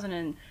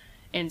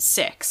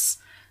 2006.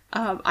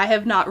 I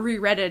have not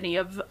reread any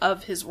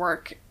of his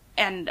work,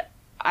 and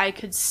I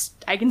can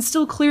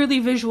still clearly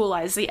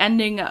visualize the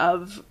ending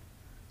of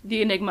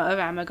The Enigma of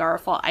Amigara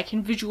Fault. I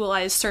can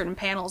visualize certain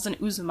panels in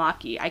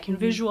Uzumaki. I can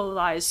mm-hmm.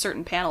 visualize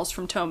certain panels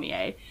from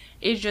Tomie.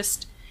 It's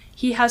just,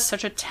 he has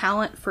such a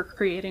talent for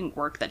creating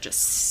work that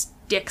just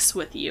sticks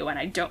with you, and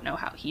I don't know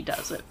how he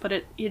does it,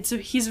 but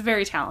he's a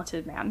very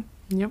talented man.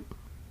 Yep.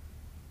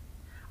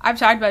 I've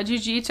talked about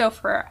Junji Ito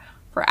for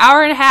an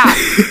hour and a half.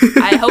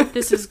 I hope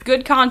this is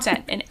good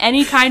content in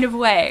any kind of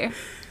way.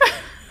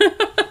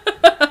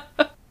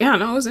 Yeah,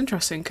 no, it was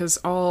interesting, because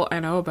all I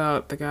know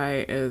about the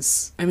guy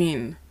is, I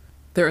mean,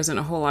 there isn't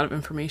a whole lot of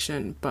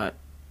information, but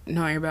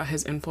knowing about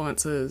his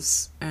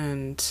influences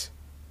and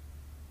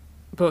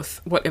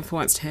both what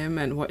influenced him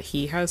and what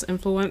he has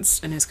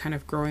influenced and his kind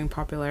of growing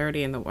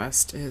popularity in the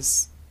West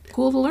is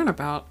cool to learn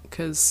about,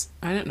 because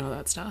I didn't know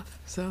that stuff,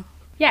 so.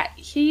 Yeah,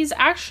 he's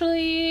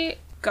actually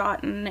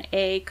gotten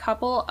a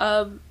couple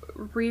of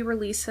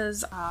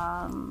re-releases.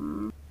 I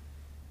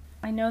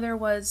know there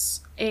was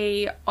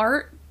a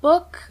art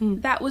book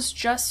that was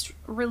just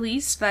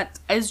released that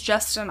is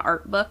just an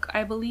art book,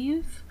 I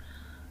believe.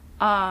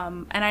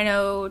 And I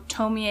know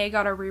Tomie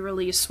got a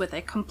re-release with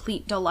a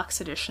complete deluxe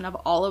edition of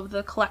all of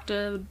the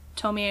collected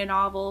Tomie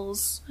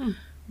novels.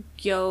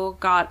 Gyo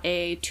got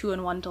a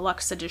 2-in-1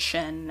 deluxe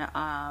edition.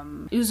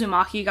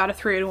 Uzumaki got a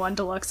 3-in-1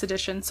 deluxe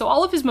edition. So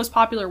all of his most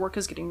popular work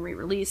is getting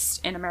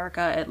re-released in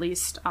America, at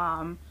least.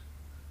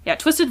 Yeah,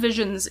 Twisted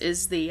Visions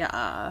is the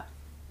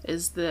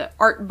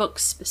art book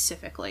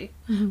specifically,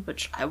 mm-hmm.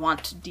 which I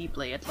want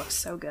deeply. It looks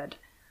so good.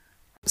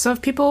 So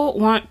if people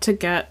want to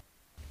get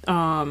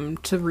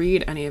to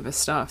read any of his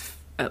stuff,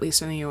 at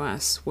least in the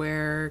US,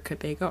 where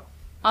could they go?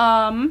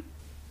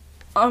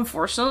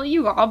 Unfortunately,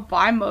 you gotta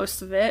buy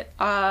most of it.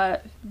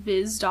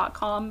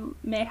 Viz.com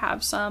may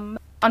have some.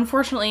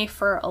 Unfortunately,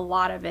 for a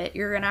lot of it,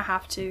 you're gonna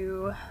have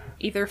to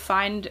either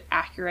find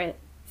accurate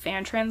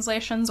fan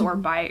translations or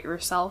mm-hmm. buy it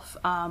yourself.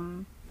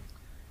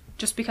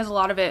 Just because a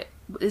lot of it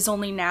is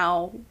only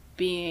now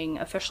being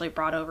officially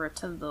brought over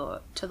to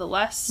the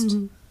West.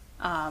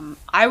 Mm-hmm.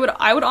 I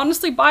would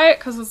honestly buy it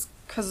because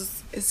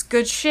it's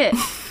good shit.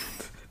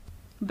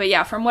 But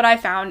yeah, from what I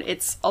found,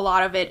 a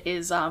lot of it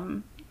is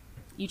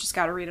you just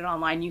gotta read it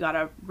online. You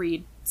gotta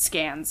read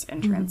scans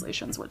and mm-hmm.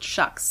 translations, which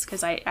shucks,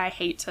 because I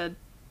hate to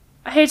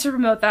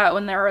promote that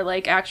when there are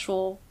like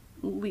actual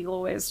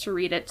legal ways to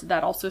read it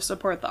that also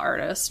support the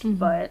artist. Mm-hmm.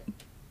 But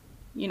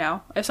you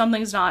know, if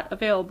something's not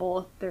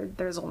available,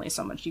 there's only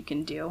so much you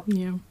can do.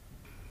 Yeah.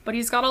 But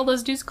he's got all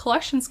those new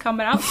collections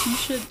coming out,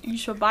 so you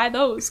should buy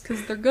those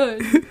because they're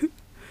good.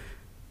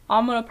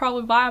 I'm gonna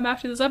probably buy them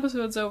after this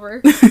episode's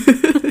over.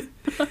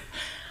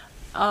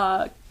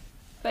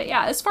 But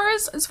yeah, as far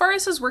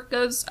as his work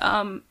goes,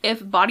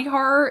 if body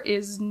horror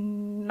is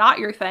not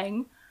your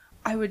thing,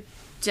 I would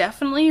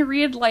definitely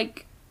read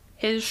like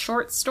his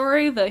short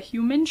story, The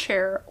Human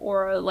Chair,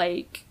 or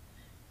like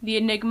The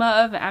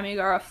Enigma of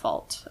Amigara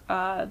Fault.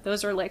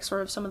 Those are like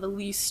sort of some of the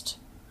least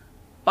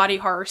body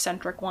horror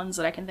centric ones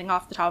that I can think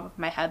off the top of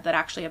my head that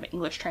actually have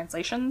English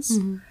translations.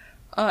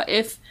 Mm-hmm.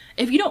 If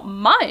you don't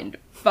mind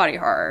body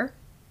horror,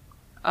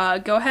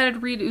 go ahead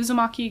and read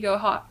Uzumaki.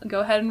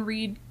 Go ahead and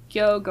read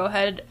Gyo. Go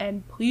ahead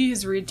and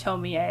please read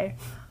Tomie.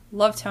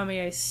 Love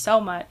Tomie so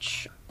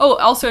much. Oh,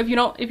 also if you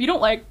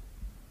don't like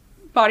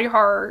body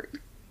horror,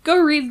 go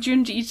read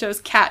Junji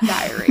Ito's Cat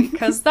Diary,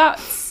 because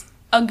that's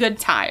a good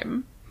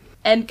time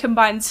and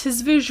combines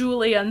his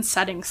visually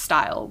unsettling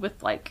style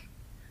with like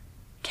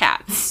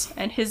cats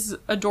and his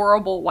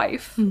adorable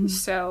wife. Mm-hmm.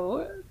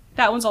 So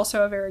that one's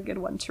also a very good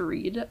one to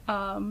read.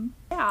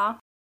 Yeah,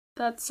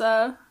 that's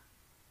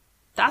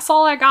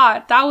all I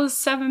got. That was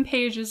 7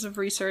 pages of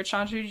research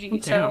on Junji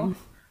Ito.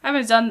 I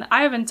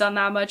haven't done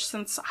that much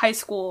since high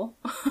school.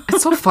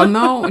 It's so fun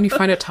though when you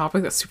find a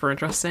topic that's super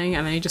interesting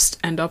and then you just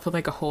end up with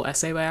like a whole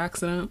essay by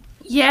accident.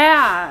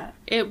 Yeah,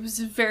 it was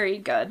very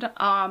good.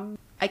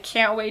 I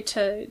can't wait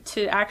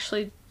to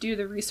actually do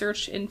the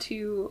research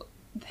into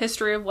the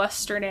history of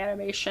Western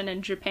animation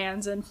and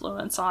Japan's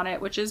influence on it,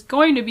 which is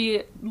going to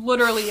be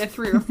literally a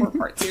 3 or 4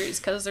 part series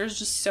because there's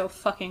just so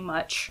fucking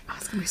much. Oh,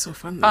 it's gonna be so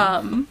fun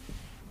though.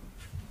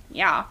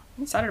 Yeah,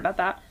 I'm excited about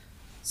that.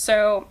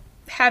 So,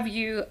 have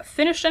you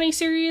finished any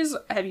series?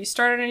 Have you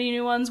started any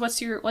new ones?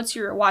 What's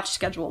your watch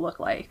schedule look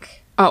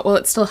like? Oh, well,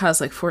 it still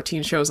has like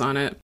 14 shows on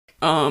it.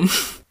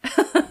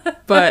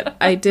 But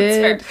I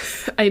did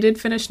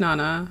finish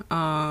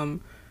Nana.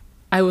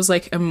 I was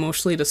like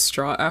emotionally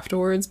distraught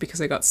afterwards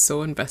because I got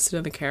so invested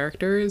in the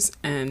characters,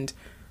 and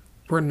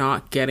we're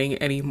not getting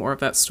any more of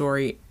that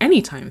story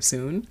anytime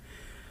soon.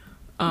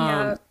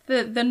 Yeah,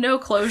 the no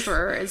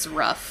closure is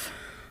rough.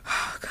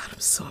 Oh God, I'm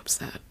so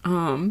upset.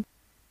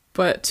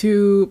 But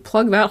to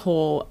plug that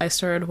hole, I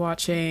started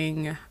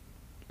watching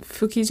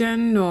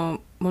Fukigen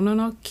no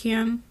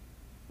Mononokean,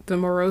 The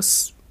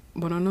Morose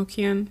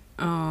Mononokean,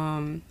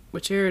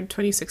 which aired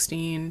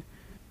 2016.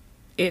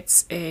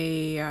 It's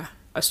a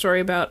story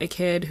about a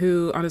kid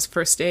who, on his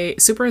first day,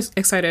 super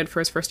excited for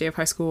his first day of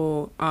high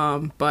school,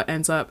 but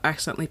ends up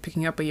accidentally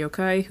picking up a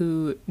yokai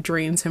who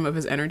drains him of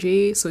his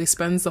energy. So he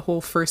spends the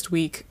whole first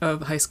week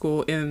of high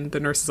school in the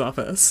nurse's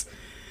office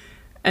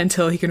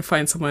until he can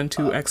find someone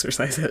to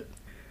exorcise it.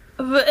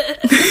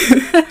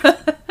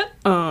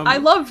 I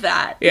love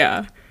that.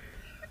 Yeah.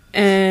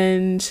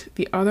 And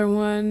the other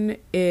one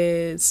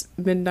is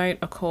Midnight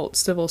Occult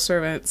Civil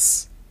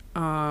Servants,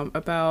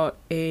 about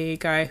a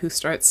guy who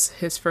starts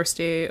his first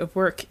day of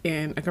work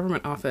in a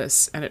government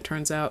office, and it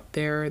turns out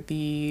they're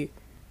the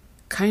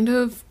kind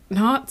of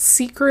not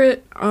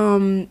secret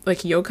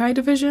like yokai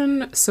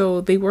division,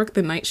 so they work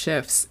the night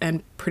shifts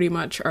and pretty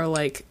much are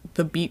like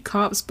the beat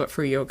cops but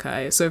for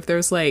yokai. So if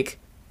there's like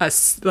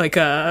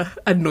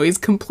a noise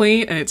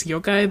complaint and it's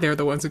yokai, they're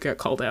the ones who get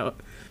called out.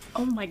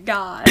 Oh my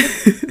God.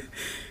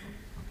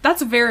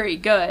 That's very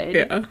good.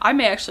 Yeah. I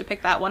may actually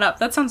pick that one up.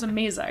 That sounds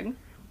amazing.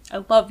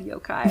 I love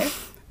yokai.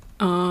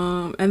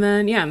 And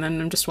then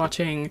I'm just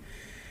watching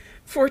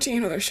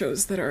 14 other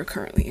shows that are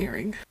currently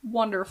airing.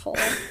 Wonderful.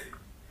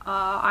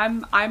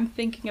 I'm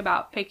thinking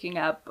about picking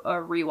up a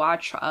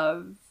rewatch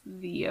of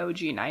the OG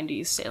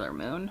 90s Sailor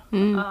Moon.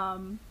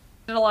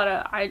 Did a lot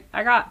of I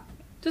got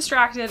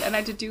distracted and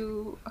I did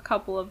do a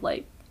couple of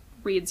like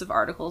reads of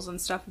articles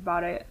and stuff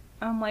about it.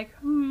 I'm like,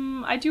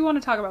 I do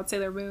want to talk about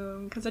Sailor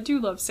Moon because I do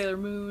love Sailor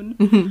Moon.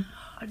 Mm-hmm.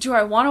 Do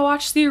I want to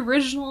watch the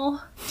original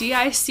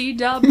DIC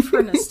dub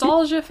for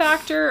nostalgia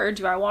factor, or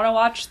do I want to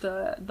watch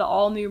the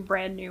all-new,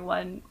 brand-new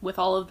one with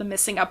all of the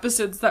missing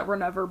episodes that were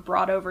never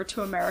brought over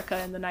to America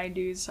in the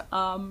 90s?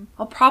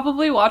 I'll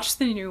probably watch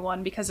the new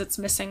one because it's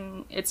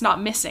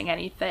not missing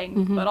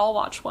anything, but I'll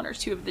watch 1 or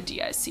 2 of the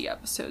DIC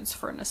episodes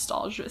for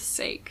nostalgia's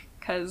sake,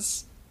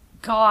 because,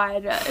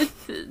 God,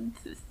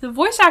 the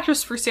voice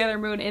actress for Sailor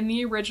Moon in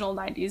the original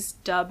 90s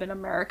dub in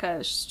America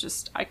is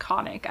just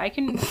iconic.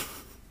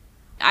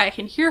 I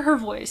can hear her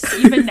voice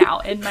even now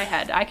in my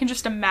head. I can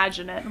just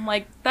imagine it. I'm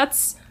like,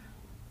 that's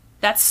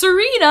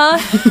Serena.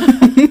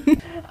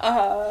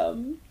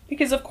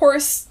 Because of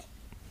course,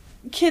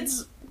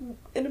 kids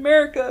in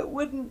America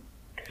wouldn't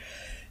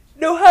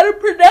know how to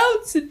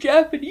pronounce a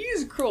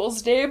Japanese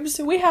girl's name,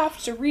 so we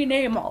have to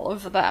rename all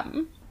of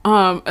them.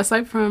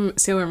 Aside from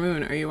Sailor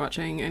Moon, are you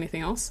watching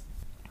anything else?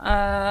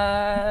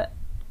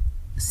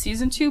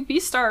 Season 2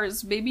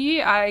 Beastars,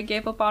 baby. I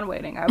gave up on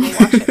waiting. I will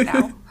watch it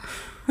now.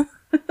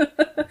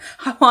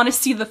 I want to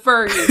see the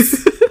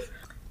furries.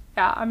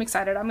 Yeah, I'm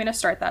excited. I'm gonna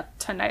start that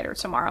tonight or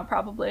tomorrow,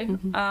 probably.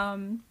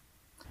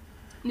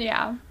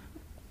 Yeah.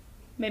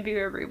 Maybe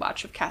a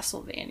rewatch of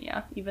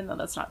Castlevania, even though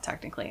that's not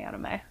technically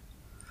anime.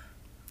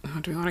 Oh,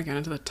 do we want to get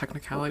into the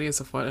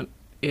technicalities of what it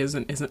is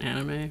and isn't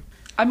anime?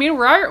 I mean,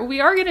 we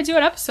are gonna do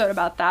an episode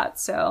about that,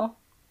 so.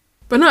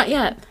 But not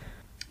yet.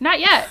 Not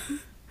yet.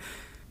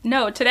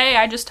 No, today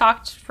I just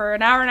talked for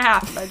an hour and a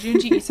half about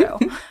Junji Ito.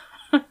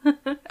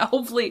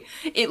 Hopefully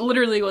it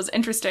literally was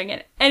interesting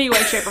in any way,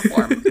 shape, or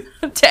form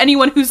to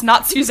anyone who's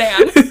not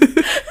Suzanne.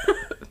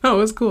 Oh, it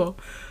was cool.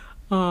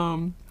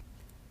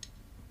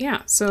 Yeah,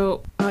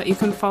 so you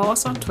can follow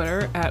us on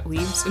Twitter at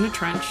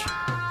weebsinatrench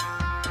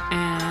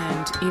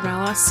and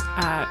email us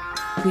at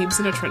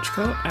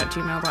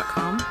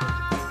weebsinatrenchcoat@gmail.com.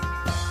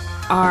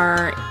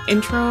 Our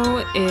intro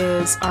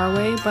is Our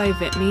Way by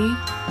Vitney,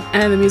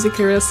 and the music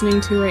you're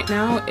listening to right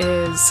now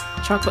is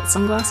Chocolate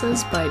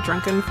Sunglasses by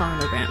Drunken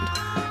Foreigner Band.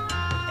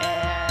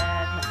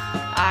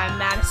 I'm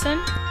Madison.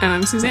 And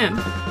I'm Suzanne.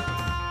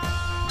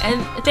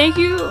 And thank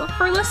you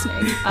for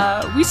listening.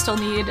 We still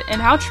need an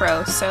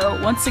outro, so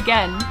once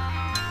again,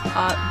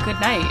 good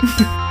night.